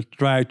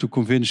try to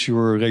convince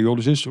your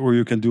radiologist, or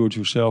you can do it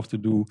yourself to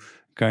do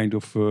kind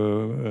of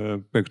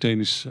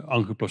percutaneous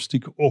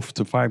angioplastic of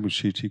the fibrin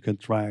sheet. You can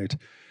try it.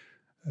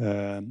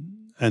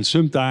 And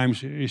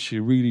sometimes, if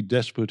you're really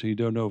desperate and you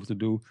don't know what to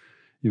do,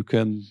 you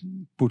can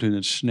put in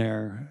a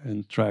snare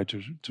and try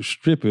to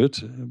strip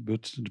it.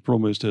 But the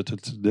problem is that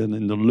it's then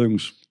in the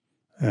lungs.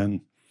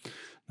 And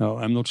now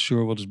I'm not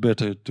sure what is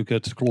better, to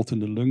get the clot in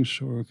the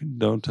lungs or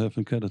don't have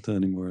a catheter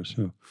anymore.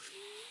 So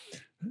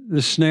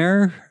the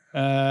snare,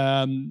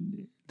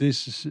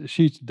 this is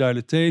sheath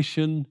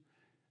dilatation.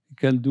 You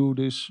can do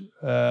this,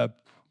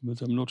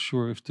 but I'm not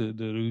sure if the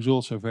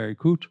results are very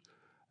good.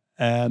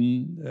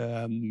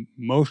 And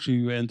mostly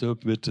you end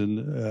up with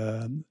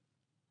an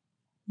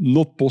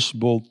not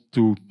possible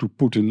to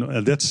put in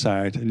at that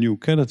side a new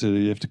catheter.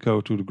 You have to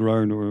go to the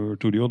groin or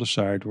to the other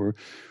side,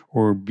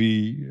 or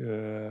be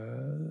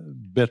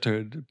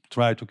better,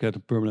 try to get a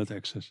permanent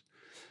access.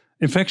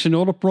 Infection,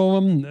 another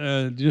problem,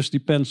 just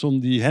depends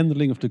on the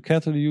handling of the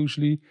catheter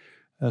usually.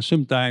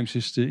 Sometimes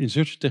the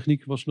insertion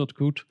technique was not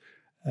good.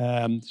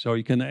 So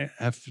you can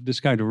have this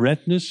kind of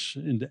redness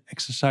in the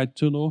exercise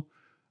tunnel.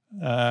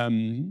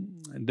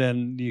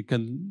 Then you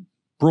can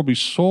probably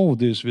solve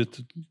this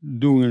with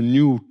doing a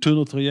new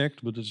tunnel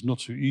traject, but it's not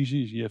so easy.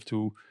 You have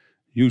to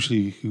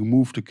usually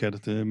remove the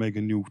catheter and make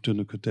a new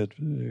tunnel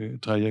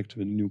traject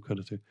with a new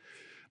catheter.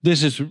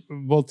 This is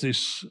what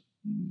is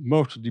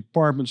most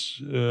departments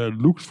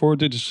look for.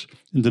 This is,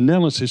 in the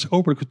Netherlands, is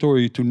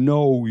obligatory to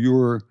know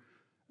your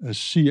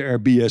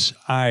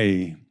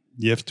CRBSI.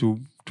 You have to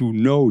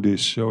know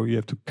this, so you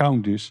have to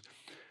count this.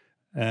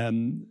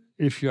 And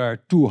if you are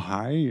too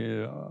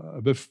high,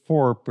 above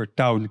 4 per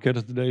 1,000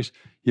 catheter days,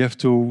 you have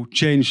to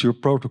change your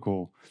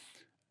protocol.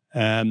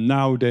 And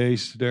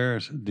nowadays,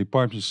 there's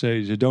departments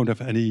say they don't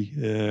have any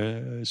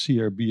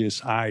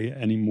CRBSI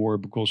anymore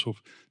because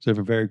they have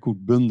a very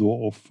good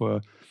bundle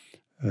of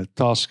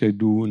tasks they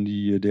do in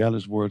the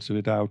dialysis wards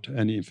without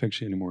any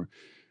infection anymore.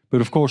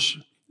 But of course,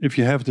 if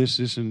you have this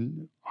is a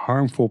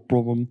harmful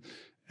problem,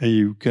 and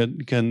you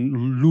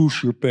can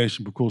lose your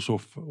patient because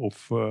of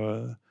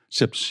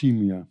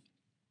septicemia.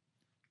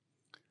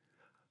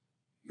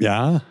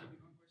 Yeah.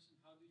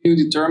 You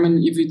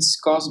determine if it's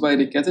caused by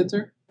the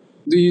catheter?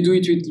 Do you do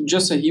it with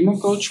just a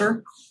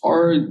hemoculture,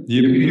 or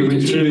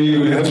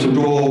you have to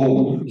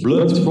draw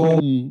blood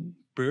from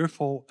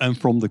peripheral and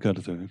from the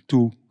catheter?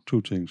 Two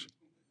things.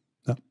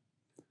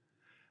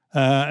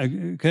 Yeah.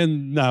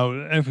 Again, now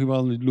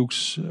everyone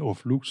use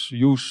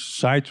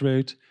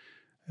citrate.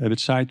 With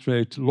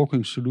citrate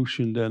locking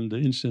solution, then the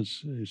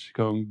incidence is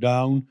going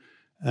down,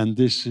 and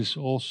this has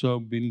also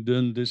been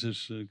done. This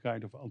is a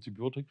kind of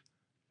antibiotic,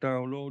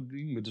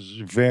 taurolidine, but this is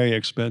very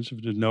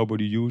expensive. There's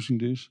nobody using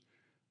this.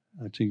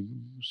 I think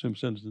some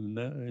centers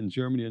in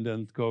Germany, and then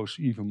it goes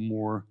even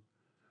more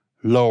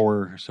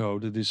lower. So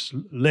that is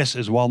less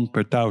as 1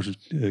 per 1,000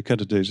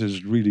 catheters. This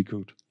is really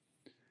good.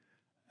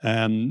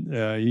 And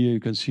here you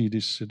can see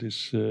this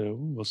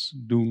was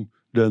done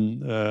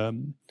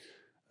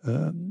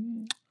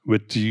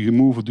with the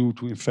removal due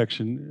to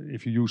infection.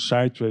 If you use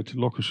citrate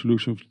locking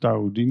solution of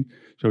taurodine,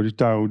 so the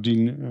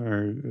taurodine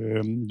are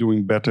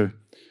doing better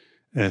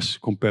as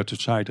compared to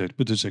citrate,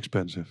 but it's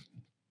expensive.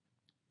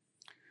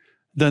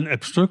 Then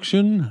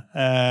obstruction.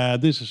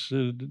 This is,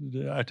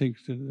 I think,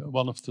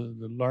 one of the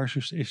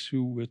largest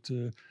issue with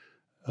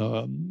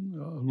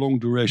long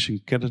duration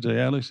catheter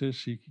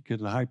dialysis. You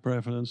get a high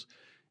prevalence.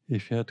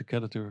 if you had the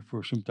catheter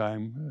for some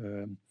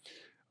time.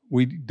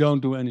 We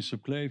don't do any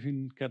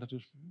subclavian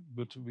catheters,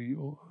 but we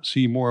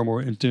see more and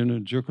more internal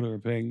jugular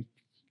vein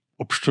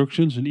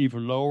obstructions, and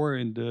even lower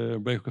in the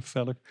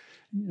brachiocephalic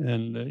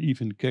and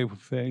even cave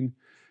vein.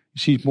 You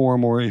see it more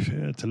and more if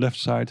at the left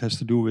side has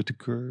to do with the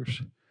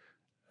curves.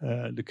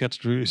 The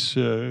catheter is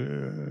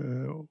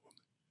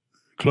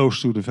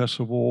close to the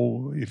vessel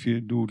wall. If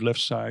you do it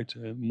left side,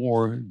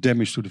 more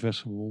damage to the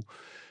vessel wall.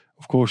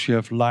 Of course, you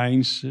have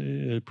lines,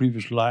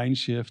 previous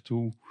lines. You have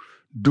to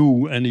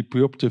do any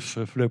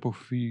preoperative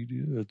phlebography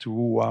to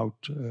rule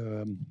out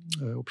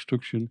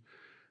obstruction.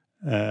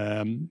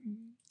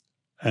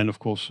 And of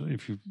course,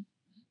 if you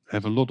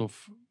have a lot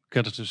of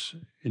catheters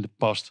in the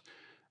past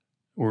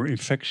or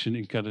infection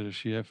in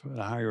catheters, you have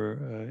a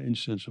higher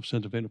incidence of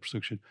central vein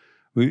obstruction.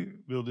 We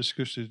will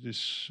discuss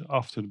this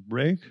after the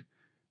break.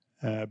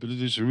 But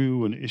it is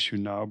really an issue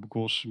now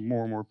because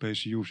more and more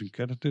patients using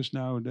catheters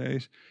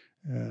nowadays.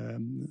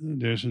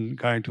 There's a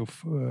kind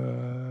of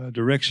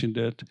direction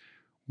that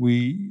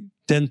we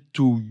tend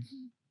to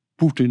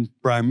put in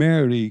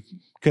primarily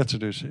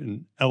catheters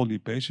in elderly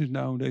patients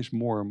nowadays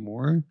more and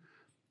more.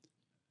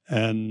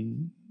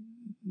 And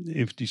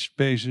if these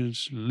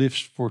patients live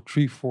for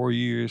 3-4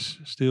 years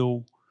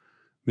still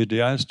with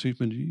dialysis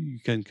treatment, you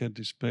can get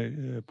this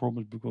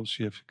problem because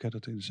you have a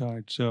catheter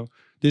inside. So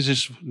this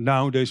is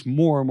nowadays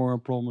more and more a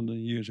problem than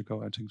years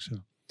ago, I think so.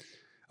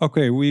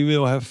 Okay, we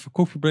will have a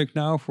coffee break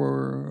now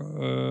for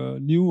a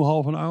new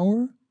half an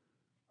hour.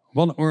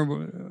 1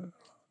 hour.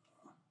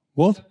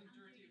 What?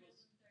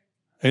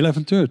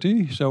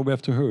 11:30. So we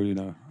have to hurry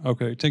now.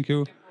 Okay, thank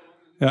you.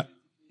 Yeah.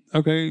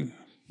 Okay.